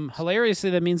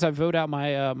 Hilariously, that means I vote out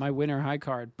my my winner High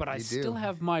Card, but I do. still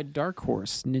have my dark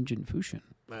horse Ningen Fushin.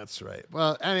 That's right.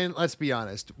 Well, I mean, let's be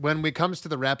honest. When it comes to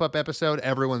the wrap-up episode,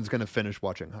 everyone's going to finish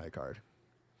watching High Card.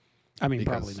 I mean,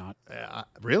 Because- probably not.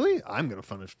 Really? I'm going to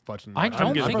finish watching I High don't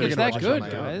Card. gonna think finish it's it that watch good, on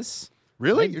my own. guys.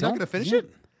 Really? I You're not going to don't- finish yeah. it?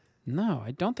 No,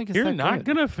 I don't think it's you're that not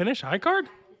good. gonna finish High Card.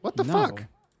 What the No. fuck?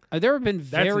 There have been That's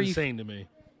very. insane to me.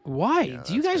 Why?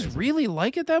 Do you that's guys really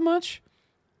like it that much?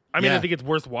 I mean, Yeah. I think it's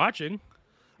worth watching.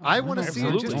 I want to see it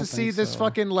Absolutely. just to Don't see think this so.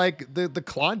 fucking like the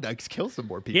Klondikes kill some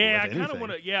more people. Yeah, I if kind of anything.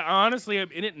 want to. Yeah, honestly,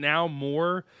 I'm in it now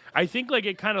more. I think like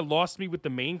it kind of lost me with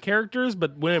the main characters,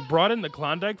 but when it brought in the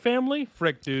Klondike family,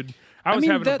 frick, dude, I was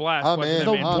mean, having a that- blast. I'm watching in. that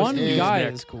The man I'm twist one his in. guy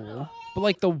neck. is cool, but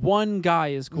like the one guy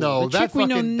is cool. No, the that chick we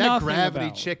know fucking that nothing gravity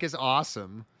about. chick is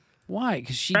awesome. Why?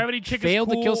 Because she Gravity Chick failed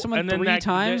is cool, to kill someone and then 3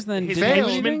 times, then his did failed.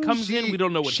 henchman anything? comes in. She- We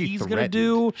don't know what she he's gonna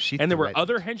do. threatened. She And there were threatened.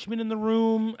 other henchmen in the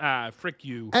room. Frick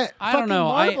you. I don't Fucking know,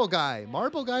 Marble guy.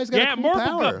 Marble guy's got Yeah, a cool Marble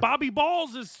power. Guy. Bobby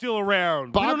Balls is still around.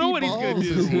 we Bobby don't know what he's gonna Balls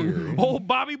is do. here. Oh,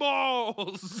 Bobby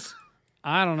Balls.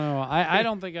 I don't know. I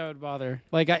don't think I would bother.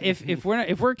 Like if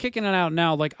we're kicking it out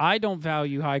now, like I don't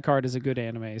value High Card as a good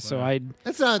anime, so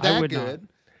It's not I that would good, not.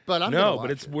 but I'm gonna No, watch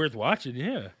but it's it. worth watching.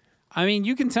 Yeah. I mean,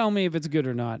 you can tell me if it's good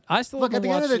or not. I still Look, at haven't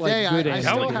the end watched of the day, like, good I anime.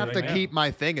 still Telling you have to right now. keep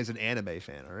my thing as an anime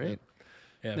fan. All right.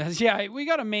 Yeah, we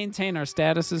got to maintain our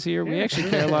statuses here. We actually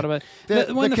care a lot about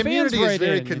The, when the fans community is write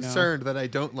very in, you know. concerned that I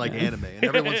don't like anime, and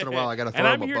every once in a while I got to throw And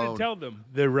I'm them a here bone. to tell them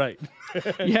they're right.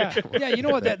 Yeah, you know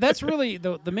what? That's really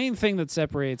the main thing that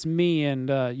separates me and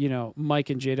Mike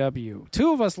and JW.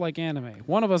 Two of us like anime.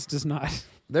 One of us does not.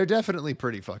 They're definitely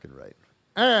pretty fucking right.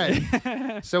 All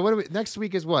right. So what do we? Next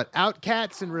week is what?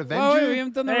 Outcats and Revenger. Oh, wait, we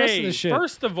haven't done the rest of Hey, the shit.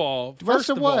 first of all, Rest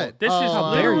of what? this is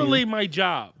How dare you. literally my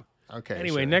job. Okay.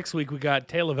 Anyway, sure. next week we got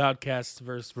Tale of Outcasts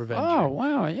versus Revenge. Oh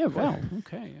wow, yeah, wow,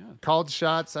 okay, yeah. Called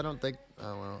shots. I don't think.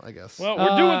 Oh well, I guess. Well,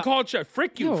 we're doing called shot.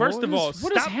 Frick you. yo, First what of all, is-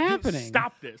 what is stop, happening?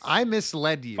 Stop this. I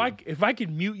misled you. If I could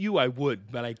mute you, I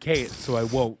would, but I can't, so I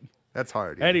won't. That's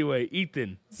hard. yeah. Anyway,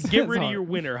 Ethan, get That's rid of hard. your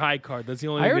winner high card. That's the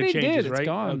only I thing already that changes, did. It's right?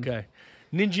 gone. Okay.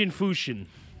 Ningen Fushin.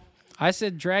 I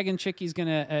said Dragon Chickie's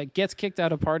gonna gets kicked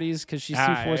out of parties because she's too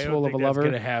I forceful don't of think a that's lover.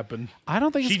 gonna happen. I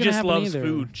don't think She it's gonna just happen loves either.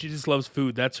 food. She just loves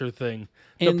food. That's her thing.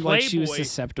 And, like, she was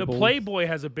susceptible. The Playboy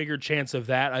has a bigger chance of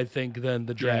that, I think, than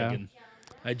the Dragon.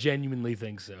 I genuinely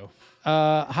think so.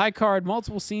 High card,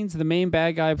 multiple scenes of the main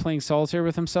bad guy playing solitaire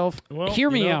with himself. Well,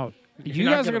 Hear me out. You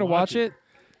guys are going to watch it.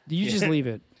 You just leave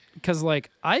it. Because,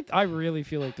 I really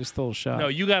feel like there's still a shot. No,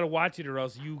 you got to watch it or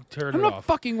else you turn I'm it not off.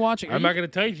 fucking watching. I'm not going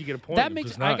to tell you if you get a point. That I'm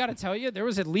makes. just not. I got to tell you, there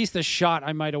was at least a shot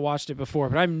I might have watched it before,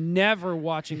 but I'm never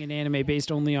watching an anime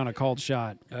based only on a called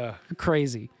shot.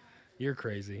 Crazy. You're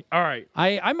crazy. All right.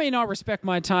 I may not respect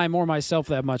my time or myself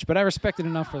that much, but I respect it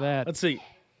enough for that. Let's see.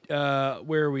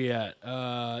 Where are we at?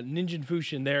 Ningen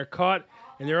Fushin. They're caught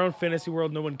in their own fantasy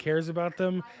world. No one cares about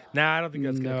them. Nah, I don't think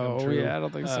that's going to come true. Yeah, I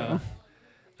don't think so.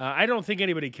 I don't think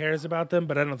anybody cares about them,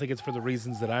 but I don't think it's for the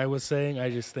reasons that I was saying. I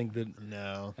just think that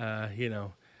No.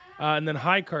 And then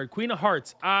high card, Queen of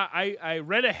Hearts. I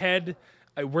read ahead.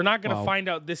 We're not going to find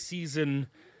out this season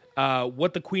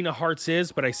what the Queen of Hearts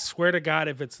is, but I swear to God,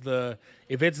 if it's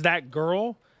that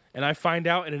girl, and I find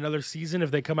out in another season,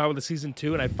 if they come out with a season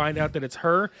 2, and I find out that it's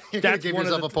her, You're that's gonna give one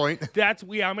yourself of a point. I'm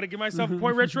going to give myself a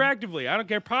point retroactively. I don't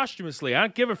care posthumously. I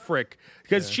don't give a frick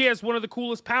because she has one of the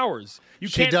coolest powers. You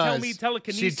can't tell me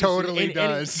telekinesis. She totally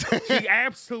does. She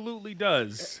absolutely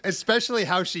does. Especially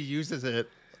how she uses it.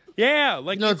 Yeah,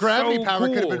 like gravity so power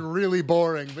cool. could have been really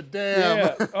boring, but damn.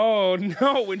 Yeah. Oh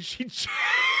no, when she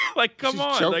come She's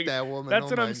on, choked that woman. That's Oh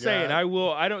what my I'm saying.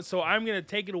 God. So I'm gonna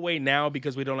take it away now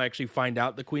because we don't actually find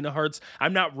out the Queen of Hearts.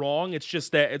 I'm not wrong. It's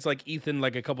just that it's like Ethan,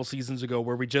 like a couple seasons ago,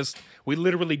 where we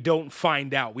literally don't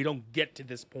find out. We don't get to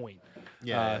this point.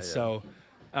 Yeah. So,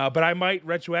 but I might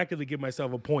retroactively give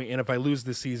myself a point, and if I lose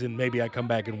this season, maybe I come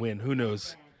back and win. Who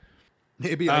knows?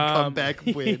 Maybe I come back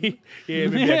and win. Yeah,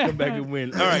 maybe I come back and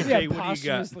win. All right, Jay, what do you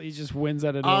got? Posthumously, he just wins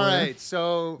out of nowhere. All right,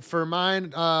 so for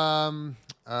mine, Ningen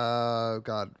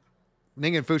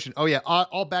Fushin. Oh yeah,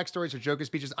 all backstories are Joker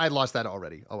speeches. I lost that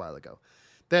already a while ago.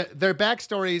 Their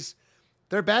backstories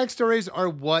are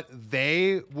what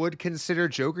they would consider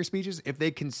Joker speeches if they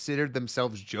considered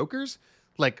themselves Jokers,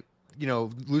 like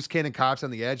loose cannon cops on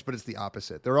the edge. But it's the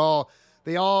opposite.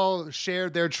 They all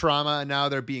shared their trauma and now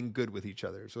they're being good with each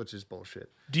other, which is bullshit.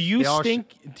 Do you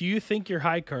think your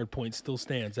high card point still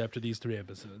stands after these 3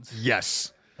 episodes?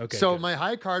 Yes. Okay. So good. my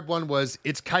high card one was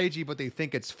it's Kaiji, but they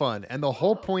think it's fun, and the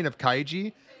whole point of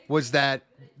Kaiji was that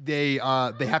they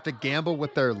have to gamble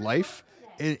with their life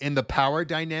in the power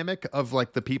dynamic of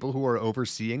like the people who are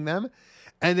overseeing them,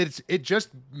 and it just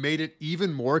made it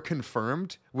even more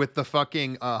confirmed with the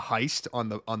fucking heist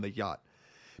on the yacht,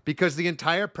 because the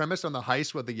entire premise on the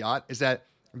heist with the yacht is that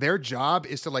their job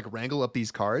is to like wrangle up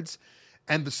these cards,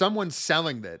 and someone's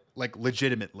selling it like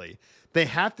legitimately. They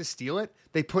have to steal it.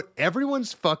 They put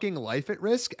everyone's fucking life at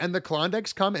risk, and the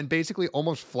Klondikes come and basically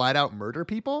almost flat out murder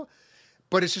people.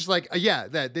 But it's just like,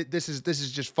 this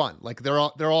is just fun. Like they're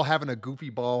all having a goofy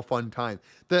ball fun time.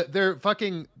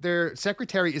 Their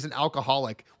secretary is an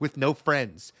alcoholic with no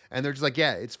friends, and they're just like,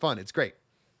 yeah, it's fun, it's great.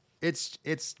 It's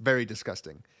very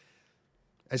disgusting.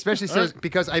 Especially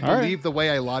because I believe the way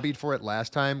I lobbied for it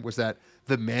last time was that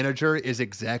the manager is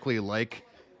exactly like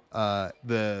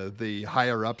the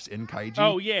higher ups in Kaiji.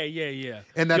 Oh yeah.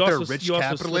 And that they're rich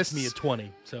capitalists. Me at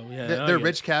 20. So yeah, they're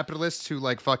rich capitalists who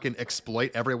like fucking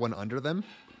exploit everyone under them,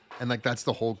 and like that's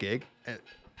the whole gig.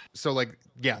 So like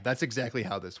that's exactly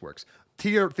how this works.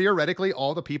 Theoretically,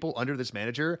 all the people under this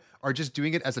manager are just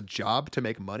doing it as a job to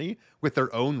make money with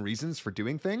their own reasons for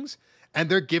doing things. And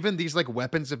they're given these like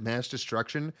weapons of mass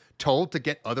destruction, told to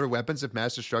get other weapons of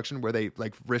mass destruction where they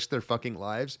like risk their fucking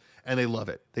lives, and they love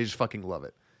it. They just fucking love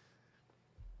it.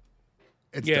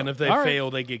 It's and dumb. if they fail,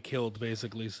 they get killed,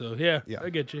 basically. So, yeah, I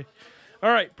get you.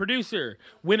 All right, producer,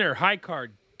 winner, high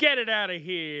card, get it out of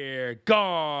here.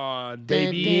 Gone,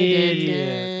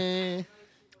 baby.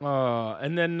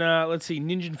 And then, let's see,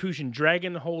 Ningen Fushin,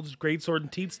 dragon holds greatsword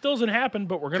and teeth. Still doesn't happen,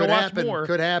 but we're going to watch more.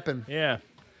 Could happen. Yeah.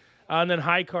 And then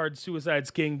high card,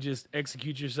 Suicide's King, just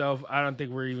execute yourself. I don't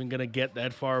think we're even going to get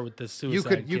that far with this Suicide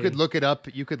King. You could look it up.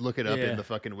 You could look it up in the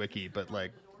fucking wiki, but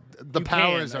like the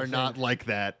powers are not like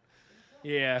that.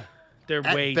 Yeah, they're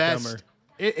At way best, dumber.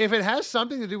 If it has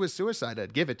something to do with suicide,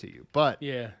 I'd give it to you. But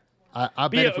I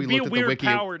bet if we looked at the wiki, be a weird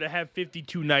power to have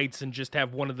 52 knights and just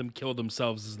have one of them kill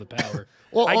themselves as the power.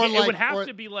 It would have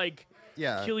to be like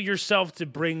kill yourself to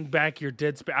bring back your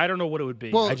dead spirit. I don't know what it would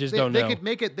be. I just don't know. They could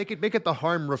make it the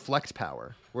harm reflect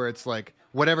power, where it's like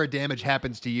whatever damage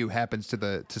happens to you happens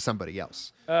to somebody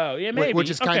else. Oh yeah, maybe. Which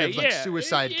is kind of like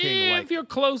Suicide King. Yeah, if you're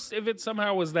close, if it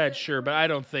somehow was that, sure. But I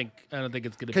don't think it's gonna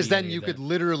be. Because then you could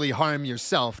literally harm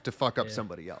yourself to fuck up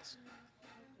somebody else.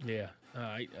 Yeah.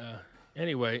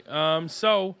 Anyway,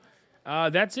 so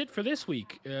that's it for this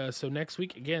week. So next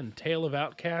week again, Tale of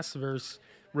Outcasts versus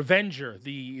Revenger,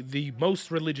 the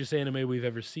most religious anime we've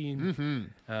ever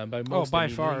seen. By most, by I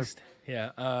mean far. least.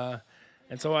 Yeah.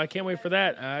 And so I can't wait for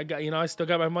that. I still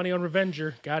got my money on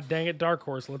Revenger. God dang it, Dark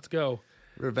Horse, let's go.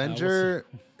 Revenger,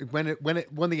 when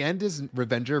the end is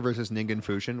Revenger versus Ningen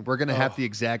Fushin, we're gonna have the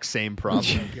exact same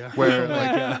problem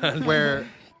where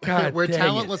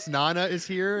talentless Nana is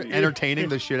here entertaining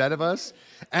the shit out of us,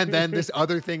 and then this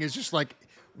other thing is just like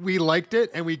we liked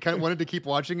it and we kind of wanted to keep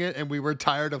watching it, and we were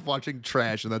tired of watching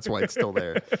trash, and that's why it's still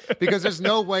there. Because there's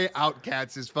no way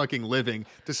Outcats is fucking living,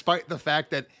 despite the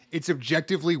fact that it's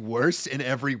objectively worse in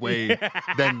every way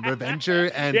than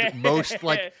Revenger and most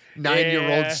like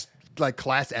 9-year-olds like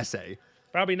class essay.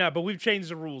 Probably not, but we've changed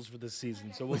the rules for this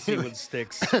season, so we'll see what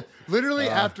sticks. Literally,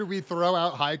 after we throw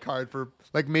out High Card for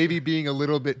like maybe being a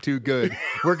little bit too good,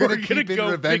 we're gonna keep in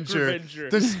Revenger,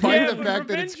 despite the fact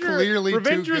that it's clearly too good.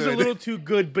 Revenger's a little too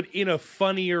good, but in a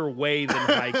funnier way than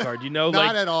High Card. Not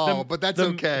like at all, but that's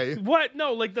okay. What?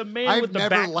 No, like the man with the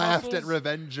back I've never laughed muscles. at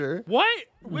Revenger. What?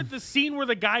 With the scene where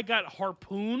the guy got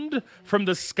harpooned from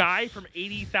the sky from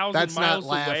 80,000 miles away? That's not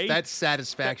laugh. That's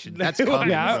satisfaction. That's comedy,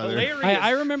 brother. Hilarious.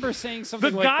 I remember saying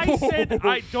something the like... guy said,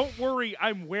 don't worry,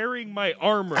 I'm wearing my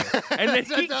armor. And then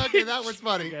that was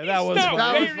funny. Yeah, that was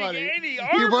funny. Any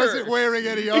armor. He wasn't wearing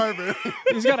any armor.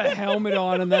 He's got a helmet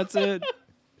on, and that's it.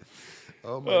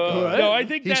 Oh, my God. No, I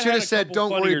think he should have said, don't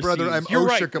worry, brother, I'm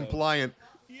OSHA compliant.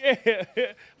 Yeah,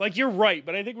 like you're right,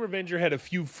 but I think Revenger had a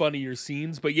few funnier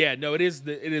scenes. But yeah, no, it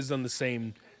is on the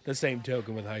same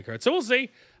token with High Card. So we'll see.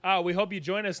 We hope you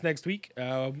join us next week.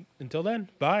 Until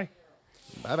then, bye.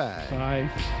 Bye. Bye.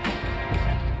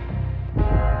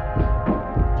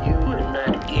 You and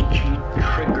that itchy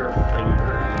trigger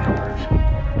finger of yours.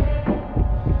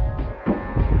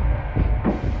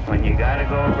 When you gotta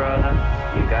go, brother,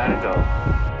 you gotta go.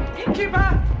 Innkeeper!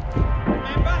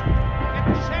 Remember, get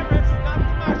the sheriff.